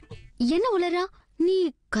இஷ்டம்? என்ன உளறா? நீ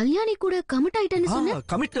கல்யாணி கூட கமிட் ஆயிட்டேன்னு சொன்ன.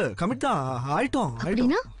 கமிட் தான் ஆயிட்டோம்.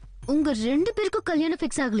 அப்படின்னா உங்க 2 பேருக்கும் கல்யாணம்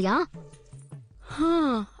ஃபிக்ஸ் ஆகலையா?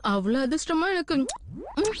 அவ்வளவு அதிர்ஷ்டமா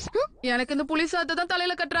எனக்கு இந்த புளி சாதத்தை தான்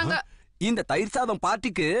தலையில கட்டுறாங்க. இந்த தயிர் சாதம்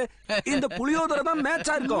பார்ட்டிக்கு இந்த புளியோதரை தான்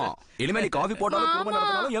மேட்சா இருக்கும். இனிமே நீ காஃபி போட்டாலும் குடும்பம்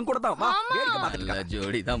நடத்தினாலும் என் கூட தான் வா, வேடிக்கை பார்த்துட்டு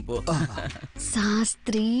ஜோடி தான் போ.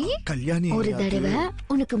 சாஸ்திரி, கல்யாணி ஒரு தடவை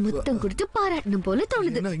உனக்கு முத்தம் கொடுத்து பாராட்டணும் போல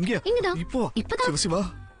தோணுது. இங்கதான் இப்பதான். சிவா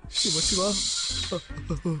சிவா.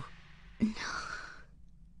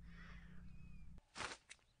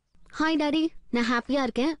 ஹாய் டாடி, நான் ஹாப்பியா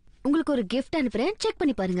இருக்கேன். உங்களுக்கு ஒரு கிஃப்ட் அனுப்புறேன், செக்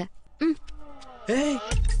பண்ணி பாருங்க.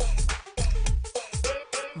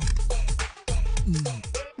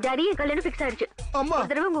 டாடி, என் கல்யாணம் ஃபிக்ஸ் ஆயிடுச்சு. அம்மா, ஒரு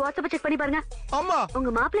தடவை உங்க வாட்ஸ்அப் செக் பண்ணி பாருங்க. அம்மா, உங்க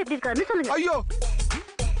மாப்பிள்ளை எப்படி இருக்காருன்னு சொல்லுங்க. ஐயோ,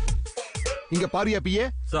 இங்க பாரியா பியே,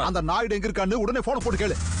 அந்த நாயுடு எங்க இருக்கான்னு உடனே போன் போட்டு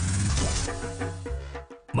கேளு.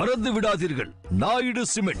 மறந்து விடாதீர்கள், நாயுடு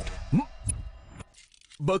சிமெண்ட்.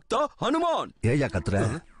 பக்தா ஹனுமான். ஏயா கத்துற?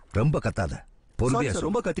 ரொம்ப கத்தாத, பொறுமையா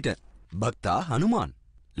ரொம்ப கத்திட்டேன். பக்தா ஹனுமான்,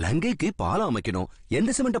 லங்கைக்கு பாலம் அமைக்கணும், எந்த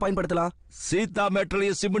சிமெண்ட் பயன்படுத்தலாம்? சீதா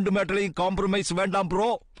மேட்டலையும் சிமெண்ட் மேட்டலையும் காம்ப்ரமைஸ் வேண்டாம் ப்ரோ,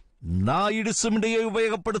 நாயுடு சிமெண்டையை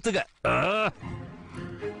உபயோகப்படுத்துக.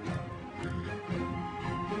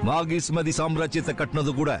 மாகிஸ்மதி சாம்ராஜ்யத்தை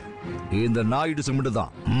கட்டினது கூட இந்த நாயுடு சிமெண்ட்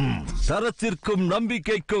தான். தரத்திற்கும்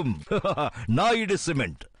நம்பிக்கைக்கும் நாயுடு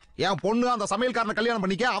சிமெண்ட். என் பொண்ணு அந்த சமையல்காரனை கல்யாணம்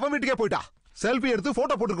பண்ணிக்க அவன் வீட்டுக்கே போயிட்டா. செல்ஃபி எடுத்து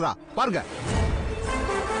போட்டோ போட்டுக்கிறா பாருங்க.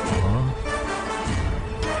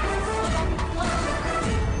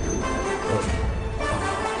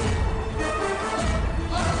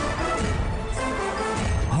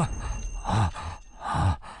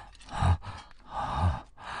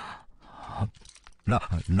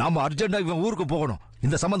 நாம அர்ஜென்டா இவன் ஊருக்கு போகணும்.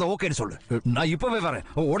 இந்த சம்பந்தம் ஓகேன்னு சொல்லு, நான் இப்பவே வரேன்,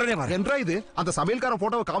 உடனே வரேன். என்றா இது? அந்த சமையல்காரன்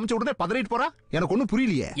போட்டோவை காமிச்ச உடனே பதறிட்டு போறா? எனக்கு ஒண்ணும்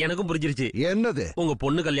புரியலையே. எனக்கும் புரிஞ்சிருச்சு. என்னது? உங்க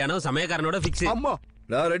பொண்ணு கல்யாணம் சமயக்காரனோட ஃபிக்ஸ். அம்மா,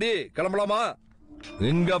 நான் ரெடி, கிளம்பலாமா?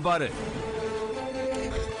 இங்க பாரு,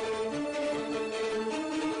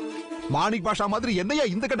 மாணிக் பாஷா மாதிரி என்னையா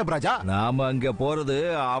இந்த கட்ட ராஜா? நாம அங்க போறது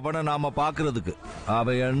அவனை நாம பாக்குறதுக்கு,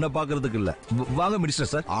 அவன் என்ன பாக்குறதுக்கு இல்ல. வாங்க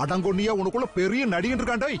மினிஸ்டர் சார். அடங்கொன்னியா உனக்குள்ள பெரிய நடிகன்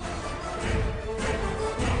இருக்காண்டா.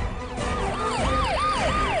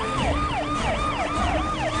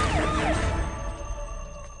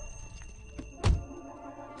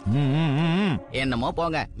 என்னமோ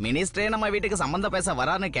போங்க, மினிஸ்டரே நம்ம வீட்டுக்கு சம்பந்தம் பேச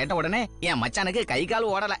வரான்னு கேட்ட உடனே என் மச்சானுக்கு கை கால்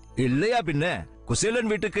ஓடல. இல்லையா பின்ன, குசேலன்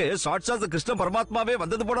வீட்டுக்கு சாட்சாத் கிருஷ்ண பரமாத்மாவே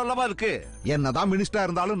வந்தது போடலாமா இருக்கு. என்னதான் மினிஸ்டரா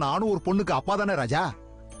இருந்தாலும் நானும் ஒரு பொண்ணுக்கு அப்பா தானே ராஜா.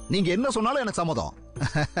 நீங்க என்ன சொன்னாலும் எனக்கு சம்மதம்.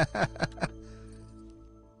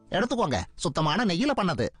 எடுத்துக்கோங்க, சுத்தமான நெய்யில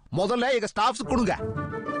பண்ணது. முதல்ல எங்க ஸ்டாஃப்ஸ் கொடுங்க.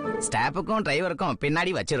 ஸ்டாஃபுக்கும் டிரைவருக்கும்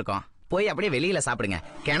பின்னாடி வச்சிருக்கோம். போய் அப்படியே வெளியில சாப்பிடுங்க.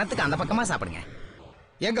 கிணத்துக்கு அந்த பக்கமா சாப்பிடுங்க.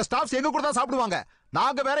 எங்க ஸ்டாஃப்ஸ் எங்க கூட தான் சாப்பிடுவாங்க.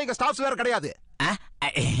 நாங்க வேற, எங்க ஸ்டாஃப்ஸ் வேற கிடையாது.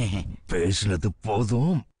 பேசுனது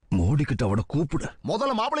போதும், மூடிக்கிட்டு அவட கூப்பிடு.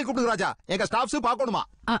 முதல்ல மாப்பிளை கூப்பிடுங்க ராஜா. எங்க ஸ்டாஃப்ஸ் பார்க்கணுமா?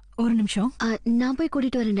 ஒரு நிமிஷம், நான் போய்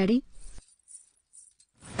கூட்டிட்டு வரேன் டாடி.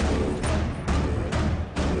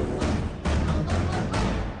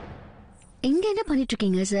 எங்க என்ன பண்ணிட்டு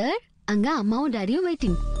இருக்கீங்க சார்? அங்க அம்மாவும் டாடியும்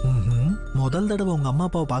வெயிட்டிங். முதல் தடவை உங்க அம்மா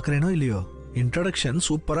அப்பாவை பாக்குறேனோ இல்லையோ, இன்ட்ரோடக்ஷன்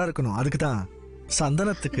சூப்பரா இருக்கணும். அதுக்கு தான்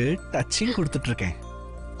சந்தனத்துக்கு டச்சிங் கொடுத்துட்டு இருக்கேன்.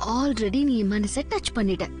 ஆல்ரெடி நீ மனசை டச்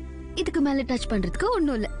பண்ணிட்ட. இதுக்கு மேல டச் பண்றதுக்கு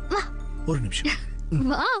ஒண்ணும் இல்ல. வா ஒரு நிமிஷம்.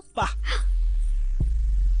 வா வா.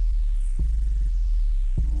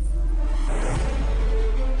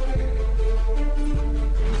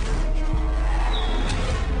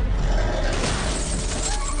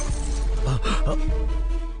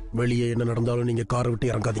 வெளியே என்ன நடந்தாலும் நீங்க காரை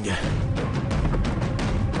விட்டு இறங்காதீங்க.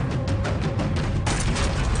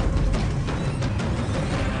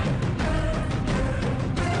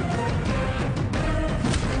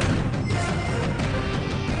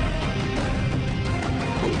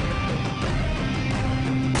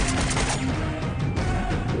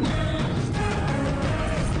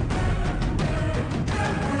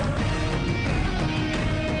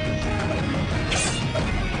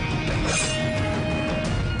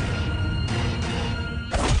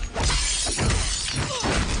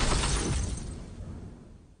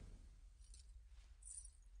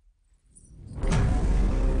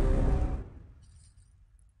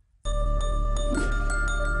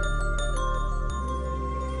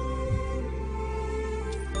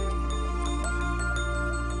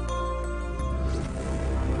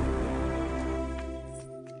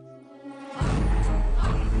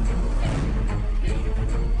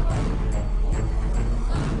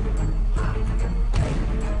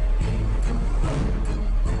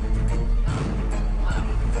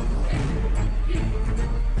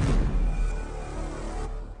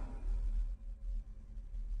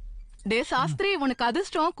 டே சாஸ்திரி, உனக்கு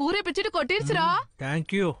அதிர்ஷ்டம் கூரை பிச்சுட்டு கொட்டிருச்சுடா.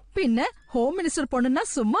 Thank you. பின்ன ஹோம் மினிஸ்டர் பொண்ணுன்னா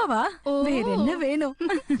சும்மாவா? வேற என்ன வேணும்?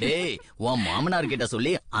 டேய், உன் மாமனார் கிட்ட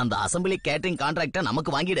சொல்லி அந்த அசம்பிளி கேட்டரிங் கான்ட்ராக்ட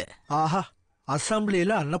நமக்கு வாங்கிடு. ஆஹா,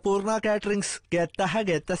 அசம்பிளில அன்னபூர்ணா கேட்டரிங்ஸ் கெத்தஹ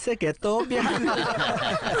கெத்தஸே கெத்தோபியா.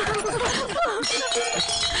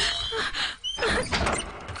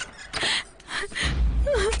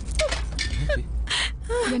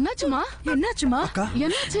 என்னாச்சுமா? என்னாச்சுமா?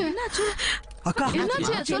 என்னாச்சு? என்னாச்சு? அக்கா,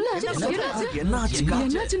 என்னாச்சு? சொல்லு. என்னாச்சுக்கா?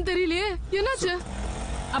 என்னாச்சுன்னு தெரியலையே. என்னாச்சு?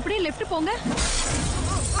 அப்படியே லெஃப்ட் போங்க.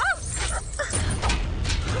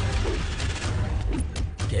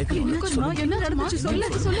 என்னாச்சுமா? என்னாச்சுமா? சொல்லு.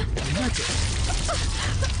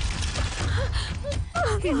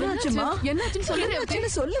 என்னாச்சுமா? என்னாச்சுன்னு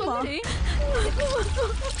சொல்லு. சொல்லுமா?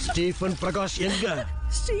 ஸ்டீஃபன் பிரகாஷ் எங்க?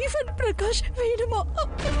 ஸ்டீஃபன் பிரகாஷ் வேணுமா?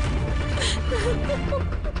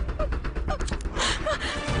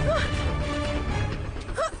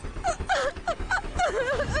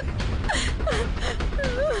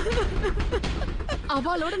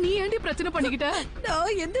 அவளோட நீ ஏண்டி பிரச்சனை பண்ணிக்கிட்ட?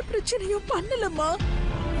 நான் எந்த பிரச்சனையும் பண்ணலம்மா.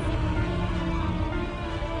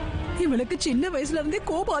 இவளுக்கு சின்ன வயசுல இருந்தே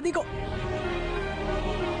கோபம் அதிகம்.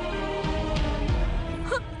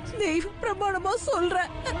 தெய்வ பிரமாணமா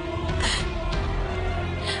சொல்றேன்,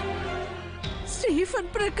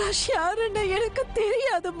 ஸ்டீஃபன் பிரகாஷ் யாருன்னு எனக்கு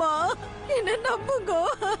தெரியாதுமா. என்ன நம்புங்க.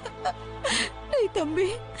 தம்பி,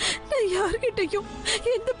 நான் யார்கிட்டயும்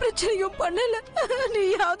எந்த பிரச்சனையும் பண்ணல. நீ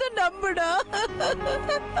யாத நம்புடா.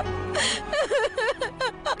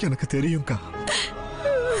 எனக்கு தெரியும்க்கா,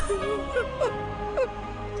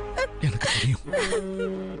 எனக்கு தெரியும்.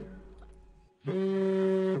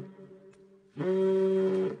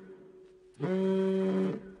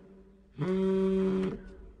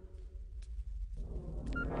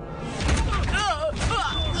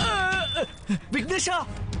 விக்னேஷா,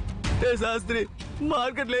 சாஸ்திரி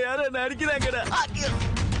மார்க்கெட்ல யார நடிக்கிறாங்கடா.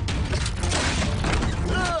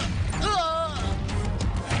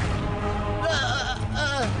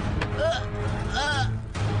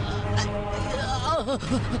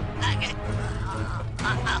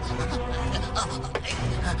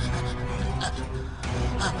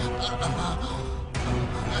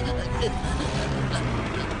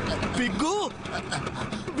 பிக்கு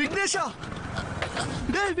விக்னேஷா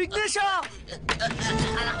டேய் விக்னேஷா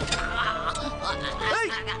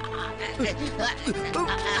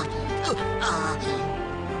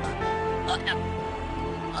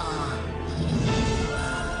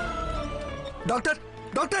டாக்டர்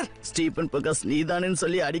டாக்டர் ஸ்டீபன் பிரகாஷ் நீதானேன்னு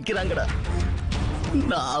சொல்லி அடிக்கிறாங்கடா.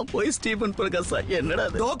 நான் போய் ஸ்டீபன் பிரகாஷா என்னடா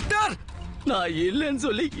டாக்டர் நான் இல்லைன்னு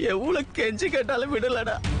சொல்லி எவ்வளவு கெஞ்சி கேட்டாலும்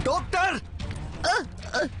விடலடா. டாக்டர்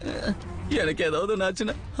எனக்கு ஏதாவது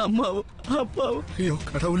ஆச்சுன்னா அம்மாவும் அப்பாவும் ஐயோ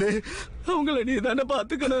கடவுளே அவங்கள நீ தானே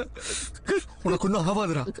பாத்துக்கணும். உனக்கு ஒன்னும்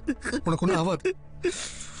ஆகாதுடா, உனக்கு ஒன்னும் ஆகாது.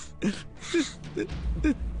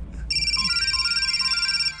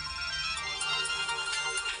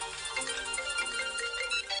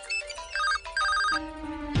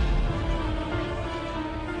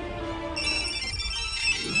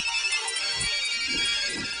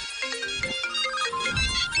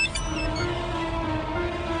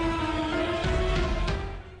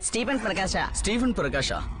 ஸ்டீபன் பிரகாஷா ஸ்டீபன்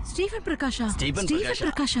பிரகாஷா ஸ்டீஃபன் பிரகாஷா ஸ்டீபன் பிரகாஷா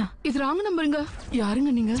பிரகாஷா இது ராங் நம்பருங்க. யாருங்க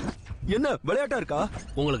நீங்க? என்ன விளையாட்டா இருக்கா?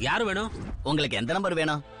 உங்களுக்கு யாரு வேணும்? உங்களுக்கு எந்த நம்பர்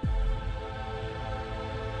வேணும்?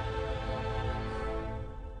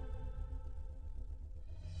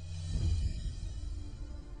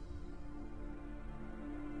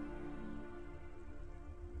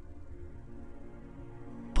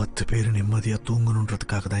 பத்து பேர் நிம்மதியா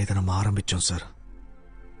தூங்கணுன்றதுக்காக தான் இதை நம்ம ஆரம்பிச்சோம் சார்.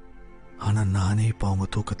 ஆனா நானே இப்ப அவங்க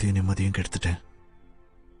தூக்கத்தையும் நிம்மதியும் கெடுத்துட்டேன்.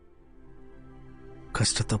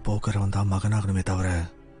 கஷ்டத்தை போக்குறவன் தான் மகனாகணுமே தவிர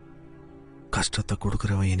கஷ்டத்தை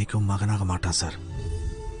கொடுக்கறவன் என்னைக்கும் மகனாக மாட்டான் சார்.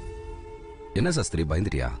 என்ன சாஸ்திரி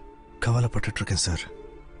பயந்துட்டியா? கவலைப்பட்டு இருக்கேன் சார்.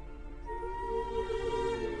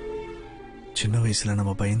 சின்ன வயசுல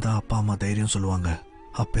நம்ம பயந்தா அப்பா அம்மா தைரியம் சொல்லுவாங்க.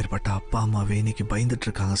 அப்பேற்பட்ட அப்பா அம்மாவே இன்னைக்கு பயந்துட்டு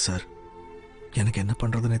இருக்காங்க சார். எனக்கு என்ன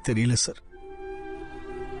பண்றதுன்னே தெரியல சார்.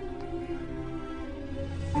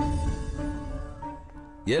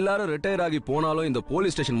 எல்லாரும் ரிட்டையர் ஆகி போனாலும் இந்த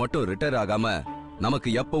போலீஸ் ஸ்டேஷன் மட்டும் ரிட்டையர் ஆகாம நமக்கு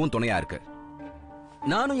எப்பவும் துணையா இருக்கு.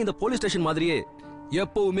 நானும் இந்த போலீஸ் ஸ்டேஷன் மாதிரியே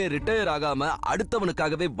எப்பவுமே ரிட்டையர் ஆகாம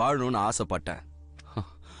அடுத்தவனுக்காகவே வாழணும்னு ஆசைப்பட்டேன்.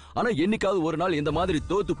 ஆனா என்னைக்காவது ஒரு நாள் இந்த மாதிரி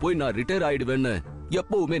தோத்து போய் நான் ரிட்டையர் ஆயிடுவேன்னு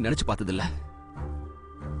எப்பவுமே நினைச்சு பார்த்ததில்ல.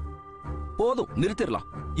 போதும், நிறுத்திடலாம்,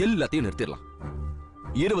 எல்லாத்தையும் நிறுத்திடலாம்.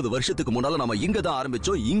 20 வருஷத்துக்கு முன்னால நம்ம இங்க தான்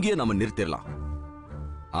ஆரம்பிச்சோம், இங்கே நம்ம நிறுத்திடலாம்.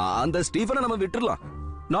 அந்த ஸ்டீஃபனை நம்ம விட்டுறலாம்.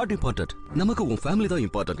 Not important. நமக்கு உன் ஃபேமிலி தான்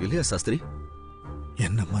இம்பார்ட்டன்ட் இல்லையா சாஸ்திரி?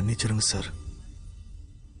 என்ன மன்னிச்சிருங்க சார்.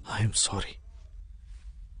 I am sorry.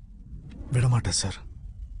 விடமாட்டேன் சார்.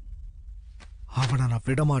 அவனை நான்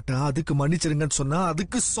விடமாட்டேன். அதுக்கு மன்னிச்சிருங்கன்னு சொன்னா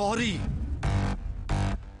அதுக்கு சாரி.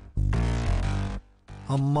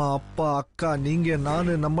 அம்மா அப்பா அக்கா நீங்க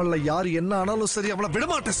நானு நம்மள யாரு என்ன ஆனாலும் சரி அவளை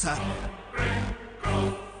விடமாட்டேன் சார்.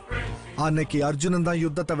 அன்னைக்கு அர்ஜுனன் தான்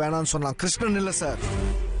யுத்தத்தை வேணான்னு சொன்னான், கிருஷ்ணன் இல்ல சார்.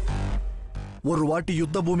 ஒரு வாட்டி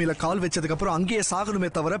யுத்த பூமியில கால் வச்சதுக்கு அப்புறம் அங்கேயே சாகணுமே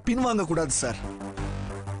தவிர பின்வாங்க கூடாது சார்.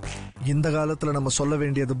 இந்த காலத்துல நம்ம சொல்ல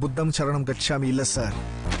வேண்டியது புத்தம் சரணம் கச்சாமி இல்ல சார்,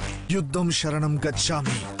 யுத்தம் சரணம்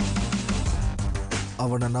கச்சாமி.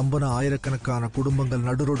 அவனை நம்பின ஆயிரக்கணக்கான குடும்பங்கள்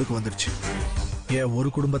நடுரோடுக்கு வந்துருச்சு. ஏன்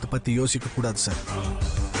ஒரு குடும்பத்தை பத்தி யோசிக்க கூடாது சார்.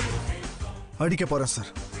 அடிக்க போறேன்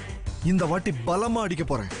சார். இந்த வாட்டி பலமா அடிக்க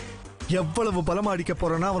போறேன். எவ்வளவு பலமா அடிக்க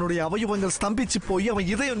போறேன்னா அவனுடைய அவயவங்கள் ஸ்தம்பிச்சு போய் அவன்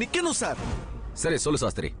இதயம் நிக்கணும் சார். சரி சொல்லு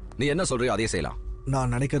சாஸ்திரி, நீ என்ன சொல்றியோ அதே செய்யலாம்.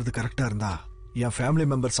 நான் நினைக்கிறது கரெக்டா இருந்தா என் ஃபேமிலி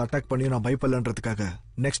மெம்பர்ஸ் அட்டாக் பண்ணி நான் பயப்படலன்றதுக்காக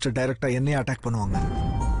நெக்ஸ்ட் டைரக்டா என்னையே அட்டாக் பண்ணுவாங்க.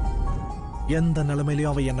 எந்த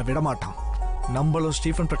நிலைமையிலயும் அவன் என்னை விடமாட்டான். நம்மளும்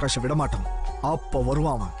ஸ்டீஃபன் பிரகாஷை விடமாட்டான். அப்ப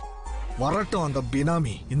வருவான் அவன். வரட்டும் அந்த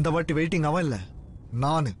பினாமி. இந்த வாட்டி வெயிட்டிங் அவன் இல்ல,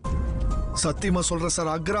 நானு. சத்தியமா சொல்ற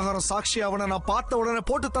சார், அக்ரஹாரம் சாட்சி அவனை நான் பார்த்த உடனே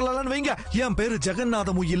போட்டு தள்ளலன்னு வைங்க. என் பேரு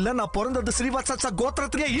ஜெகநாதமும் இல்ல, நான் பிறந்தது ஸ்ரீவாத்சா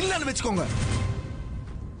கோத்திரத்திலே இல்லன்னு வச்சுக்கோங்க.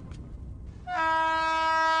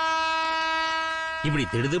 இப்படி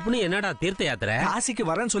திடுதுப்புன்னு என்னடா தீர்த்த யாத்திரை? காசிக்கு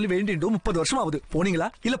வரேன்னு சொல்லி வேண்டிட்டு 30 வருஷம் ஆகுது. போனீங்களா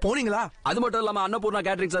இல்ல போனீங்களா? அது மட்டும் இல்லாம அன்னபூர்ணா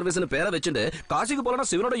கேட்டரிங் சர்வீஸ்னு பேரை வச்சுட்டு காசிக்கு போலனா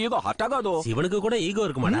சிவனோட ஈகோ ஹட்டாகாதோ? சிவனுக்கு கூட ஈகோ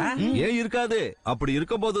இருக்குமாடா? ஏன் இருக்காது? அப்படி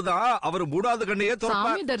இருக்கும்போதுதான் அவர் மூடாத கண்ணையே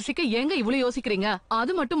திறப்பார். சாமி தரிசிக்க ஏங்க இவ்வளவு யோசிக்கிறீங்க?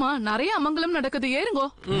 அது மட்டுமா, நிறைய அமங்கலம் நடக்குது. ஏறுங்கோ.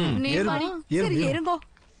 சரி ஏறுங்கோ.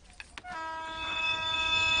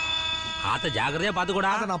 ஆத்த ஜாக்கிரதையா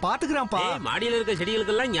பாத்துக்கூடா. நான் பாத்துக்கிறேன்ப்பா. மாடியில இருக்க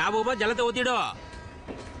செடிகளுக்கெல்லாம் ஞாபகமா ஜலத்தை ஊத்திடும்.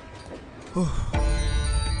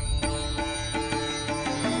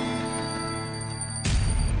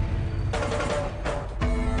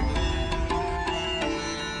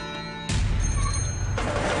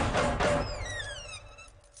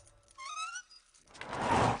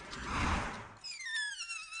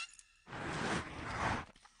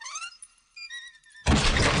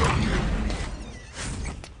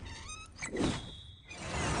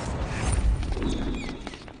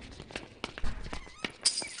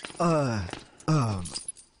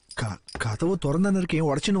 கதவு திறந்தானே இருக்கேன்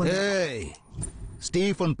உடச்சுன்னு வந்து.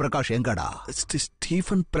 ஸ்டீஃபன் பிரகாஷ் எங்கடா?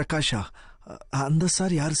 ஸ்டீஃபன் பிரகாஷா? அந்த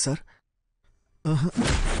சார் யாரு சார்?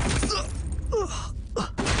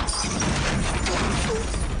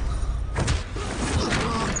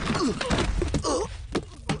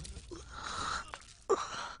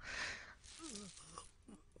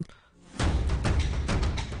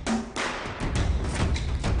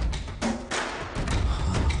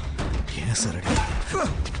 ஏன் சார்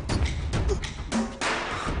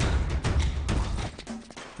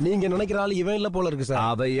நீங்க நினைக்கிற ஆள் இவன் இல்ல போல இருக்கு சார்.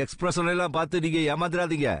 அவ எக்ஸ்பிரஷன் எல்லாம் பார்த்து நீங்க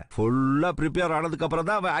ஏமாத்திராதீங்க. ஃபுல்லா ப்ரிப்பேர் ஆனதுக்கு அப்புறம்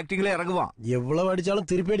தான் அவன் ஆக்டிங்ல இறங்குவான். எவ்வளவு அடிச்சாலும்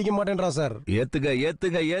திருப்பி அடிக்க மாட்டேன்றான் சார். ஏத்துங்க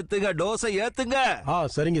ஏத்துங்க ஏத்துங்க, டோஸை ஏத்துங்க.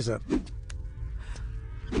 சரிங்க சார்.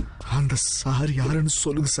 அந்த சார் யாருன்னு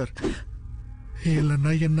சொல்லுங்க சார்.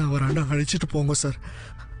 இல்லைன்னா என்ன அவராண்ட அழைச்சிட்டு போங்க சார்.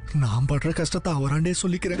 நான் படுற கஷ்டத்தை அவராண்டே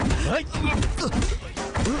சொல்லிக்கிறேன்.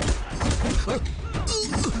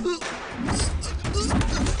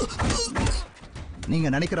 நீங்க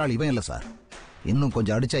நினைக்கிற ஆள் இவன் இல்ல சார். இன்னும்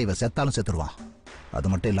கொஞ்சம் அடிச்சா இவன் செத்தாலும் செத்துருவான். அது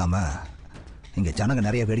மட்டும் இல்லாம இங்க ஜனங்க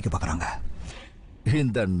நிறைய வேடிக்கை பாக்குறாங்க.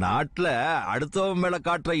 இந்த நாட்டுல அடுத்தவன் மேல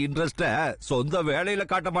காட்டுற இன்ட்ரெஸ்ட சொந்த வேலையில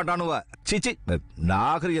காட்ட மாட்டானுவ. சிச்சி,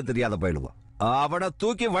 நாகரிகம் தெரியாத பயிலுவான். அவனை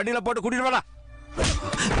தூக்கி வண்டியில போட்டு கூட்டிட்டு வாடா.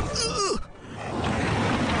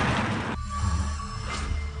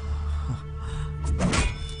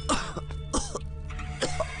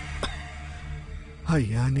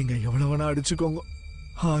 ஐயா, நீங்க எவ்வளவுனா அடிச்சுக்கோங்க.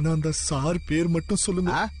 ஆனா அந்த சார் பேர் மட்டும்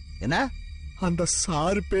சொல்லுங்க. என்ன அந்த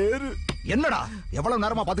சார் பேரு? என்னடா எவ்வளவு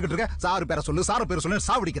நேரமா பாத்துக்கிட்டு இருக்க? சார் பேரை சொல்லு, சார் பேரை சொல்லு,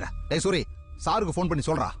 சாவடிக்கிற. டேய் சூரி, சாருக்கு போன் பண்ணி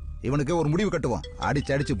சொல்றா. இவனுக்கு ஒரு முடிவு கட்டுவோம்.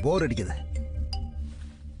 அடிச்சு அடிச்சு போர் அடிக்குது.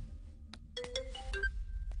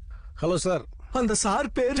 Hello sir. அந்த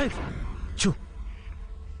சார் பேரு?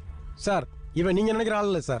 சார், இவன் நீங்க நினைக்கிற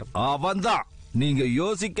ஆள் இல்ல சார். அவன்தான். நீங்க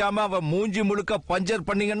யோசிக்காம அவன் மூஞ்சி முழுக்க பஞ்சர்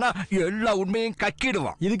பண்ணீங்கன்னா எல்லா உண்மையும்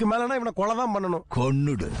கக்கிடுவான். இதுக்கு மேலனா இவனை கொலை தான் பண்ணணும்.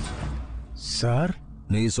 கொன்னுடு சார்.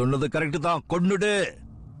 நீ சொன்னது கரெக்ட் தான், கொன்னுடு.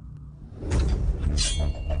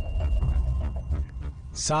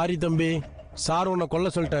 சாரி தம்பி, சார் உன்னை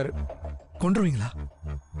கொல்ல சொல்லிட்டாரு. கொன்றுவீங்களா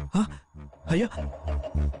ஐயா?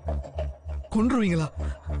 கொன்றுவீங்களா?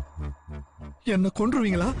 என்ன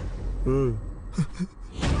கொன்றுவீங்களா?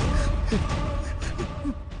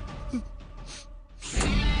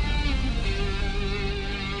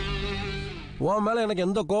 உன் மேல எனக்கு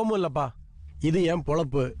எந்த கோபமும் இல்லப்பா. இது என்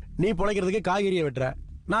பொழப்பு. நீ பொழைக்கிறதுக்கு காய்கறியை வெட்டுற,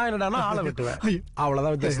 நான் என்னடானா ஆளை வெட்டுவேன்.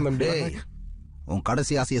 அவ்வளவுதான் வித்தியாசம் தம்பி. உன்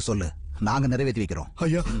கடைசி ஆசையை சொல்லு, நாங்க நிறைவேற்றி வைக்கிறோம்.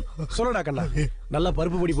 ஐயா சொல்லடா கண்ணா. நல்லா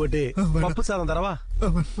பருப்பு பொடி போட்டு பப்பு சாதம் தரவா?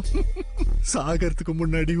 சாகறதுக்கு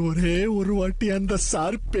முன்னாடி ஒரே ஒரு வாட்டி அந்த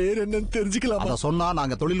சார் பேர் என்னன்னு தெரிஞ்சுக்கலாமா? சொன்னா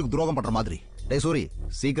நாங்க தொழிலுக்கு துரோகம் பண்ற மாதிரி. டேய் சூரி,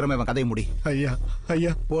 சீக்கிரமே அவன் கதையை முடி. ஐயா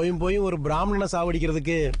ஐயா, போயும் ஒரு பிராமணனை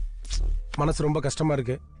சாவடிக்கிறதுக்கு மனசு ரொம்ப கஷ்டமா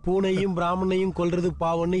இருக்கு. பூனையும் பிராமணையும் கொல்றது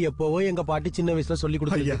பாவம்னு எப்பவோ எங்க பாட்டி சின்ன வயசுல சொல்லி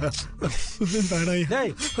கொடுத்தாங்க.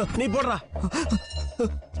 நீ போடுறா.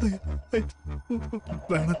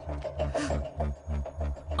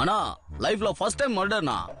 அண்ணா, லைஃப்ல first time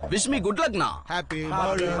மர்டர்னா. Wish me good லக்னா. Happy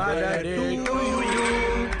mother day to you.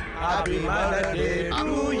 Happy mother day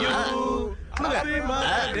to you. Happy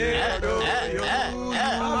mother day to you.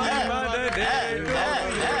 Happy mother day to you.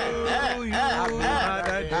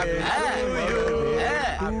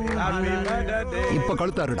 இப்ப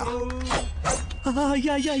கழுத்தாருடா.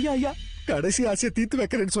 ஐயா ஐயா ஐயா ஐயா, கடைசி ஆசையை தீர்த்து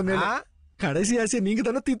வைக்கிறேன்னு சொன்னேன். கடைசி ஆசையை நீங்க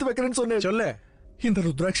தானே தீர்த்து வைக்கிறேன்னு சொன்னேன். சொல்லு. இந்த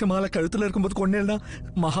ருத்ராட்ச மாலை கழுத்துல இருக்கும்போது கொன்னேன்னா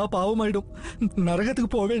மகா பாவம் ஆயிடும்.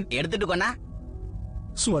 நரகத்துக்கு போவேன். எடுத்துட்டு கொண்டா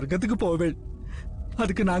ஸ்வர்க்கத்துக்கு போவேன்.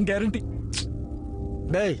 அதுக்கு நான் கேரண்டி.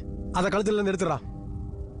 டேய், அத கழுத்துல இருந்து எடுத்துறா.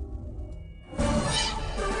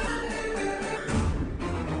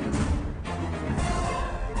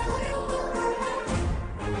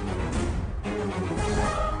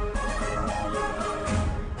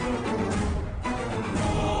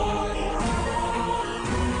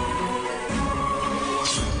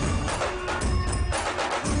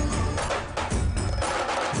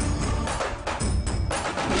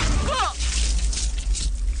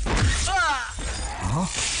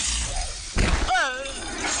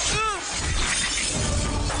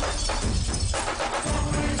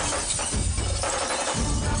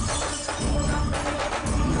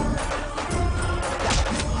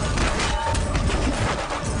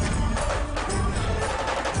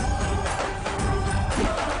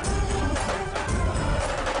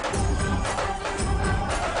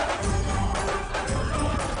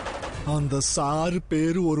 அந்த சாரு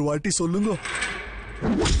பேரு ஒரு வாட்டி சொல்லுங்க.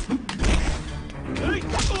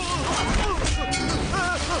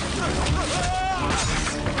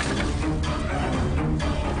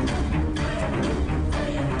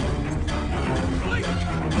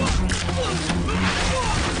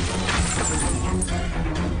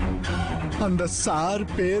 அந்த சார்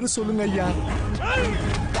பேரு சொல்லுங்க ஐயா.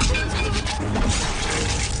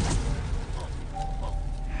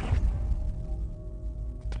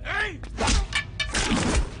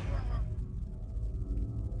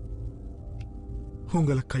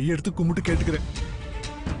 உங்களை கையெடுத்து கும்பிட்டு கேட்டுக்கிறேன்.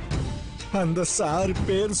 அந்த சார்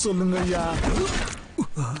பேர் சொல்லுங்க ஐயா.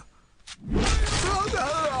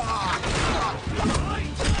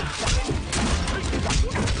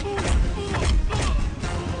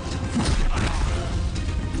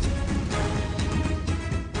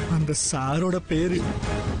 அந்த சாரோட பேரு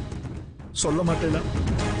சொல்ல மாட்டேனா?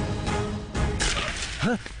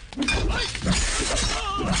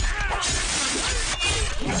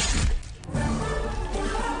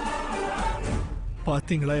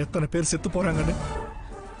 பாத்தீங்களா எத்தனை பேர் செத்து போறாங்கன்னு?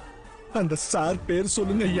 அந்த சார் பேர்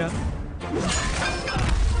சொல்லுங்க ஐயா.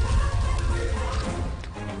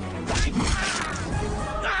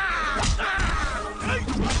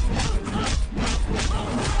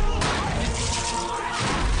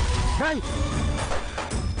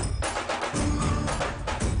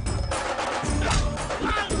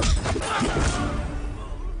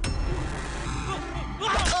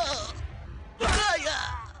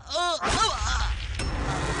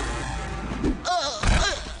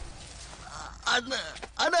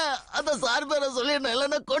 அந்த சார் பேரை சொல்லி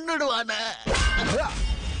இல்லைன்னா கொண்டுடுவான.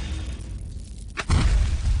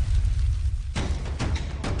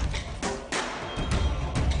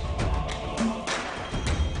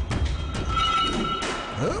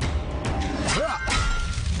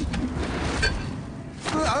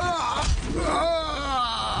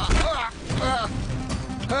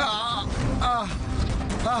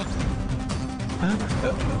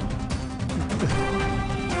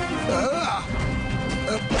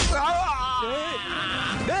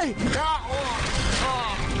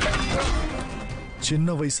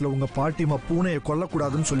 சின்ன வயசுல உங்க பாட்டிமா பூனையை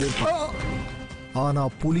கொல்லக்கூடாதுன்னு சொல்லியிருப்பான். ஆனா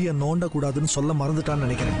புலிய நோண்ட கூடாதுன்னு சொல்ல மறந்துட்டான்னு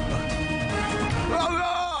நினைக்கிறேன்.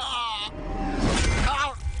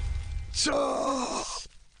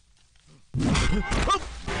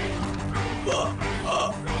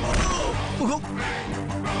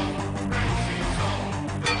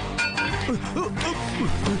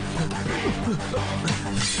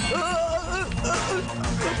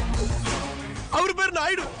 அவர் பேர்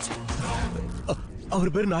நாயுடு.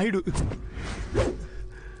 அவர் பேர் நாயுடு.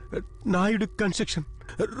 நாயுடு கன்ஸ்ட்ரக்ஷன்,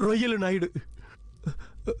 ரொயல் நாயுடு.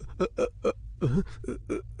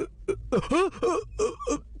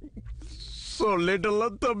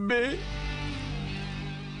 சொல்லிட்டலாம் தம்பி.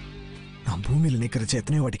 நான் பூமியில நிக்கிறச்ச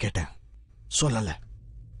எத்தனையோ வாட்டி கேட்டேன், சொல்லல.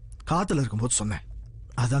 காத்துல இருக்கும்போது சொன்னேன்.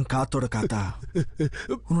 அதான் காத்தோட காத்தா.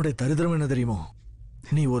 உன்னுடைய தரித்திரம் என்ன தெரியுமோ?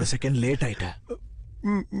 நீ ஒரு செகண்ட் லேட் ஆயிட்ட.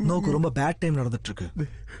 நோக்கு ரொம்ப பேட் டைம் நடந்துட்டு இருக்கு.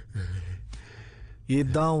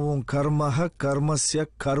 இதுதான் உன் கர்மஹ கர்மஸ்ய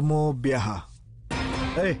கர்மோபியஹ.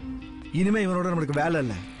 ஏய், இனிமே இவனோட நமக்கு வேலை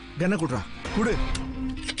இல்ல. கண்ண குடுறா, குடு.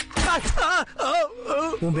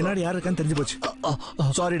 உன் பின்னாடி யாரு இருக்கான்னு தெரிஞ்சு போச்சு.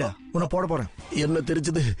 சாரிடா, உன்னை போட போறேன். என்ன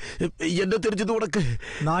தெரிஞ்சது உனக்கு?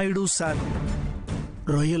 Naidu sir,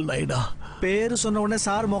 Royal நாயுடா. பேரு சொன்ன உடனே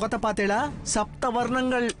சார் முகத்தை பார்த்தேடா. சப்த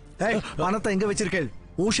வர்ணங்கள். பணத்தை எங்க வச்சிருக்கேள்?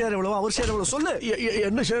 உன் ஷேர் எவ்வளவு, அவர் ஷேர் எவ்வளவு? சொல்லு.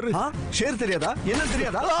 என்ன ஷேர்? ஷேர் தெரியாதா? என்ன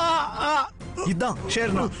தெரியாதா? இதான்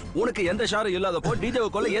ஷேர்னா. உனக்கு எந்த ஷேரும் இல்லாதப்போ டிஜேவை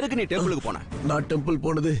கொல்ல எதுக்கு நீ டெம்பிளுக்கு போன? நான் டெம்பிள்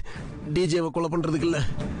போனது டிஜேவை கொலை பண்றதுக்கு இல்ல,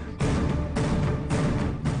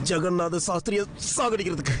 ஜெகநாத சாஸ்திரிய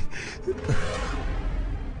சாகடிக்கிறதுக்கு.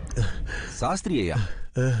 சாஸ்திரியா?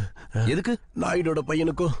 எதுக்கு? நாயுடோட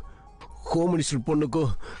பையனுக்கும் ஹோம் மினிஸ்டர்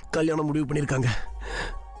பொண்ணுக்கும் கல்யாணம் முடிவு பண்ணிருக்காங்க.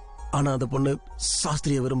 ஆனா அந்த பொண்ணு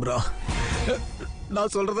சாஸ்திரிய விரும்புறா.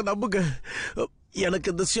 நான் சொல்றத நம்புங்க,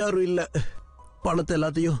 எனக்கு இந்த ஷேரும் இல்ல. பணத்தை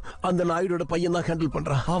எல்லாத்தையும் அந்த நாயுடோட பையன் தான் ஹேண்டில்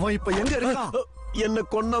பண்றான். அவன் இப்ப எங்க இருக்கான்? என்ன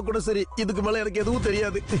கொன்னா கூட சரி, இதுக்கு மேல எனக்கு எதுவும்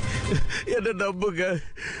தெரியாது. என்ன நம்புங்க.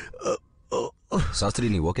 சாஸ்திரி,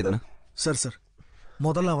 நீ ஓகே தானே? சார்,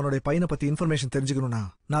 முதல்ல அவனுடைய பையனை பத்தி இன்ஃபர்மேஷன் தெரிஞ்சுக்கணும்னா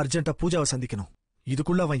நான் அர்ஜென்ட்டா பூஜாவை சந்திக்கணும்.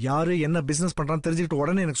 இதுக்குள்ள அவன் யாரு, என்ன பிசினஸ் பண்றான்னு தெரிஞ்சுக்கிட்டு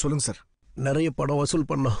உடனே எனக்கு சொல்லுங்க சார். நிறைய பணம் வசூல்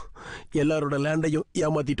பண்ணோம், எல்லாரோட லேண்டையும்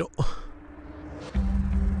ஏமாத்திட்டோம்.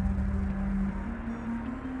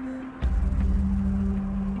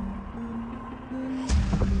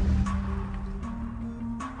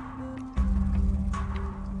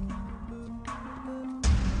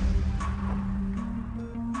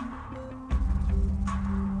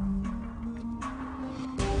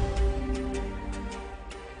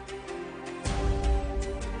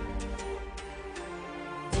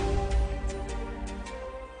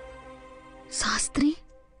 சாஸ்திரி,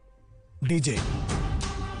 டிஜே,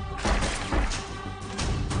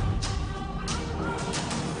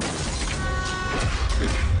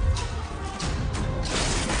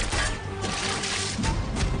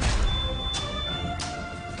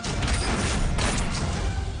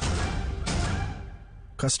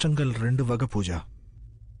 கஷ்டங்கள் 2 வகை பூஜா.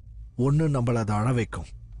 ஒன்னு நம்மள அதை அழ வைக்கும்,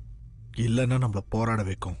 இல்லைன்னா நம்மள போராட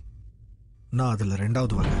வைக்கும். நான் அதுல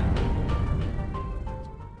 2வது வகை.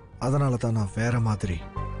 அதனால தான் நான் வேற மாதிரி.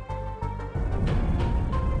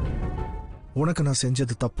 உனக்கு நான்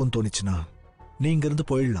செஞ்சது தப்புன்னு தோணிச்சுன்னா நீ இங்கிருந்து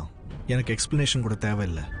போயிடலாம், எனக்கு எக்ஸ்பிளனேஷன் கூட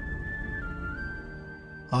தேவையில்லை.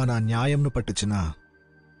 ஆனா நியாயம்னு பட்டுச்சுன்னா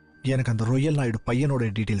எனக்கு அந்த ரொயல் நாயுடு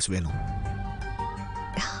பையனோட டீடைல்ஸ் வேணும்.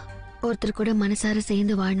 ஒருத்தர் கூட மனசார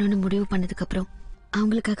சேர்ந்து வாழணும்னு முடிவு பண்ணதுக்கு அப்புறம்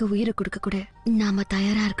அவங்களுக்காக உயிரை கொடுக்க கூட நாம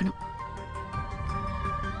தயாரா இருக்கணும்.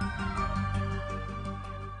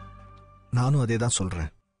 நானும் அதே தான்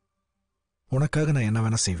சொல்றேன். உனக்காக நான் என்ன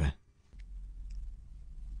வேணா செய்வேன்.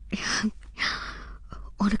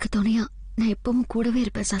 உனக்கு துணையா நான் எப்பவும் கூடவே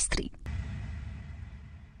இருப்பேன் சாஸ்திரி.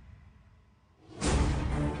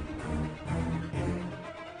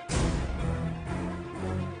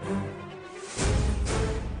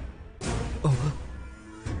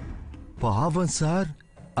 பாவம் சார்,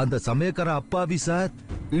 அந்த சமயக்கார அப்பாவி சார்.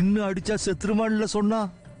 இன்னும் அடிச்சா செத்துருமான்ல சொன்னா,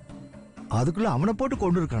 அதுக்குள்ள அவனை போட்டு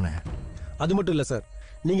கொண்டு இருக்கானே. அது மட்டும் இல்ல சார்,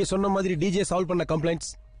 நீங்க சொன்ன மாதிரி டிஜே சால்வ் பண்ண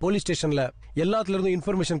கம்ப்ளைண்ட்ஸ் போலீஸ் ஸ்டேஷன்ல எல்லாத்துல இருந்தும்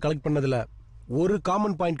இன்ஃபர்மேஷன் கலெக்ட் பண்ணதுல ஒரு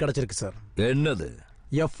காமன் பாயிண்ட் கிடைச்சிருக்கு சார். என்னது?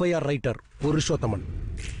 FIR writer Purushothaman.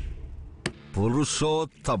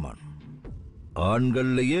 புருஷோத்தமன்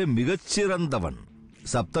ஆண்கள்லயே மிகச்சிறந்தவன்.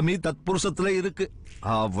 சப்தமி தத்புருஷத்துல இருக்கு.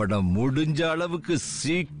 அவனை முடிஞ்ச அளவுக்கு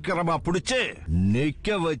சீக்கிரமா பிடிச்சு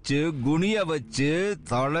நிக்க வச்சு, குனிய வச்சு,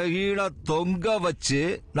 தலைகீழ தொங்க வச்சு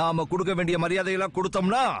நாம கொடுக்க வேண்டிய மரியாதையெல்லாம்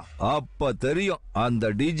கொடுத்தோம்னா அப்ப தெரியும்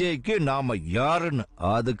அந்த டிஜேக்கு நாம யாருன்னு.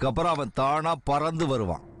 அதுக்கப்புறம் அவன் தானா பறந்து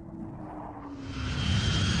வருவான்.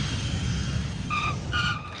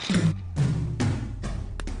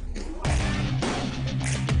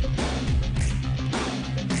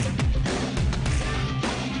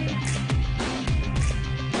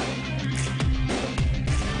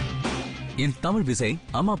 In Tamil we say,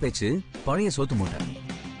 Amma pechu, pazhaiya sothu moota.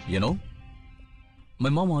 You know,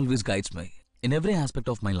 my mom always guides me in every aspect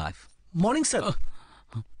of my life. Morning, sir.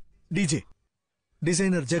 DJ,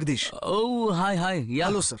 designer Jagdish. Oh, hi. Yeah.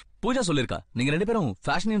 Hello, sir. Pooja sollirka. Neenga rendu perum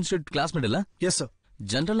fashion institute classmate illa? Yes, sir.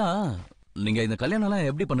 Generally, neenga indha kalyanam la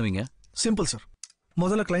eppadi பண்ணுவீங்க? Simple, sir.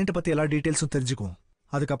 முதல்ல client பத்தி எல்லா டீடைல்ஸும் தெரிஞ்சுக்குவோம்.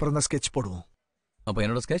 அதுக்கு அப்புறம் தான் sketch போடுவோம். அப்ப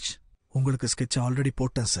என்னோட ஸ்கெட்ச்? உங்களுக்கு ஸ்கெட்ச் ஆல்ரெடி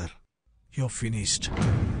போட்டேன் சார். You're finished.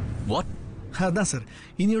 What? அதான் சார்,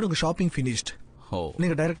 இனியோட உங்க ஷாப்பிங் ஃபினிஷ்ட்.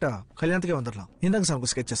 நீங்க டைரக்டா கல்யாணத்துக்கே வந்துடலாம். இந்தாங்க சார் உங்க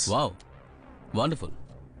ஸ்கெச்சஸ். Wow, wonderful.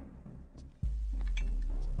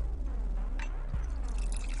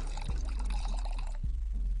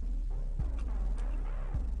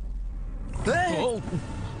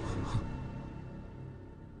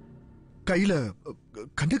 கையில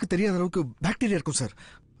கண்ணுக்கு தெரியாத அளவுக்கு பாக்டீரியா இருக்கும் சார்.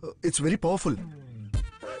 It's very powerful.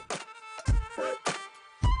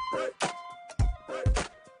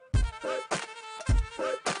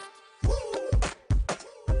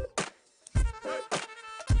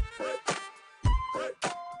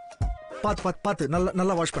 பாத்து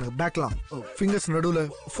நல்லா வாஷ் பண்ணுங்க. பேக்லாம் ஃபிங்கர்ஸ் நடுவுல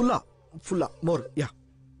ஃபுல்லா மோர். யா,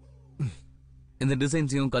 இந்த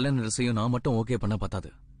டிசைன்ஸையும் கல்யாண ட்ரெஸ்ஸையும் நான் மட்டும் ஓகே பண்ண பத்தாது,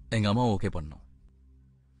 எங்க அம்மா ஓகே பண்ணணும்.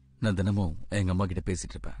 நான் தினமும் எங்க அம்மா கிட்ட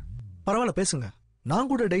பேசிட்டு இருப்பேன். பரவாயில்ல, பேசுங்க. நான்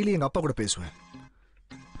கூட டெய்லி எங்க அப்பா கூட பேசுவேன்.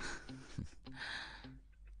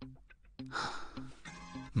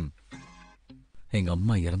 எங்க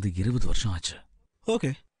அம்மா இறந்து 20 வருஷம் ஆச்சு.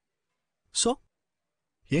 ஓகே, சோ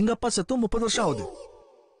எங்க அப்பா செத்தும் 30 வருஷம் ஆகுது.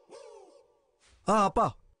 அப்பா,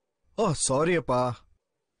 ஓ சாரி அப்பா,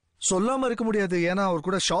 சொல்லாம இருக்க முடியாது. ஏன்னா அவர்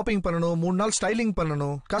கூட ஷாப்பிங் பண்ணணும், 3 நாள் ஸ்டைலிங்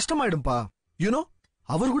பண்ணணும், கஷ்டமாயிடும்பா. யூனோ,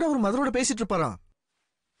 அவர் கூட அவர் மதரோட பேசிட்டு இருப்பாராம்.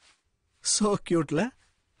 சோ கியூட்ல.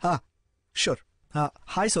 ஷூர்.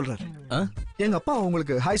 ஹாய் சொல்றாரு. எங்க அப்பா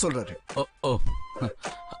உங்களுக்கு ஹாய் சொல்றாரு. ஓ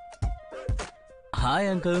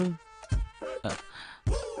hi uncle.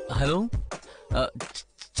 Hello,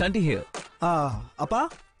 Chandi here. அப்பா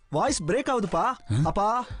வாய்ஸ் பிரேக் ஆகுதுப்பா.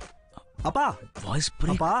 அப்பா வாய்ஸ்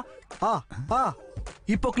பிரேக். அப்பா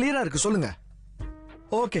இப்போ கிளியரா இருக்கு, சொல்லுங்க.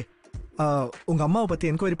 ஓகே, உங்க அம்மாவை பத்தி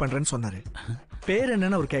என்கொயரி பண்றேன்னு சொன்னாரு. பேர்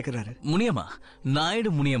என்னன்னு அவர் கேக்குறாரு. முனியம்மா, நாயுடு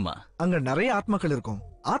முனியம்மா. அங்க நிறைய ஆத்மாக்கள் இருக்கும்.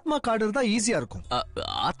 ஆத்மா கார்டு இருந்தா ஈஸியா இருக்கும்.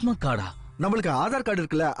 ஆத்மா கார்டா? நம்மளுக்கு ஆதார் கார்டு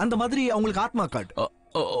இருக்குல்ல, அந்த மாதிரி அவங்களுக்கு ஆத்மா கார்டு.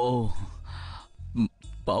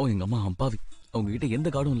 பாவம் எங்க அம்மா அப்பாவி, அவங்க கிட்ட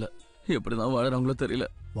எந்த கார்டும் இல்ல. எப்படிதான் வாழறாங்களோ தெரியல.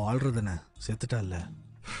 வாழ்றதுன்னு செத்துட்டா இல்ல.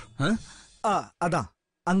 அதான்,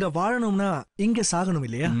 அங்க வாழணும்னா இங்க சாகணும்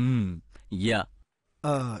இல்லையா? யா.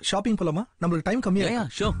 ஷாப்பிங் போலாமா? நம்மளுக்கு டைம் கம்மியா. யா,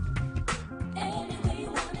 sure.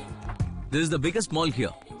 This is the biggest mall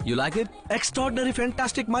here. You like it? Extraordinary,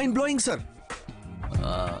 fantastic, mind-blowing, sir.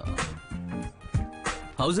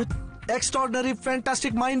 How's it? Extraordinary,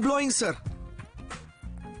 fantastic, mind-blowing, sir.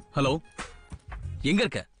 Hello? எங்க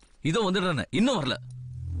இருக்க? இதோ வந்துடுறேன். இன்னும் வரல.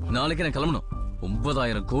 நாளைக்கு நான் கிளம்பணும்.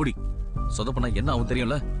 9,000 கோடி சொதப்பனா என்ன ஆகும்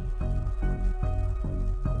தெரியும்ல?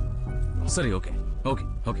 சரி, okay okay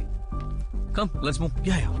okay. Come, let's move.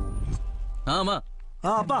 யா யா. ஆமா.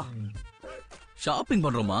 அப்பா ஷாப்பிங்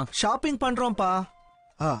பண்றோமா? Shopping பண்றோம்ப்பா.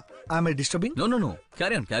 am I disturbing? No no no.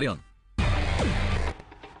 Carry on, carry on.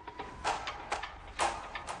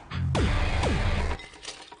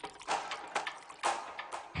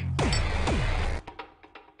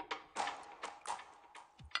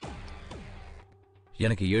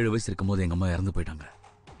 எனக்கு 7 வயசு இருக்கும்போது எங்க அம்மா இறந்து போயிட்டாங்க.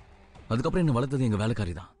 அதுக்கப்புறம் என்ன வளர்த்தது எங்க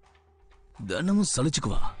வேலைக்காரி தான். தினமும்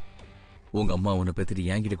சலிச்சுக்குவா. உங்க அம்மா உன்னை பெத்துட்டு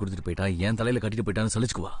என்கிட்ட கொடுத்துட்டு போயிட்டா, என் தலையில கட்டிட்டு போயிட்டான்னு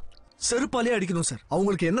சலிச்சுக்குவா. செருப்பாலே அடிக்கணும் சார்.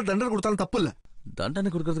 அவங்களுக்கு என்ன தண்டனை கொடுத்தாலும் தப்பு இல்ல. தண்டனை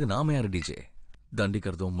கொடுக்கறதுக்கு நாம யாரு டிஜே?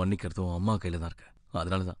 தண்டிக்கிறதும் மன்னிக்கிறதும் அம்மா கையில தான் இருக்கு.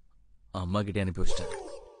 அதனாலதான் அம்மா கிட்டே அனுப்பி வச்சிட்டேன்.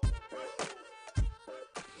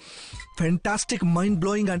 Fantastic, mind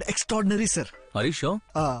blowing and extraordinary sir. Are you sure?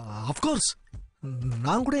 Of course.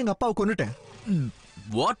 நான் கூட எங்க அப்பாவை கொன்னுட்டேன்.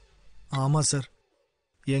 What? ஆமா சார்.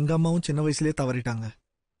 எங்க அம்மாவும் சின்ன வயசுலயே தவறிட்டாங்க.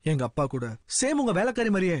 எங்க அப்பா கூட சேம் உங்க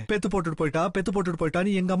வேலைக்காரி மாதிரியே பெத்து போட்டுட்டு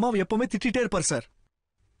போயிட்டான்னு எங்க அம்மாவை எப்பவுமே திட்டிட்டே இருப்பார் சார்.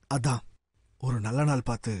 அதான் ஒரு நல்ல நாள்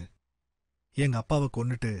பார்த்து எங்க அப்பாவை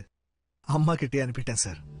கொன்னுட்டு அம்மா கிட்டே அனுப்பிட்டேன்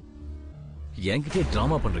சார். என்கிட்டே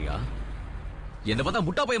டிராமா பண்றியா? என்ன பார்த்தா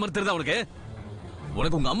முட்டா பையன் மாதிரி தெரியுதா உனக்கு?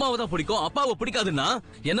 உனக்கு உங்க அம்மாவை தான் பிடிக்கும், அப்பாவை பிடிக்காதுன்னா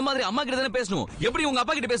என்ன மாதிரி அம்மா கிட்ட தானே பேசணும். எப்படி உங்க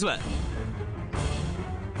அப்பா கிட்ட பேசுவ?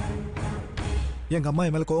 எங்க அம்மா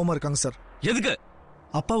என் மேல கோவமா இருக்காங்க சார். எதுக்கு?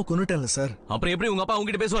 அப்பாவை கொன்னுட்டேன்ல சார். அப்புறம் எப்படி உங்க அப்பா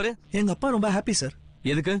உங்ககிட்ட பேசுவாரு? எங்க அப்பா ரொம்ப ஹாப்பி சார்.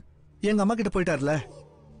 எதுக்கு? எங்க அம்மா கிட்ட போயிட்டார்ல.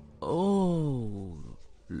 ஓ,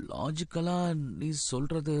 லாஜிக்கலா நீ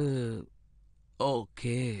சொல்றது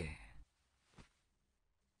ஓகே.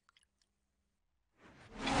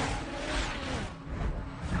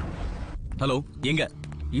 ஹலோ, எங்க?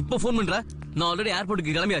 இப்ப போன் பண்ற? நான் ஆல்ரெடி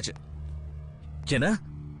ஏர்போர்ட்டுக்கு கிளம்பியாச்சு. என்ன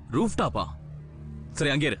ரூஃப் டாப்பா?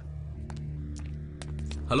 சரி, அங்கே இரு.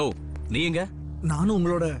 ஹலோ, நீ எங்க? நானும்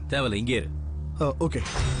உங்களோட தேவையில்ல, இங்கே இரு. Okay.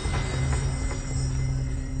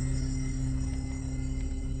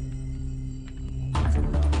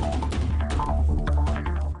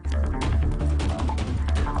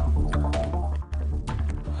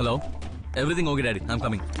 Hello, everything okay daddy, I am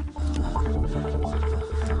coming.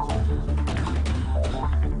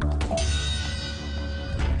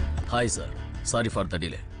 Hi sir, sorry for the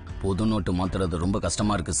delay. புது நோட்டு மாத்துறது ரொம்ப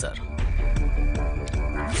கஷ்டமா இருக்கு சார்.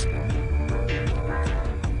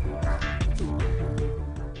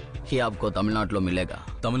 ये आपको तमिलनाडु में मिलेगा.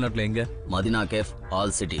 तमिलनाडु एंगे? मदीना केफ, ऑल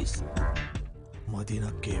सिटीज.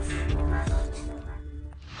 मदीना केफ.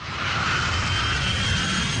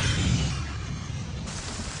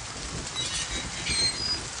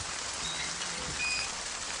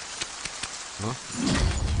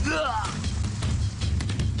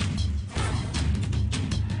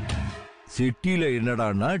 சிட்டில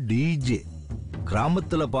என்னடான்னா டிஜே,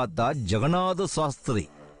 கிராமத்துல பார்த்தா ஜெகநாத சாஸ்திரி.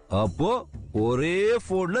 அப்போ ஒரே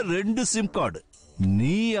போன்ல 2 சிம் கார்டு.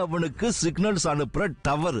 நீ அவனுக்கு சிக்னல்ஸ் அனுப்புற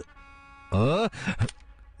டவர்.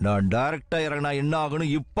 நான் டைரக்டா இறங்கினா என்ன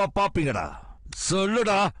ஆகணும் இப்ப பாப்பீங்கடா.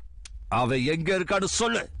 சொல்லுடா, அவ எங்க இருக்கான்னு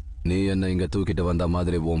சொல்லு. நீ என்ன இங்க தூக்கிட்டு வந்த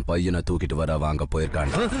மாதிரி உன் பையனை தூக்கிட்டு வர வாங்க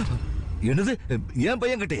போயிருக்கான். என்னது, என்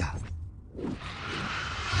பையன் கிட்டயா?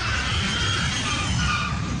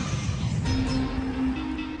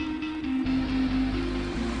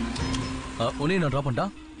 உன்னை நான் drop பண்ணட்டா?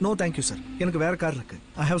 No thank you sir, எனக்கு வேற கார் இருக்கு.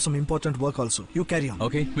 I have some important work also. You carry on.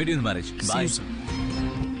 Okay, meet you in marriage. Bye sir.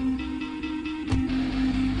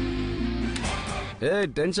 ஏய்,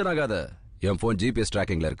 டென்ஷன் ஆகாத. என் போன் ஜிபிஎஸ்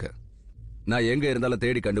ட்ராக்கிங்ல இருக்கு. நான் எங்க இருந்தாலும்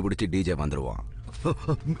தேடி கண்டுபிடிச்சு டிஜே வந்துருவான்.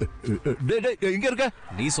 எங்க இருக்க?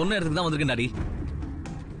 நீ சொன்ன இடத்துக்கு தான் வந்திருக்கேன் daddy.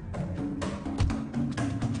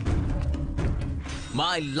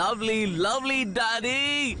 My lovely, lovely daddy.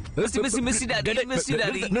 Missy daddy, missy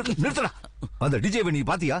daddy. நிறுத்தடா. அந்த டிஜேவை நீ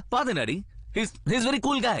பாத்தியா? பாத்தேன் daddy. He's very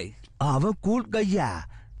cool guy. அவன் கூல் கையா?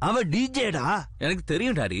 அவன் டிஜேடா. எனக்கு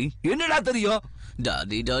தெரியும் டாடி. என்னடா தெரியும்?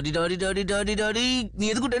 Daddy daddy daddy daddy daddy daddy, நீ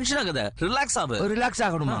எதுக்கு டென்ஷன் ஆகாத. ரிலாக்ஸ் ஆகு. ரிலாக்ஸ்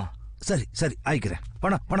ஆகணுமா? சரி சரி, ஆயிக்கிறேன்.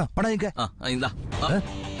 பணம் எங்க? இந்தா.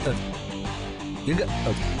 எங்க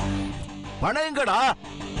பணம் எங்கடா?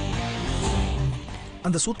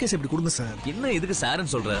 அந்த சூட்கேஸ் எப்படி கொடுங்க சார். என்ன எதுக்கு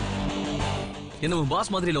சார்னு சொல்ற? என்ன உன் பாஸ்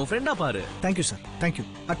மாதிரி இல்ல, உன் ஃப்ரெண்டா பாரு. Thank you sir, thank you.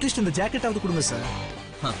 At least இந்த ஜாக்கெட்டாவது கொடுங்க சார்.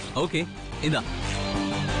 ஓகே, இந்தா.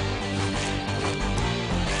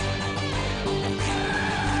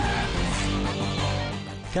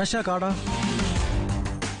 கேஷா கார்டா?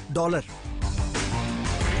 டாலர்.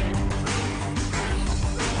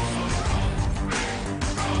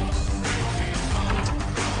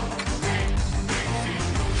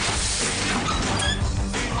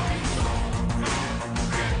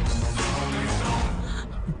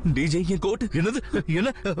 டிஜே என் கோட் என்னது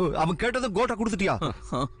என்ன அவன் கேட்டது கோட்டை கொடுத்துட்டியா?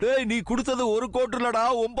 டேய் நீ கொடுத்தது ஒரு கோட் இல்லடா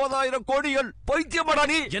 9000 கோடிகள். பைத்தியமாடா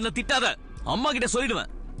நீ. என்ன திட்டாத, அம்மா கிட்ட சொல்லிடுவேன்.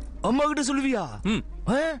 அம்மா கிட்ட சொல்லுவியா?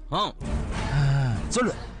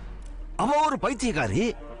 சொல்லு. அவன் ஒரு பைத்தியக்காரி.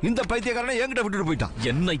 இந்த பைத்தியக்காரனை என்கிட்ட விட்டுட்டு போயிட்டான்.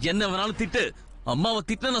 என்ன வேணாலும் திட்டு, அம்மாவை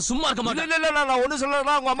திட்ட நான் சும்மா இருக்க மாட்டேன். இல்ல நான் ஒண்ணு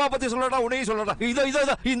சொல்லடா, உங்க அம்மா பத்தி சொல்லடா, உன்னையும் சொல்லடா.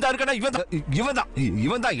 இந்த இருக்கடா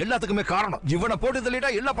இவன் தான் எல்லாத்துக்குமே காரணம். இவனை போட்டு தள்ளிட்டா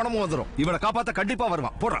எல்லா பணமும் வந்துரும். இவனை காப்பாத்த கண்டிப்பா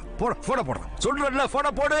வருவான். போடுறான் சொல்றல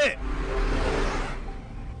போடு.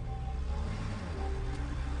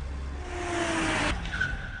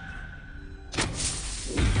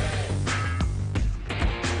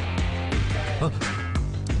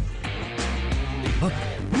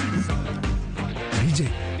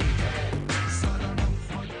 விஜய்,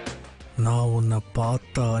 நான் உன்னை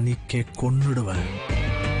பார்த்த அன்னைக்கே கொன்னுடுவேன்.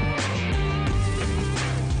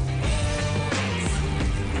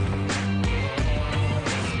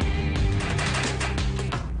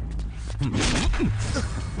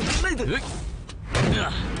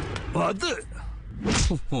 அது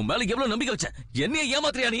உன் மேல எவ்வளவு நம்பிக்கை வச்ச, என்னைய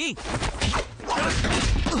ஏமாத்துறியா நீ?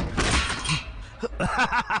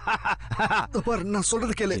 நான்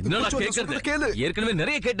சொல்றது கேளு. கேளு. ஏற்கனவே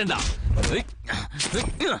நிறைய கேட்டேன்டா.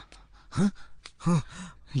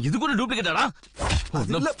 இது கூட டூப்ளிகேட்டாடா?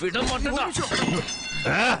 விட மாட்டேன்டா.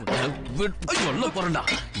 சொல்ல போறேன்டா.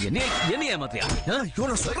 என்ன ஏமாத்தியா?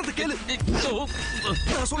 நான் சொல்றது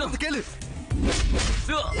கேளு.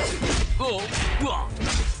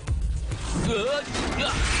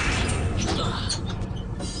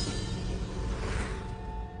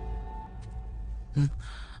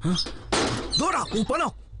 தோடா உன்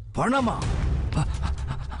பணம். பணமா?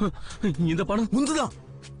 இந்த பணம் முந்துதான்.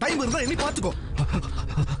 டைம் இருந்தா எண்ணி பாத்துக்கோ.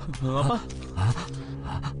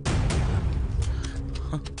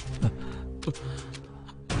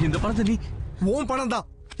 இந்த பணத்தை நீ? உன் பணம் தான்.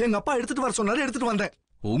 எங்க அப்பா எடுத்துட்டு வர சொன்னாரு, எடுத்துட்டு வந்தேன்.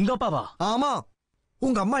 உங்க அப்பாவா? ஆமா.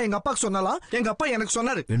 உங்க அம்மா எங்க அப்பாக்கு சொன்னாலாம், எங்க அப்பா எனக்கு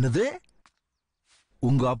சொன்னாரு. என்னது?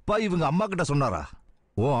 உங்க அப்பா இவங்க அம்மா கிட்ட சொன்னாரா?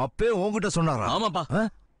 ஓ அப்பே உன்கிட்ட சொன்னாரா? ஆமாப்பா.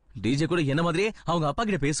 டிஜே கூட என்ன மாதிரியே அவங்க அப்பா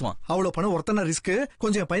கிட்ட பேசுவான். அவ்வளவு பணம் ஒருத்தன ரிஸ்க்,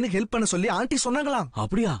 கொஞ்சம் பையனுக்கு ஹெல்ப் பண்ண சொல்லி ஆண்டி சொன்னாங்களாம்.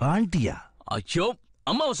 அப்படியா? ஆண்டியா? ஐயோ,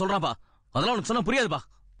 அம்மாவை சொல்றாப்பா. அதெல்லாம் உனக்கு சொன்னா புரியாதுப்பா.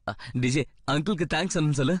 டிஜே அங்கிளுக்கு தேங்க்ஸ்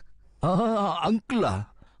சொல்லு. அங்கிளா?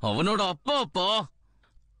 அவனோட அப்பா.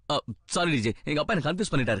 சாரி டிஜே, எங்க அப்பா என்ன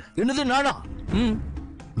கன்ஃபியூஸ் பண்ணிட்டாரு. என்னது நானா?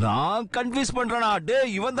 நான் கன்ஃபியூஸ் பண்றேனா?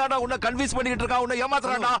 டேய் இவன் தானா உன்னை கன்ஃபியூஸ் பண்ணிட்டு இருக்கான், உன்னை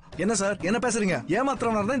ஏமாத்துறான்டா. என்ன சார் என்ன பேசுறீங்க?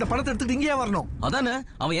 ஏமாத்துறவனா இருந்தா இந்த பணத்தை எடுத்துட்டு இங்கே வரணும். அதானே,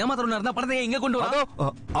 அவன் ஏமாத்துறவனா இருந்தா பணத்தை இங்க கொண்டு வா.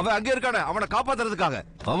 அவன் அங்க இருக்கானே, அவனை காப்பாத்துறதுக்காக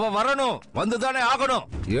அவன் வரணும், வந்துதானே ஆகணும்.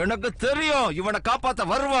 எனக்கு தெரியும் இவனை காப்பாத்த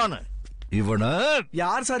வருவான்னு. இவன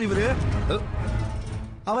யார் சார் இவரு?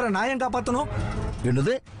 அவரை நான் ஏன் காப்பாத்தணும்?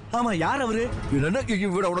 என்னது? ஆமா, யார் அவரு? இவனை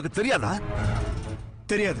உனக்கு தெரியாதா?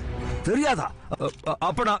 தெரியாதா?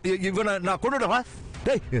 அப்ப நான் இவனை நான் கொண்டுடவா?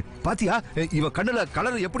 டேய் பாத்தியா இவ கண்ணுல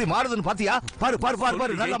கலர் எப்படி மாறுதுன்னு பாத்தியா? பாரு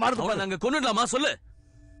நல்லா மாறுது. நாங்க கொன்னுடலாமா சொல்லு.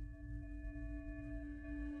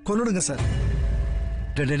 கொன்னுடுங்க சார்.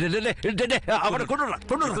 அவனை கொன்னுடுறா.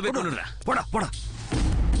 போடா.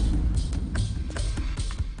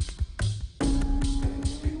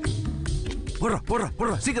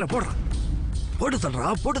 போடுறா சீக்கிரம் போடுறா. போட்டு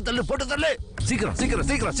தள்ளு.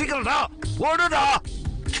 சீக்கிரம்டா. போடுடா.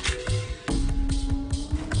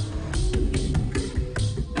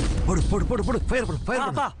 போடு. ஃபயர்.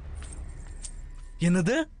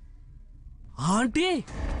 என்னது? ஆண்டி?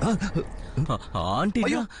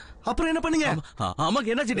 ஆண்டியா? அப்புறம் என்ன பண்ணீங்க?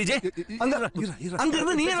 அம்மாக்கு என்னாச்சு டிஜே? அங்க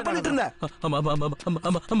இருந்து நீ என்ன பண்ணிட்டு இருந்த?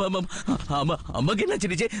 அம்மாக்கு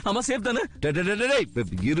என்னாச்சு டிஜே? அம்மா சேஃப் தானே?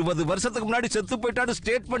 20 வருஷத்துக்கு முன்னாடி செத்து போயிட்டான்னு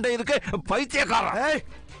ஸ்டேட்மெண்ட் இருக்கு. பைத்தியக்காரன்.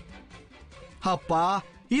 அப்பா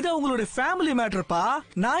இது உங்களுடைய ஃபேமிலி மேட்டர்ப்பா.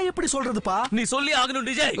 நான் எப்படி சொல்றதுப்பா? நீ சொல்லி ஆகணும்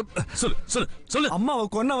டிஜே. சொல்லு. அம்மாவை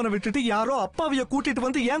கொன்னவனை விட்டுட்டு யாரோ அப்பாவிய கூட்டிட்டு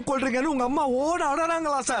வந்து ஏன் கொல்றீங்கன்னு உங்க அம்மா ஓட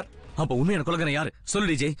அடறாங்களா சார்? அப்ப உண்மையான கொலைகாரன் யாரு? சொல்லு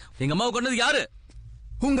டிஜே. எங்க அம்மாவை கொன்னது யாரு?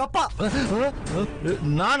 உங்க அப்பா.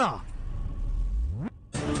 நானா?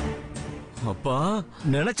 அப்பா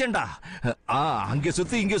நினைச்சேன்டா. அங்க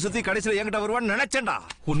சுத்தி இங்க சுத்தி கடைசியில என்கிட்ட வருவான்னு நினைச்சேன்டா.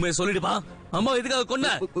 உண்மையை சொல்லிடுப்பா. அம்மா எதுக்காக கொன்ன?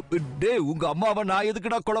 டேய் உங்க அம்மாவை நான்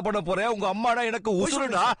எதுக்குடா கொலை பண்ண போறேன்? உங்க அம்மாடா எனக்கு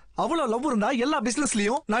உசுருடா. அவ்வளவு லவ் இருந்தா எல்லா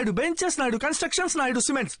பிசினஸ்லயும் Naidu benches, Naidu constructions, Naidu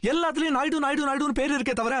cements எல்லாத்துலயும் நாயுடு பேர்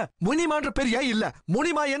இருக்கே தவிர முனிமான்ற பேர் ஏன் இல்ல?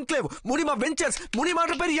 முனிமா என்க்ளேவ், முனிமா வெஞ்சர்ஸ்,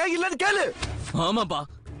 முனிமான்ற பேர் ஏன் இல்லன்னு கேளு. ஆமாப்பா,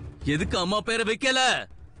 எதுக்கு அம்மா பேரை வைக்கல?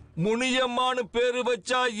 முனியம்மான்னு பேரு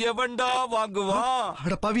வச்சா எவன்டா வாங்குவான்?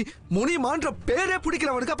 அட பாவி, முனிமான்ற பேரே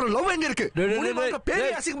பிடிக்கிறவனுக்கு அப்புறம் லவ் எங்க இருக்கு? முனிமான்ற பேரே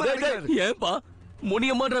அசிங்கமா இருக்கு. ஏன்பா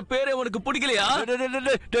முனியம்மான்ற பேரே உனக்கு பிடிக்கலையா?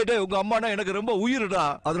 உங்க அம்மானா எனக்கு ரொம்ப உயிருடா.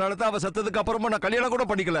 அதனாலதான் அவ சத்ததுக்கு அப்புறமா நான் கல்யாணம் கூட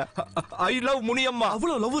பண்ணிக்கல. I love Muniyamma.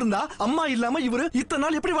 அவ்வளவு லவ் இருந்தா அம்மா இல்லாம இவரு இத்தனை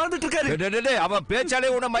நாள் எப்படி வாழ்ந்துட்டு இருக்காரு? அவன்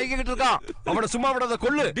பேச்சாலே உன்னை மயக்கிட்டு இருக்கான். அவனை சும்மா விடாத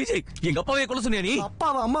கொல்லு. டிஜே, எங்க அப்பாவே கொல்ல சொன்னியா நீ?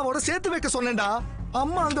 அப்பாவை அம்மாவோட சேர்த்து வைக்க சொன்னேன்டா.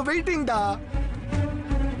 அம்மா அங்க வெயிட்டிங்டா.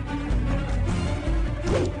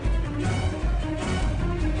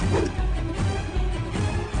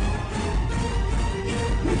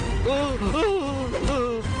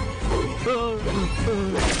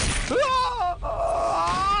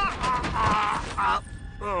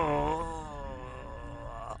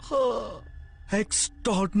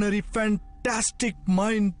 Extraordinary, fantastic,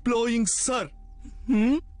 mind-blowing, sir.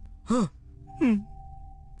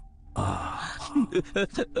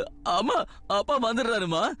 ஆமா, அப்பா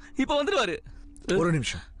வந்துடுறாருமா. இப்ப வந்துருவாரு. ஒரு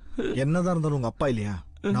நிமிஷம். என்னதான் இருந்தாலும் உங்க அப்பா இல்லையா?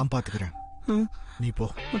 நான் பாத்துக்கிறேன். நீ போ.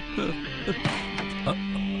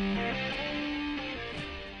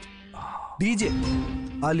 டிஜே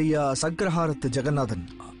அலியா சக்கரஹாரத்து ஜெகநாதன்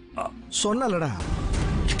சொன்னலடா,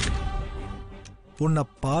 உன்னை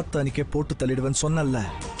பார்த்து அன்னைக்கே போட்டு தள்ளிடுவேன் சொன்னல.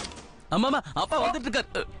 ஆமாமா, அப்பா வந்துட்டு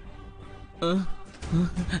இருக்காரு.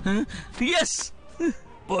 எஸ்,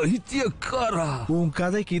 பைத்தியக்காரா. உன்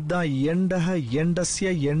கதைக்கு இதான் எண்டஹ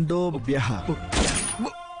எண்டஸ்ய எண்டோ பியஹ.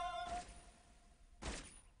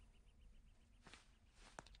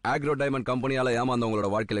 ஆக்ரோ டைமண்ட் கம்பெனியால ஏமாந்தவங்களோட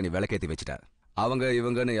வாழ்க்கையில நீ விளக்கேத்தி வச்சுட்ட. அவங்க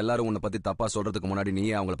இவங்கன்னு எல்லாரும் உன்னை பத்தி தப்பா சொல்றதுக்கு முன்னாடி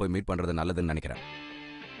நீயே அவங்கள போய் மீட் பண்றது நல்லதுன்னு நினைக்கிறேன்.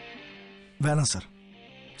 வேணாம் சார்,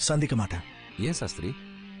 சந்திக்க மாட்டேன். ஏன் சாஸ்திரி?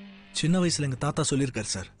 சின்ன வயசுல எங்க தாத்தா சொல்லியிருக்காரு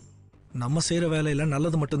சார், நம்ம செய்யற வேலையில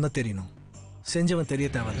நல்லது மட்டும்தான் தெரியணும், செஞ்சவன் தெரிய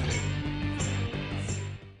தேவையில்ல.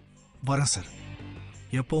 வரேன் சார்.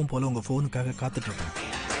 எப்பவும் போல உங்க போனுக்காக காத்துட்டு இருப்பேன்.